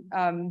question.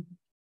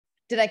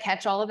 Did I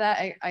catch all of that?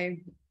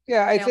 I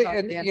think,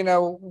 and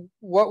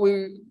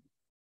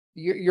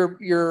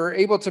you're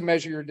able to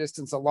measure your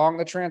distance along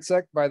the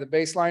transect by the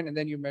baseline, and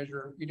then you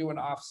do an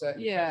offset,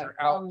 measure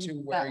out to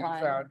where you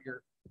found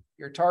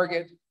your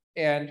target.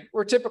 And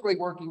we're typically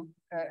working,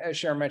 as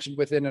Sharon mentioned,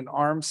 within an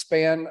arm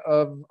span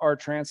of our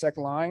transect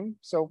line,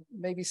 so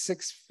maybe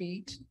 6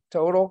 feet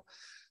total.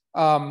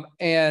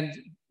 And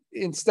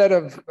instead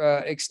of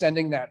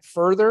extending that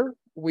further,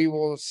 we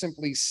will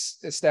simply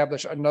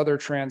establish another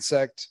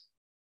transect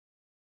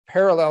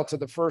parallel to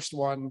the first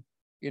one,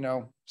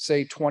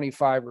 say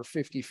 25 or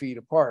 50 feet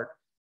apart.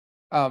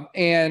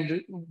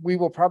 And we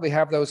will probably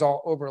have those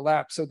all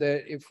overlap, so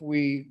that if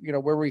we,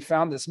 where we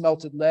found this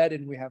melted lead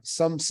and we have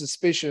some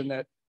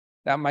suspicion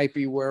that might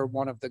be where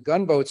one of the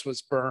gunboats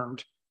was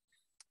burned,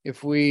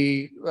 if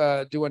we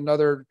do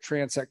another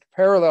transect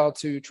parallel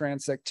to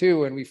transect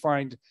 2 and we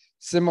find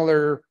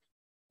similar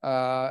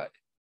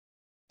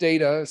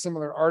data,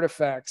 similar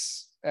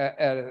artifacts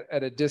at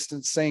a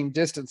distance, same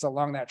distance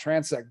along that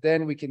transect,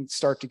 then we can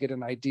start to get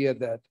an idea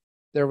that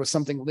there was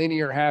something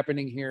linear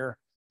happening here.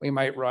 We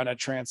might run a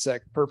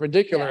transect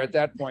perpendicular at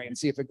that point and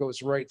see if it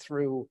goes right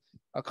through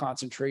a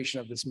concentration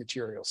of this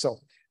material. So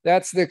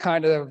that's the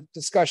kind of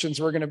discussions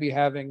we're going to be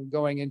having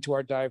going into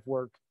our dive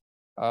work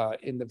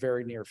in the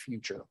very near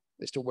future,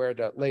 as to where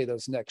to lay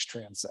those next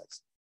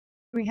transects.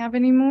 Do we have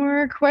any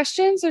more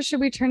questions, or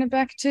should we turn it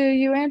back to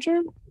you,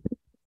 Andrew?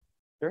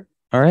 Sure.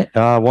 All right.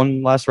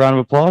 One last round of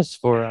applause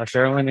for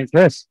Cherilyn and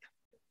Chris.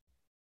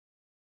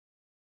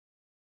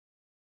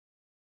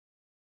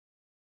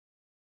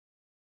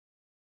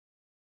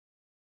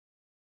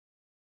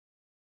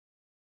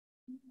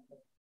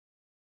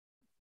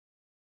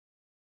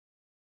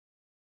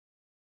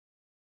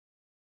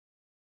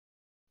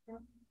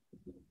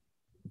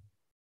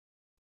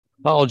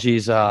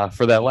 Apologies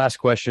for that last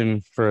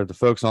question for the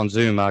folks on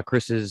Zoom.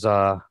 Chris's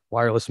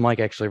wireless mic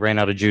actually ran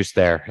out of juice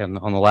there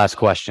on the last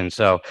question.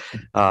 So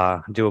I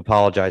do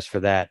apologize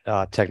for that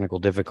technical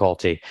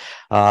difficulty.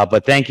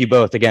 But thank you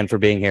both again for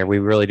being here. We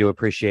really do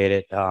appreciate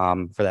it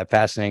for that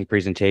fascinating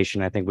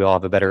presentation. I think we all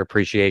have a better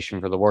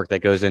appreciation for the work that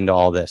goes into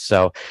all this.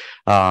 So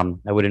I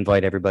would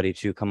invite everybody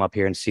to come up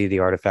here and see the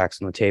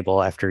artifacts on the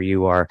table after we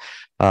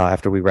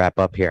wrap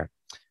up here.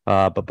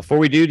 But before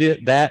we do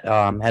that,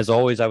 as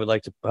always, I would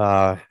like to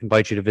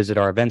invite you to visit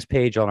our events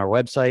page on our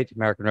website,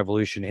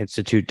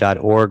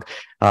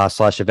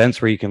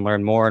 AmericanRevolutionInstitute.org/events, where you can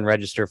learn more and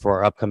register for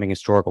our upcoming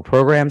historical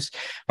programs.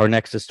 Our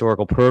next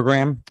historical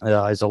program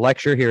is a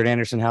lecture here at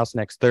Anderson House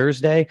next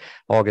Thursday,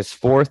 August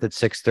 4th at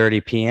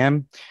 6:30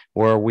 p.m.,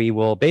 where we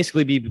will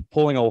basically be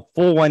pulling a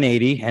full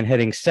 180 and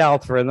heading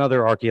south for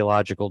another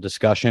archaeological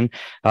discussion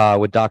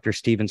with Dr.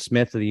 Stephen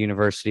Smith of the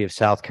University of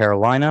South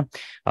Carolina.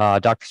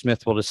 Dr.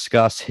 Smith will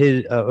discuss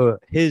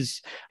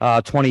his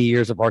 20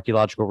 years of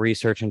archaeological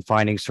research and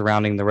findings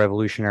surrounding the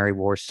Revolutionary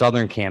War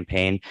Southern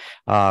Campaign,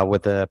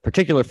 with a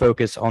particular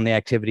focus on the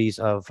activities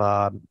of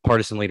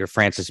partisan leader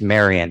Francis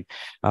Marion.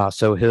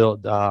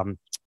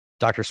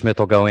 Dr. Smith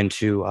will go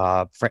into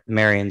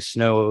Marion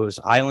Snow's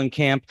Island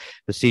Camp,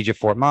 the Siege of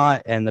Fort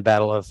Mott, and the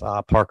Battle of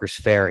Parker's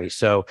Ferry.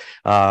 So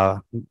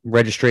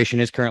registration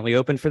is currently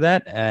open for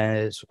that,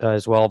 as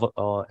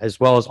well as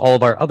all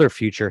of our other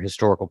future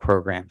historical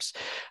programs.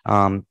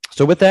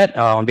 So with that,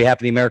 on behalf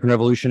of the American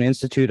Revolution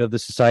Institute of the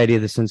Society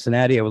of the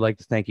Cincinnati, I would like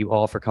to thank you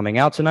all for coming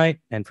out tonight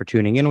and for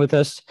tuning in with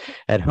us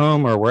at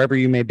home or wherever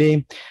you may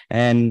be.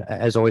 And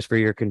as always, for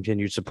your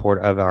continued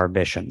support of our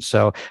mission.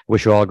 So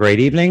wish you all a great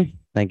evening.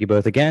 Thank you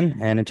both again.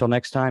 And until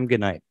next time,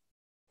 good night.